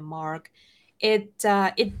Right. leave in a mark. It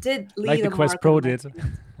did Like leave the a Quest mark Pro on my did.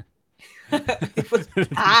 skin. It was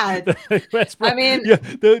bad. The Quest Pro. I mean, Yeah,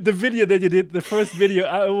 the video that you did, the first video,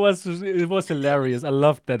 it was hilarious. I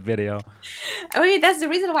loved that video. that's the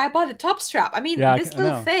reason why I bought a top strap. I mean, Yeah, this I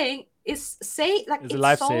little know. thing is say like It's a it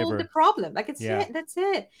solved the lifesaver. problem. Like it's Yeah, it. That's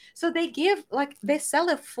it. So they sell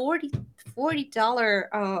a $40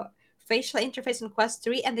 facial interface in Quest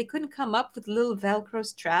 3 and they couldn't come up with a little Velcro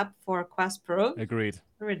strap for Quest Pro. agreed.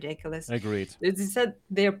 Ridiculous. Agreed. They said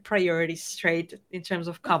their priorities straight in terms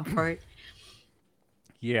of comfort.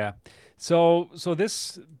 Yeah. So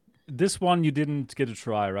this one you didn't get to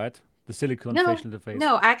try, right? The silicone No, facial interface.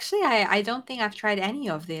 no, actually, I don't think I've tried any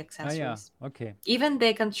of the Ah, yeah. accessories. Okay. Even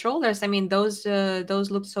the controllers, I mean, those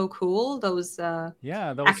look so cool. Those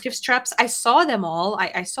Yeah, those. active straps, I saw them all.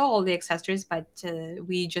 I saw all the accessories, but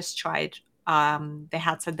we just tried the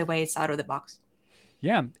headset the way it's out of the box.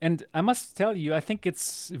 Yeah, and I must tell you, I think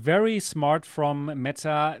it's very smart from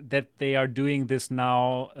Meta that they are doing this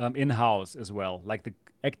now in-house as well, like the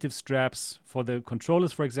active straps for the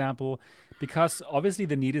controllers, for example, because obviously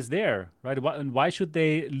the need is there, right? And why should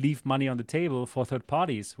they leave money on the table for third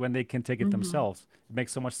parties when they can take it Mm-hmm. themselves? It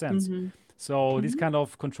makes so much sense. Mm-hmm. So these Mm-hmm. kind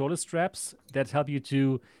of controller straps that help you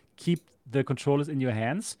to keep the controllers in your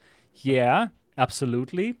hands, yeah,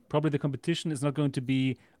 absolutely. Probably the competition is not going to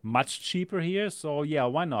be much cheaper here, so yeah,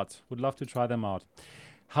 why not? Would love to try them out.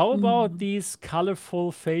 How about Mm-hmm. these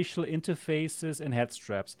colorful facial interfaces and head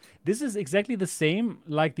straps? This is exactly the same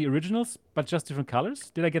like the originals, but just different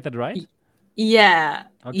colors. Did I get that right? Yeah.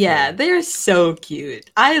 Yeah, Okay. they're so cute.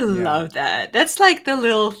 I Yeah. love that. That's like the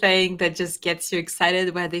little thing that just gets you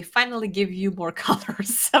excited when they finally give you more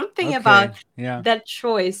colors. Something about Okay. Yeah. that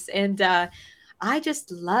choice. And I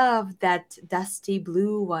just love that dusty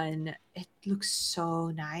blue one. It looks so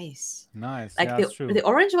nice. Nice. Like Yeah, it's true. the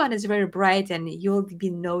orange one is very bright and you'll be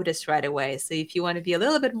noticed right away. So if you want to be a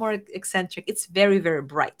little bit more eccentric, it's very, very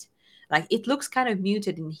bright. Like it looks kind of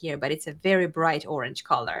muted in here, but it's a very bright orange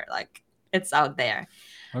color. Like it's out there.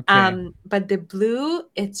 Okay. But the blue,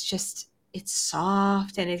 it's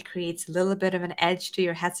soft and it creates a little bit of an edge to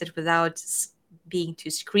your headset without being too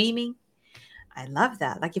screaming. I love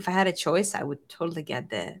that. Like if I had a choice, I would totally get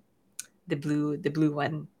the blue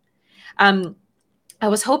one. Um, I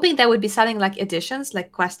was hoping that would be selling like editions,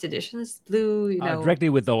 like Quest editions, blue, Directly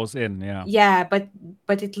with those in. Yeah. Yeah, but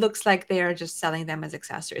it looks like they are just selling them as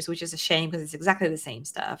accessories, which is a shame because it's exactly the same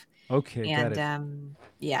stuff. Okay. Got And it.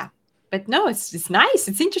 yeah, but no, it's nice.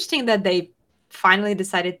 It's interesting that they finally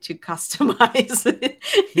decided to customize it.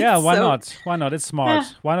 Yeah, It's why so not? Why not? It's yeah.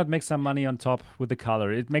 smart. Why not make some money on top with the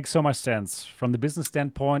color? It makes so much sense from the business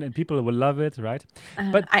standpoint, and people will love it, right? Uh,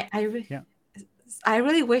 But I I re- yeah, I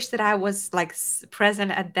really wish that I was like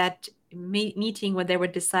present at that meeting when they were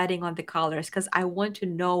deciding on the colors because I want to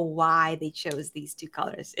know why they chose these two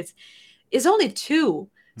colors. It's only two,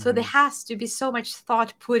 so there hmm, has to be so much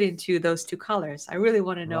thought put into those two colors. I really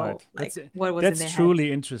want to know right. like what was in That's their head.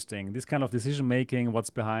 truly interesting. This kind of decision making, what's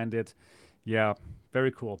behind it. Yeah,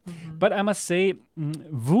 very cool. Hmm. But I must say,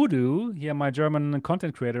 Voodoo, yeah, my German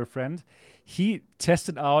content creator friend, he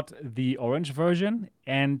tested out the orange version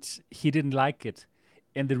and he didn't like it.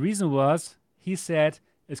 And the reason was, he said,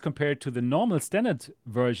 as compared to the normal standard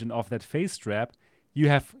version of that face strap,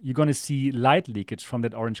 you're gonna see light leakage from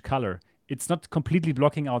that orange color. It's not completely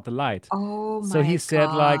blocking out the light. Oh So he my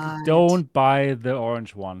said, like, god. don't buy the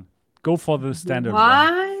orange one. Go for the standard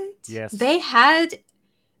one. What? Yes. They had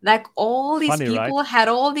like all these Funny, right? people had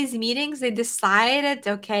all these meetings. They decided,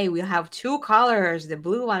 okay, we'll have two colors, the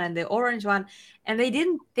blue one and the orange one. And they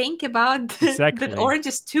didn't think about that Exactly. orange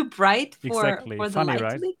is too bright Exactly. for the Funny, light to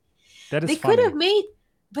right? leak. That is They could have funny. made,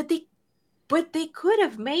 but they could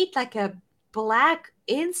have made like a black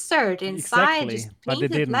insert inside, Exactly. just But they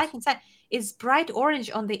painted black didn't. inside. It's bright orange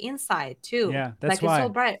on the inside too. Yeah, that's Like it's all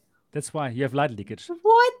why. bright. That's why you have light leakage.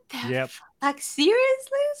 What the Yep. like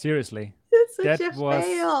seriously? Seriously. It's such a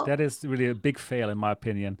fail. That is really a big fail in my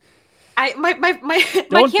opinion. I my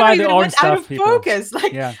Don't camera buy the even orange went out stuff, of people. focus.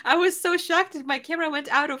 Like Yeah. I was so shocked that my camera went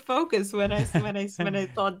out of focus when I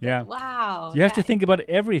thought that. Yeah. Wow, You have to that. think about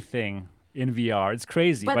everything in VR. It's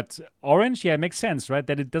crazy. But But orange, yeah, it makes sense, right?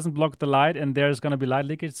 That it doesn't block the light and there's gonna be light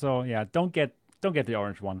leakage. So yeah, don't get the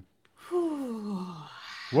orange one. whew,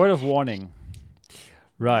 Word of okay, warning.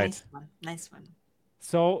 nice Right. one, nice one.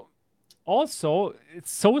 So also,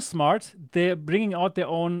 it's so smart. They're bringing out their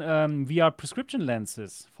own VR prescription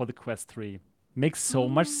lenses for the Quest 3. Makes so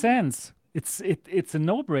much Mm. sense. It's a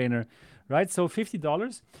no-brainer, right? So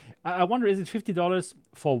 $50. I wonder, is it $50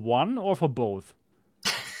 for one or for both?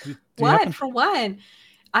 Do you What happen? for one?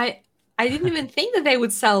 I I didn't even think that they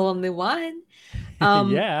would sell only one.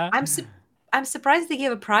 Yeah, I'm I'm surprised they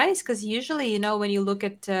gave a price because usually, when you look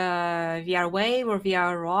at VR Wave or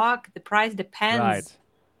VR Rock, the price depends right,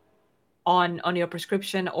 on your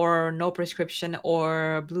prescription or no prescription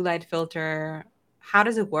or blue light filter. How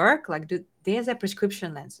does it work? Like, do they have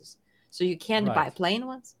prescription lenses, so you can't buy right. plain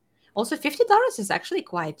ones? Also, $50 is actually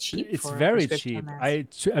quite cheap It's for a very prescription cheap. lens.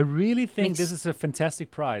 I really think this Makes is a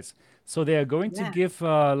fantastic price. So they are going to Yeah, give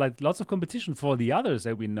like lots of competition for the others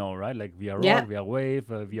that we know, right? Like VR yeah. Rock, VR Wave,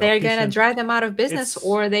 VR They're gonna Optician. drive them out of business, It's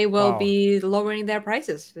or they will wow. be lowering their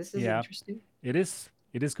prices. This is Yeah, interesting. it is.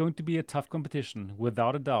 It is going to be a tough competition,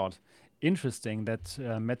 without a doubt. Interesting that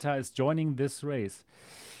Meta is joining this race.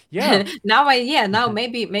 Yeah, Now now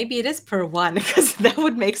maybe it is per one because that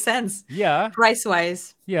would make sense yeah, price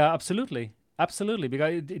wise. yeah, absolutely, absolutely.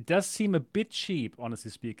 Because it does seem a bit cheap,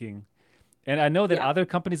 honestly speaking. And I know that Yeah. other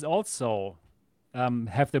companies also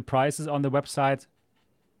have their prices on the website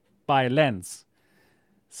by lens.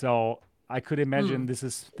 So I could imagine Hmm. this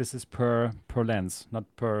is per lens, not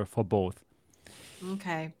per for both,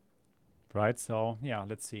 Okay. right? So yeah,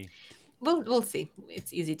 let's see. We'll see.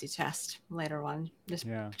 It's easy to test later on. Just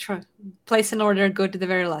Yeah, place an order, go to the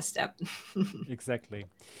very last step. exactly.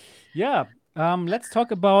 Yeah, let's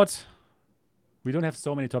talk about. We don't have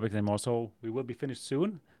so many topics anymore, so we will be finished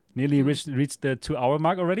soon. Nearly Hmm. reached the 2 hour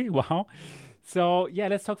mark already. Wow. So yeah,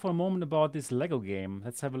 let's talk for a moment about this Lego game.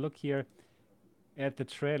 Let's have a look here at the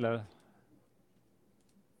trailer.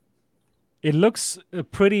 It looks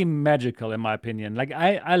pretty magical, in my opinion. Like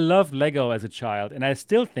I loved Lego as a child, and I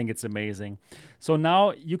still think it's amazing. So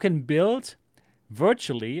now you can build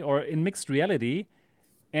virtually or in mixed reality,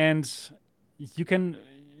 and you can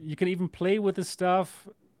you can even play with the stuff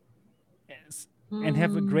and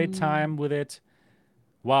have a great Mm, time with it.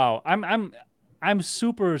 Wow, I'm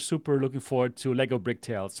super looking forward to Lego Brick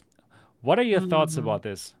Tales. What are your thoughts mm. about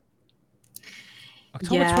this?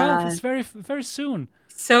 October 12th Yeah, is very soon.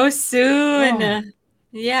 so Oh, soon.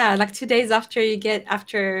 Yeah, like 2 days after you get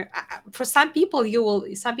after for some people you will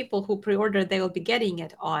some people who pre-order they will be getting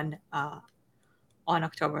it on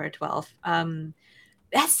October 12th.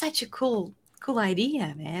 That's such a cool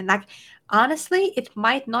idea, man. Like honestly, it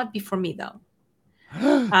might not be for me though.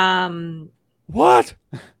 Um what?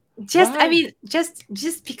 just I Why? mean just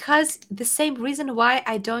because the same reason why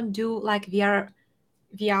I don't do like VR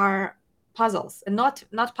puzzles and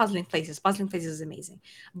not puzzling places. Puzzling places is amazing,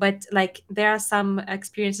 but like there are some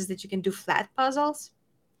experiences that you can do flat puzzles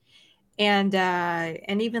and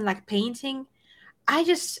even like painting.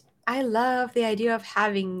 I love the idea of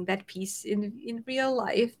having that piece in real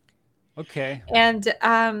life. Okay, And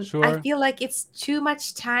I sure. feel like it's too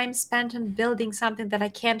much time spent on building something that I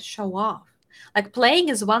can't show off. Like playing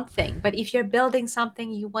is one thing, but if you're building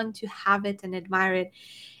something, you want to have it and admire it.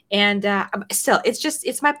 And still,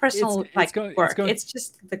 it's my personal It's like going it's quirk. going It's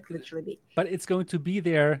just like literally. but it's going to be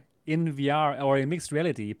there in VR or in mixed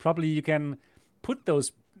reality. Probably you can put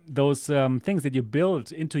those things that you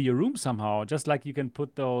build into your room somehow, just like you can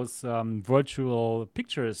put those virtual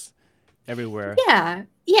pictures everywhere.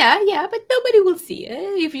 Yeah, but nobody will see it.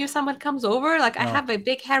 If you someone comes over, like I No, have a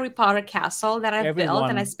big Harry Potter castle that I've built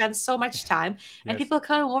and I everyone, spent so much time, and yes. people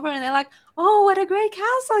come over and they're like, "Oh, what a great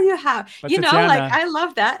castle you have!" But You know, like Tatiana, I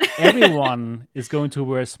love that. everyone is going to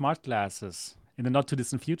wear smart glasses in the not too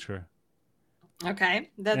distant future. Okay,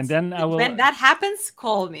 And that's then I will, when that happens,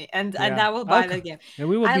 call me and yeah, I will buy okay. that game. And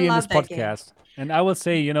we will I be in this love that game. podcast. And I will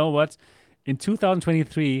say, you know what? In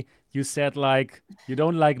 2023, you said like you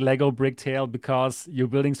don't like Lego Brick Tale because you're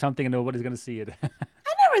building something and nobody's gonna see it.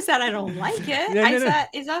 I never said I don't like it. Yeah, I no, no. said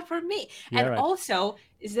it's not for me. Yeah, And right. also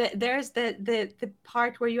is that there's the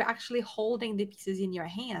part where you're actually holding the pieces in your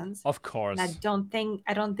hands. Of And course. I don't think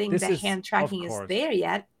This the is hand of tracking is course. there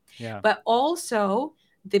yet. Yeah. But also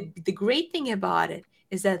the great thing about it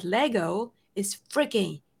is that Lego is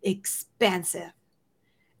freaking expensive.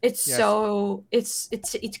 Yes.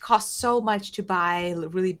 It costs so much to buy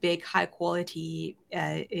really big high quality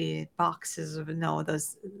boxes of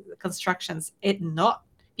those constructions. It not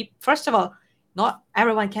First of all, not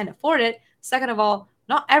everyone can afford it. Second of all,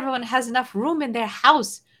 not everyone has enough room in their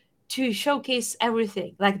house to showcase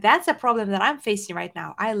everything. Like that's a problem that I'm facing right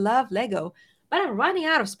now. I love Lego, but I'm running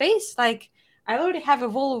out of space. Like I already have a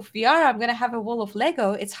wall of VR. I'm gonna have a wall of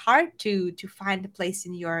Lego. It's hard to find a place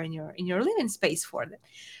in your living space for them.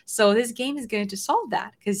 So this game is going to solve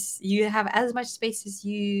that because you have as much space as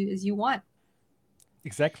you want.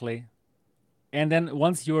 Exactly. And then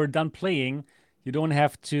once you're done playing, you don't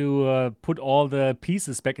have to put all the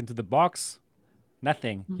pieces back into the box.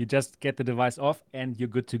 Nothing. Mm. You just get the device off and you're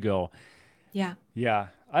good to go. Yeah. Yeah,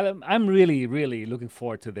 I'm really looking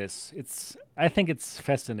forward to this. I think it's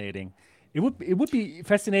fascinating. It would be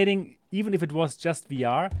fascinating even if it was just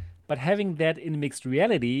VR, but having that in mixed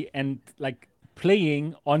reality and like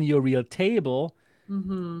playing on your real table,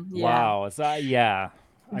 Yeah. wow. So yeah,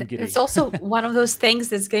 I'm It's giddy. also one of those things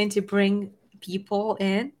that's going to bring people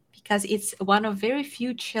in because it's one of very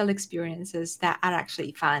few chill experiences that are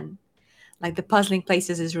actually fun. Like the puzzling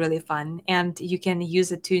places is really fun, and you can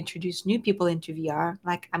use it to introduce new people into VR.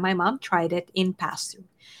 Like my mom tried it in pass through.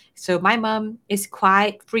 So my mom is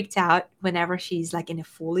quite freaked out whenever she's like in a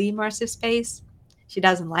fully immersive space. She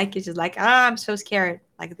doesn't like it. She's like, ah, I'm so scared.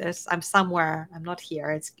 Like this, I'm somewhere. I'm not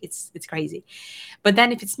here. It's crazy. But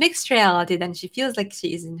then if it's mixed reality, then she feels like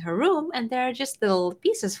she is in her room and there are just little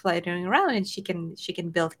pieces floating around, and she can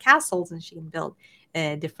build castles and she can build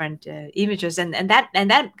different images, and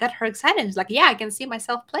that got her excited. She's like, yeah, I can see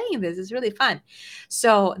myself playing this. It's really fun.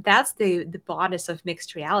 So that's the bonus of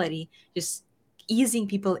mixed reality, just easing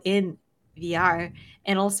people in VR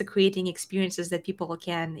and also creating experiences that people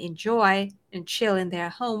can enjoy and chill in their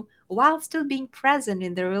home while still being present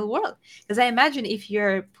in the real world. Because I imagine if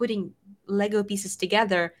you're putting Lego pieces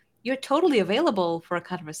together, you're totally available for a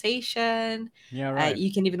conversation. Yeah, right.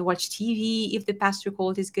 You can even watch TV if the pass-through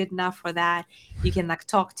quality is good enough for that. You can like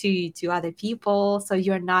talk to other people, so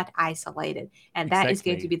you're not isolated, and that is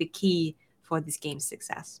going to Exactly. be the key for this game's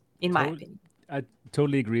success, in my To- opinion. I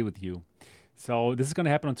totally agree with you. So this is going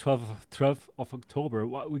to happen on 12th of October.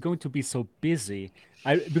 We're going to be so busy.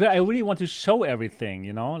 Because I really want to show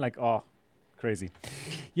everything, like, oh, Crazy.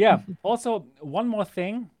 Yeah. Also, one more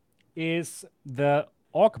thing is the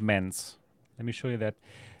augments. Let me show you that.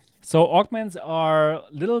 So augments are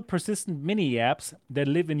little persistent mini apps that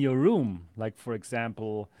live in your room. Like, for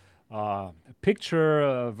example, a picture,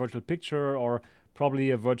 a virtual picture, or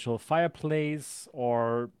probably a virtual fireplace,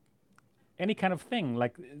 or any kind of thing.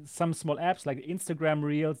 Like some small apps, like Instagram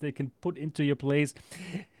Reels, they can put into your place.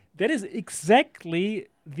 That is exactly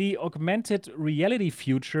the augmented reality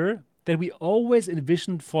future that we always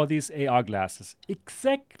envisioned for these AR glasses.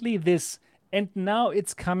 Exactly this. And now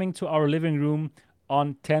it's coming to our living room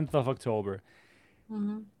on 10th of October.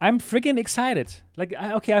 I'm freaking excited. Like,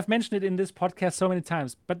 okay, I've mentioned it in this podcast so many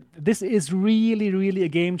times, but this is really, really a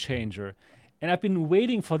game changer. And I've been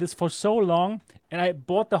waiting for this for so long. And I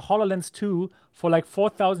bought the HoloLens 2 for like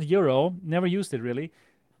 4,000 euro. Never used it really.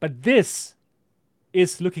 But this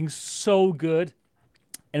is looking so good.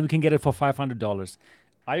 And we can get it for $500.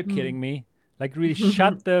 Are you kidding me? Like, really,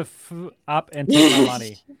 shut the up and take my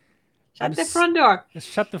money. Shut the front door.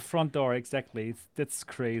 Shut the front door, exactly. That's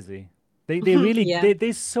crazy. They really Yeah.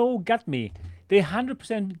 they so got me. They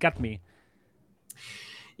 100% got me.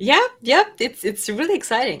 Yeah, it's really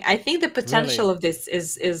exciting. I think the potential of this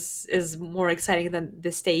is more exciting than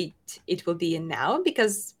the state it will be in now,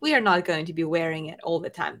 because we are not going to be wearing it all the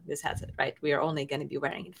time, this headset, right? We are only going to be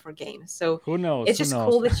wearing it for games. So Who knows? it's just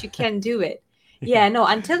cool that you can do it. Yeah, no,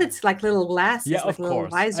 until it's like little glasses, Yeah, like of little course.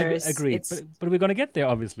 visors. Agreed. It's But we're gonna get there,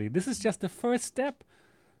 obviously. This is just the first step.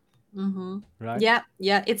 Right? yeah.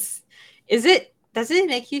 Does it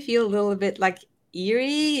make you feel a little bit like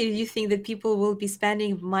eerie? You think that people will be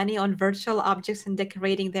spending money on virtual objects and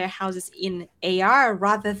decorating their houses in AR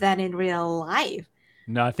rather than in real life?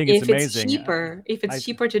 No, I think it's amazing. If it's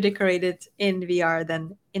cheaper to decorate it in VR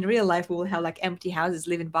than in real life, we will have like empty houses,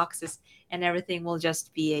 live in boxes, and everything will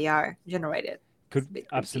just be AR generated. It's Could a bit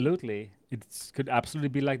creepy. absolutely. It could absolutely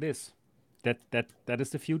be like this. That is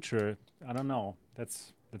the future. I don't know.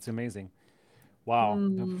 That's amazing. Wow.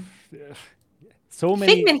 So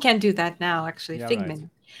many. Figment can do that now, actually. Yeah, right. Figment.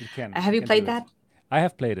 It can. Have it you can played do it. that? I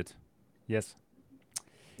have played it. Yes.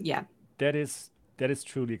 Yeah. That is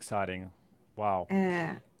truly exciting. Wow. Uh,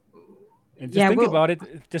 And just yeah. think Well, about it.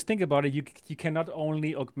 Just think about it. You can not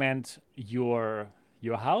only augment your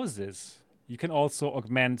houses, you can also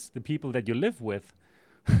augment the people that you live with.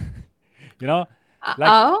 You know, like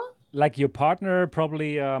oh, like your partner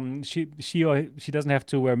probably she doesn't have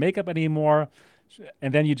to wear makeup anymore,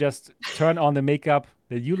 and then you just turn on the makeup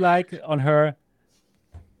that you like on her.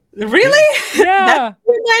 really? That's Yeah.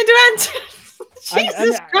 what I do.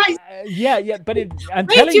 Jesus Christ! Yeah, but I'm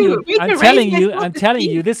Way telling you, to raise my I'm telling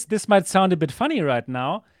you, this might sound a bit funny right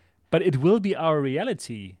now, but it will be our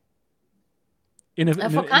reality. For In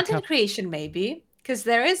a content creation, maybe, because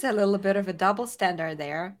there is a little bit of a double standard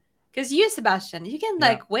there. Because you, Sebastian, you can yeah,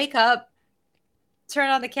 like wake up, turn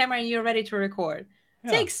on the camera, and you're ready to record.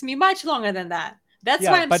 yeah, Takes me much longer than that. That's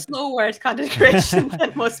yeah, why I'm but slower at content creation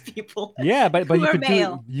than most people yeah, but who are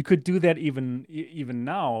male. you could do that even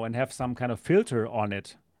now and have some kind of filter on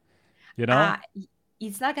it, you know? Uh,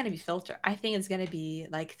 it's not going to be filter. I think it's going to be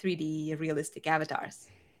like 3D realistic avatars.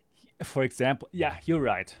 For example, yeah, you're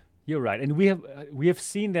right. You're right, and we have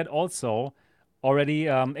seen that also already.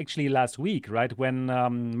 Actually, last week, right when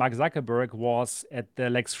Mark Zuckerberg was at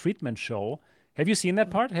the Lex Friedman show. Have you seen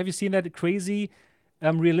that part? Have you seen that crazy,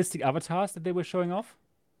 realistic avatars that they were showing off?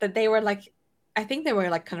 That they were like, I think they were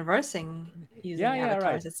like conversing Yeah, using yeah, right.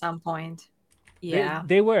 avatars at some point. They Yeah.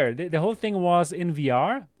 they were the whole thing was in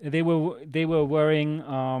VR. They were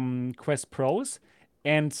wearing Quest Pros,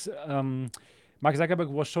 and Mark Zuckerberg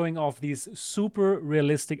was showing off these super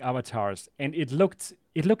realistic avatars, and it looked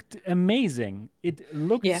amazing. It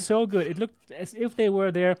looked Yeah. so good. It looked as if they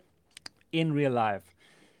were there in real life.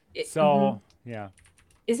 Mhm. So yeah,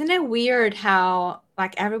 Isn't it weird how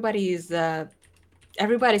like everybody's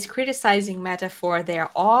criticizing Meta for their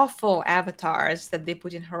awful avatars that they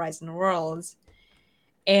put in Horizon Worlds,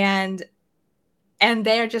 and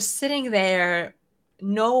they're just sitting there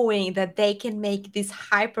knowing that they can make these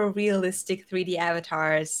hyper realistic 3D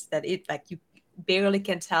avatars that it like you barely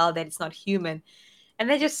can tell that it's not human, and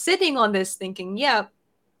they're just sitting on this thinking, yeah,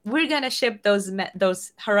 we're gonna ship those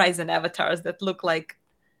Horizon avatars that look like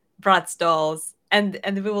Bratz dolls, and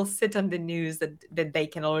we will sit on the news that they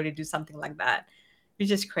can already do something like that. It's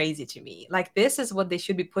just crazy to me. Like this is what they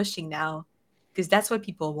should be pushing now, because that's what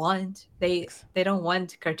people want. They don't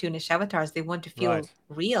want cartoonish avatars. They want to feel right.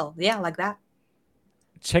 real. Yeah, like that.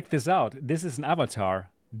 Check this out. This is an avatar.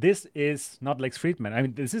 This is not Lex Friedman. I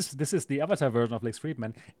mean, this is the avatar version of Lex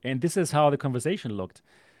Friedman, and this is how the conversation looked.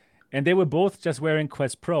 And they were both just wearing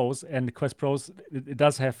Quest Pros, and the Quest Pros, it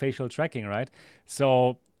does have facial tracking, right?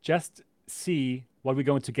 So just see what we're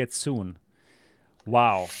going to get soon.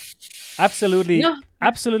 Wow. Absolutely, No,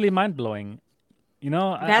 absolutely mind-blowing.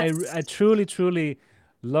 I that's truly, truly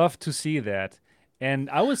love to see that. And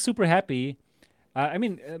I was super happy.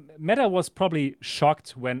 Meta was probably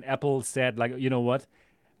shocked when Apple said, like, you know what?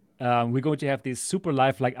 We're going to have these super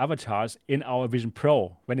lifelike avatars in our Vision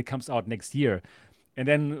Pro when it comes out next year. And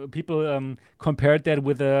then people compared that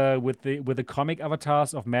with the comic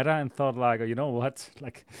avatars of Meta and thought, like, you know what,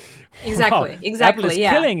 like, wow, Apple is exactly,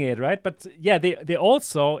 yeah. killing it, right? But yeah, they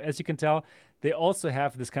also, as you can tell, they also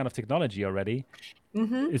have this kind of technology already.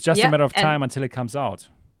 It's just a Yeah, matter of and time until it comes out.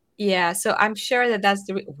 yeah, so I'm sure that that's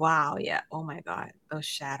wow, yeah. Oh my God, those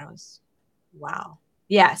shadows. Wow.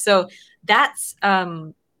 Yeah, so that's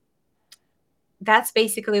that's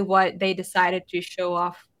basically what they decided to show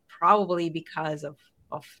off, probably because of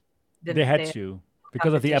They had the to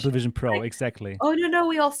because of the Apple competition, Vision Pro, right? exactly. Oh no,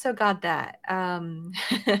 we also got that.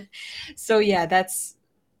 So yeah, that's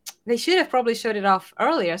they should have probably showed it off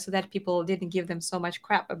earlier so that people didn't give them so much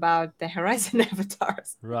crap about the Horizon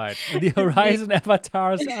avatars. Right. And the Be- Horizon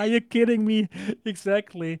avatars, are you kidding me?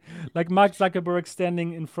 Exactly. Like Mark Zuckerberg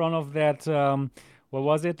standing in front of that, what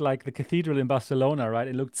was it? Like the cathedral in Barcelona, right?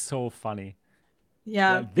 It looked so funny.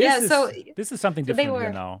 Yeah, yeah, this yeah. is this is something So they different here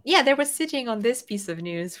were, now. yeah, they were sitting on this piece of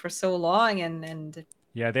news for so long,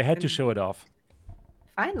 Yeah, they had to and show it off.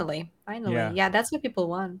 finally, Yeah, yeah, that's what people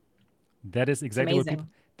want. that is It's exactly what people, amazing.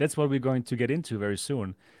 that's what we're going to get into very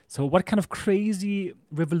soon. So what kind of crazy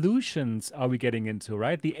revolutions are we getting into,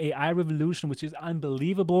 right? The AI revolution, which is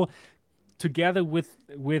unbelievable, together with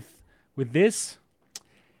this,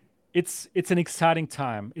 it's an exciting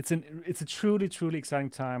time. It's a truly truly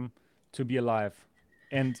exciting time to be alive,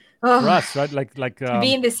 and for Oh, us, right? Like to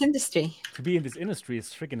be in this industry. to be in this industry is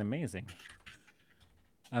freaking amazing.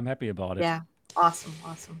 I'm happy about it. Yeah, awesome.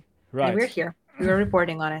 And we're Right, here. We were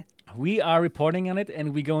reporting on it. we are reporting on it,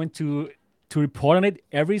 and we're going to report on it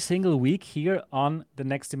every single week here on the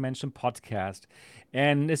Next Dimension podcast.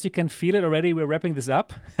 And as you can feel it already, we're wrapping this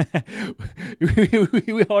up.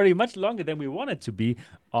 We're already much longer than we wanted to be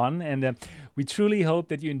on. And we truly hope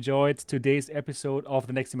that you enjoyed today's episode of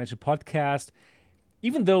the Next Dimension podcast.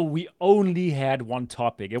 Even though we only had one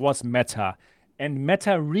topic, it was Meta. And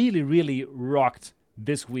Meta really, really rocked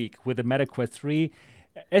this week with the Meta Quest 3.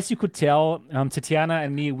 As you could tell, Tatiana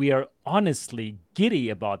and me, we are honestly giddy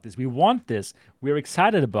about this. We want this. We're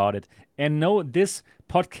excited about it. And no, this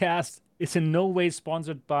podcast is in no way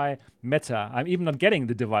sponsored by Meta. I'm even not getting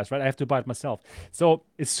the device, right? I have to buy it myself. So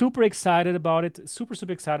it's super excited about it. Super,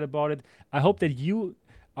 super excited about it. I hope that you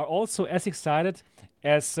are also as excited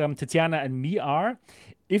as Tatiana and me are.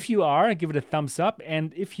 If you are, give it a thumbs up.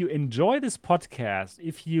 And if you enjoy this podcast,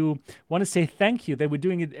 if you want to say thank you that we're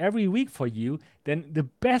doing it every week for you, then the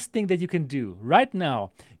best thing that you can do right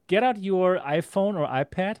now, get out your iPhone or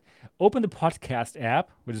iPad, open the podcast app,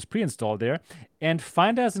 which is pre-installed there, and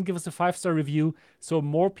find us and give us a 5-star review so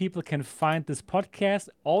more people can find this podcast.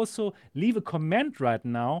 Also, leave a comment right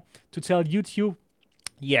now to tell YouTube,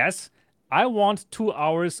 yes, I want 2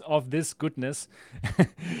 hours of this goodness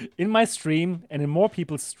in my stream and in more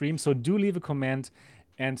people's stream. So do leave a comment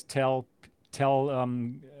and tell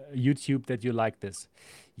YouTube that you like this.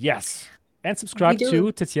 Yes. And We subscribe do.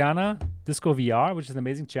 to Tatiana Disco VR, which is an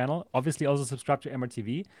amazing channel. Obviously, also subscribe to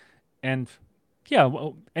MRTV. And yeah,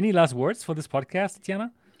 well, any last words for this podcast,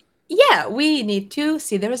 Tatiana? Yeah, we need to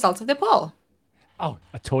see the results of the poll. Oh,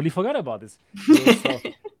 I totally forgot about this.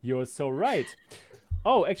 You're so right.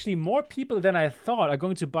 Oh, actually, more people than I thought are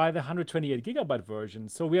going to buy the 128 gigabyte version.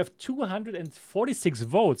 So we have 246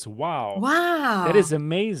 votes. Wow. That is Wow.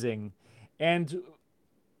 amazing. And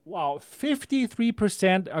wow,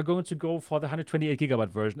 53% are going to go for the 128 gigabyte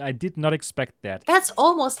version. I did not expect that. That's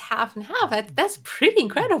almost half and half. That's pretty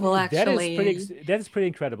incredible, That is pretty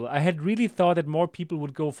incredible. I had really thought that more people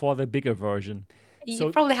would go for the bigger version. You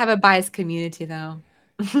So probably have a biased community, though.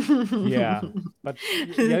 yeah, but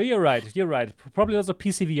yeah, you're right. You're right. Probably also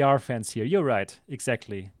PCVR fans here. You're right.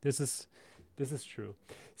 Exactly. This is true.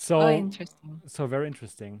 Oh, So interesting. so very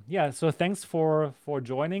interesting. Yeah. So thanks for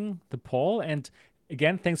joining the poll, and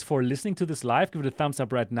again, thanks for listening to this live. Give it a thumbs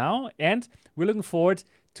up right now, and we're looking forward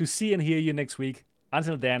to see and hear you next week.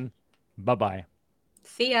 Until then, bye bye.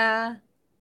 See ya.